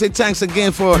 we want to say thanks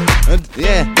again for,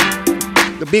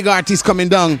 the big artists coming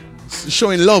down,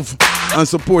 showing love and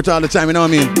support all the time. You know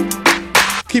what I mean?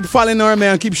 Keep following her,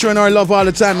 man. Keep showing her love all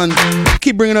the time and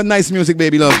keep bringing out nice music,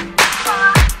 baby love.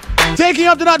 Taking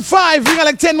up to that 5. We got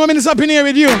like 10 more minutes up in here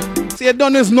with you. See, you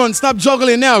done this none. Stop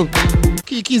juggling now.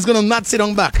 Kiki's gonna not sit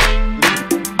on back.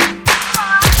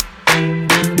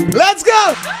 Let's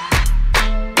go!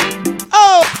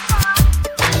 Oh!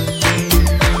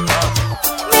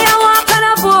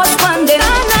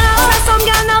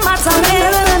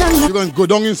 You're gonna go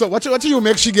down inside. What you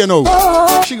make she get now?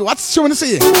 What's she wanna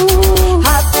say?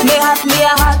 Hot, me hot, me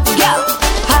a hot girl.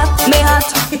 Hot, me hot.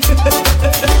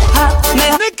 Hot, me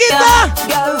hot.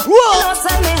 Nikita! Whoa!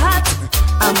 Say me hot.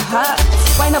 I'm hot.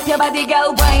 Wind up your body,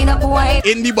 girl. Wind up, wind.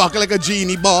 In the buckle like a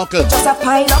genie buckle. Just a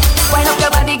pile up. Wind up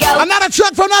your body, girl. Another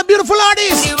track from that beautiful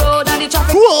artist. The road and the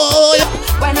traffic. Whoa!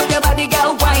 Wind up your body,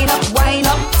 girl. Wind up, wind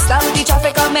up. Stop the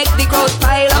traffic and make the crowd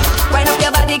pile up. Wind up your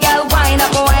body, girl. Wind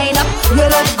up, wind up. You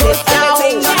look good,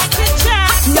 everything.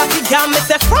 Yucky girl, me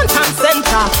say front and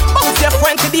center. Bounce your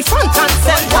friend to the front and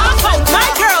center. My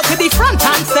girl to the front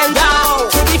and center.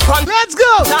 To the front. Let's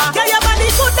go. Get your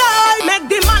body good eye. Make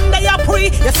the man they a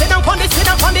pre. You sit down on the, sit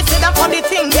down on the, sit down on the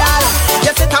thing, girl.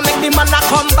 You sit and make the man a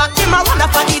come back. Him a run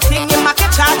up on the thing. Him a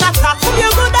catch a attack. You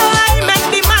good eye. Make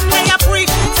the man they a pre.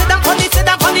 Sit down on the, sit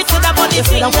down on the, sit down on the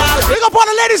thing, girl. Big up all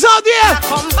the ladies out there.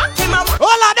 Come back. Him a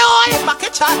all I know. Him a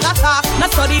catch a attack.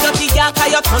 Now study dirty girl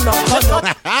 'cause you turn up, turn up.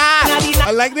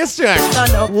 I like this track.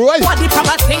 Right. What the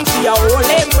proper thing to you hold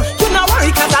him? You know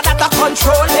worry 'cause I got to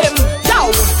control him.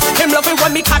 Yo, him love it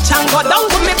when me catch and go down.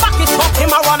 When me back it up, him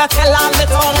I wanna tell all the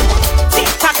tongue. Tick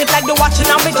tock it like the watching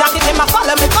on me jacket. Him a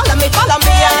follow me, follow me, follow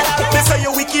me. They say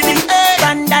you wicked,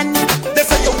 London. They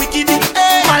say you wicked,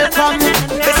 Malcolm.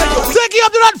 They say you wicked. Take you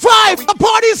up to that 5. The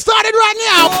party started right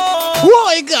now. Oh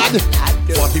my God.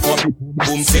 40,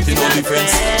 boom, sitting on the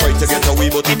fence. Try to get away,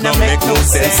 but it don't make no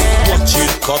sense. Watch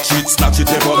it, catch it, snatch it,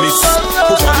 never miss.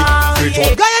 Put on it,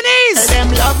 straight up. Guyanese! Them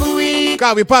love we.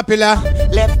 God, we popular.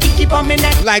 Left keep on me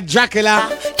neck. Like Dracula.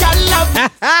 Girl love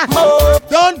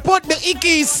Don't put the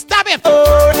icky. Stop it.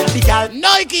 The girl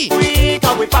no icky. We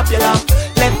cause we popular.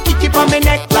 Left keep on me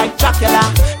neck like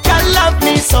Dracula. Girl love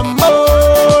me some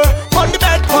more. On the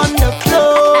bed, on the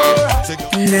floor.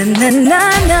 Na na na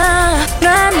na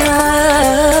na na.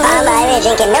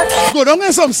 Go down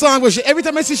in some song where every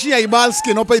time I see she a ball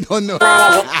skin up, I don't know.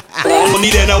 Money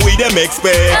then we them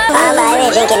expect.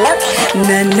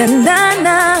 Na na na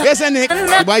na. Yes, and Nick,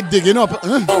 you might digging up.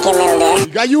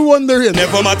 Got you wondering.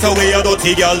 Never matter where you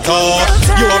dirty girl talk.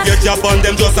 You have your job on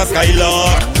them just a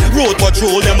skylark. Road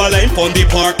patrol them a line from the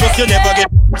park. But you never get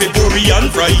the Dory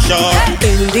and fry shark.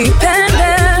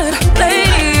 Independent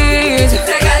ladies.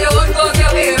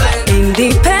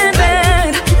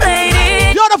 Independent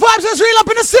ladies. Yo, the vibes is real up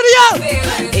in the studio.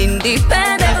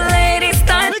 Independent ladies.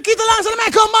 Keep the lines on the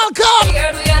mic, Malcolm.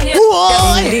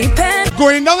 Whoa.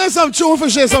 Going down in some tune for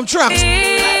share some tracks.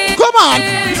 Come on.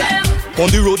 On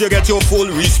the road you get your full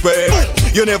respect.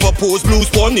 You never post blues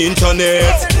on the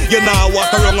internet. You now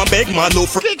walk around and beg man no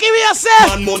friend. Give me a set.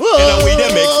 Man money in a way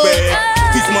them expect.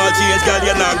 This small change girl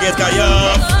you now get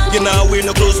tired. You now wear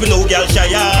no clothes with no girl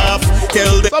shy off.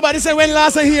 Tell them. Somebody say when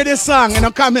last I hear this song in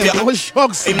a comment. I was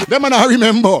shocked. Them and I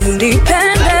remember.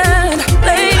 Independent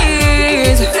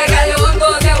ladies.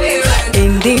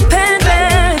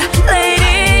 Independent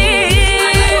ladies.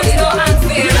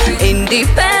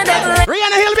 Independent ladies.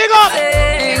 Rihanna Hill, big up.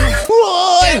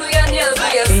 Whoa.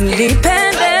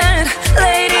 Independent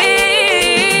ladies.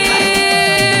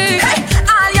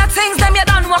 All your things them you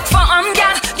done work for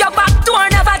girl. Your back door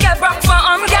never get broke for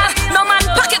girl. No man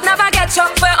pocket never get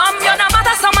chopped for you no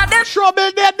matter some of them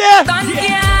trouble dead there. Girl,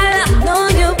 know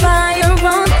you buy your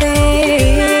own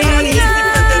thing.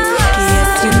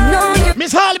 Yes, you know you.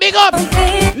 Miss Hall, big up.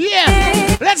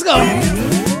 Yeah, let's go.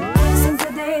 Since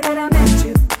the day that I met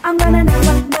you, I'm gonna never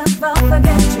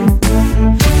forget you.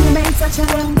 You made such an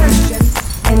impression,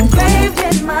 engraved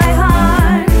in my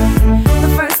heart. The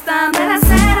first time that I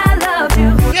said I loved you.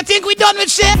 You think we done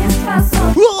with shit?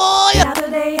 Whoa, yeah.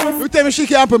 You tell me she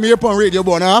can't premiere upon radio,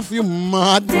 but half you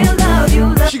mad.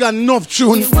 She got enough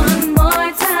tune. One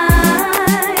more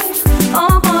time.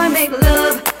 Oh boy, make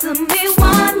love to me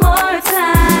one more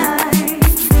time.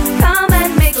 Come and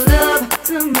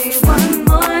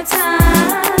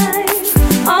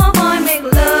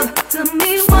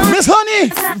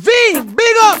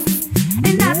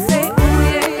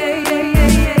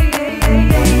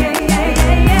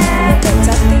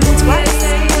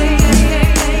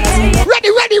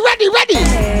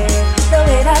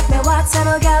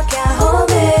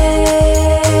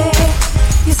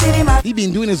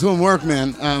been doing his homework,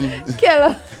 man.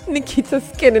 Killer, Nikita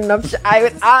skinning up your eye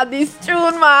with all these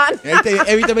tune, man. I tell you,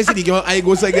 every time I see the girl, I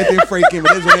go so I get him freaking.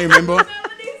 But that's what I remember.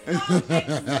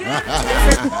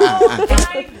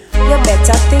 You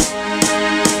better think.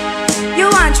 You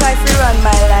want try to run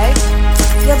my life?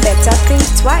 You better think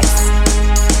twice.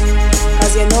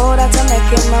 Cause you know that I'm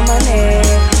making my money.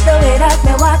 The way that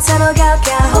me walk, so no girl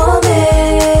can't hold me.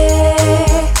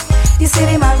 You see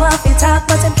the man want to talk,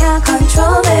 but him can't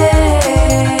control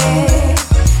me.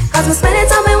 Cause me spend it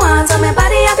on me want, on my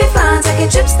body happy fun. Taking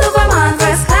trips to Vermont,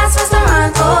 first class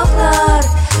restaurant. Oh Lord,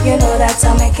 you know that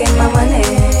I'm making my money.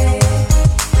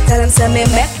 Tell them say me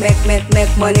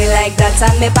make money like that.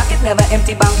 And me pocket never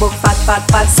empty, bank book fat.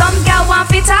 Some girl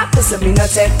want fit up, so me no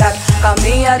take that. Cause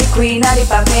me a the queen of the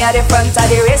pack, me a the front of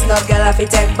the race. No girl have to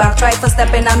take back. Try to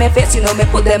step in on me face, you know me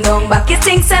put them down back. You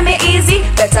think say me easy?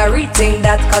 Better rethink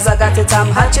that. Cause I got it, I'm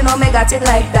hot, you know me got it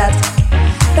like that.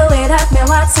 The way that me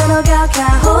walk, so no girl can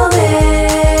hold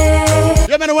me.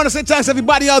 Yeah, man, I want to say thanks to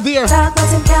everybody out there.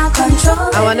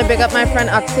 I want to big up my friend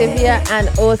Octavia and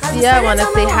Osia. I want to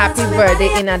say happy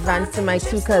birthday in advance to my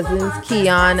two cousins,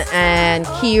 Keon and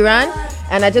Kieran.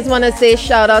 And I just want to say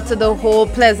shout out to the whole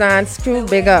Pleasance crew.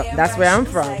 Big up. That's where I'm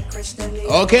from.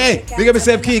 Okay. Big up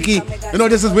yourself, Kiki. You know,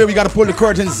 this is where we got to pull the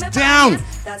curtains down.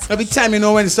 Every time you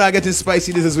know when it start getting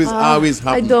spicy, this is what's always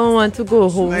happening. I don't want to go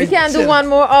home. We can't do one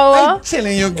more hour. I'm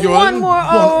telling you, girl. One more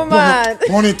hour, man.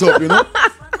 Burn it up, you know.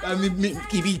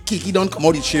 Kiki don't come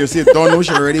out the chair, say, don't know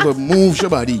she ready, but move your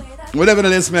body. Whatever the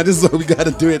man, this is how we got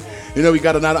to do it. You know, we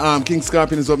got another King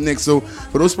Scorpion is up next. So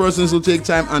for those persons who take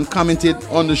time and commented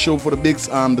on the show for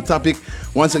the topic,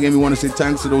 once again, we want to say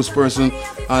thanks to those persons.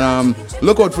 And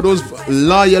look out for those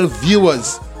loyal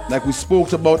viewers like we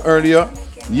spoke about earlier.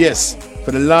 Yes,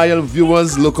 for the loyal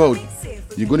viewers, look out.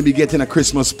 You're going to be getting a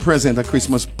Christmas present, a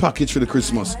Christmas package for the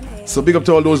Christmas. So big up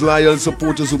to all those loyal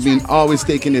supporters who've been always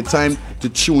taking their time to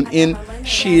tune in,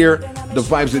 share the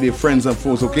vibes with their friends and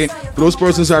folks, okay? For those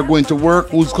persons who are going to work,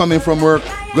 who's coming from work,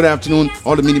 good afternoon.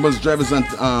 All the minibus drivers and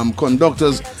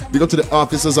conductors. Big up to the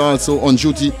officers also on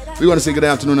duty. We want to say good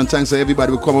afternoon and thanks to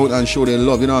everybody who come out and show their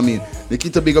love, you know what I mean?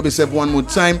 Nikita, big up yourself one more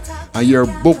time and you're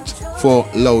booked for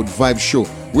Loud Vibe Show.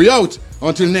 We out.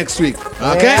 Until next week,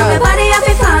 okay? Everybody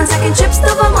happy fun, taking trips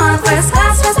to Vermont, first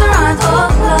class restaurant.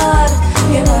 Oh Lord,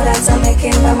 you know that I'm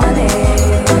making my money.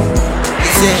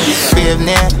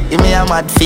 Give me a mad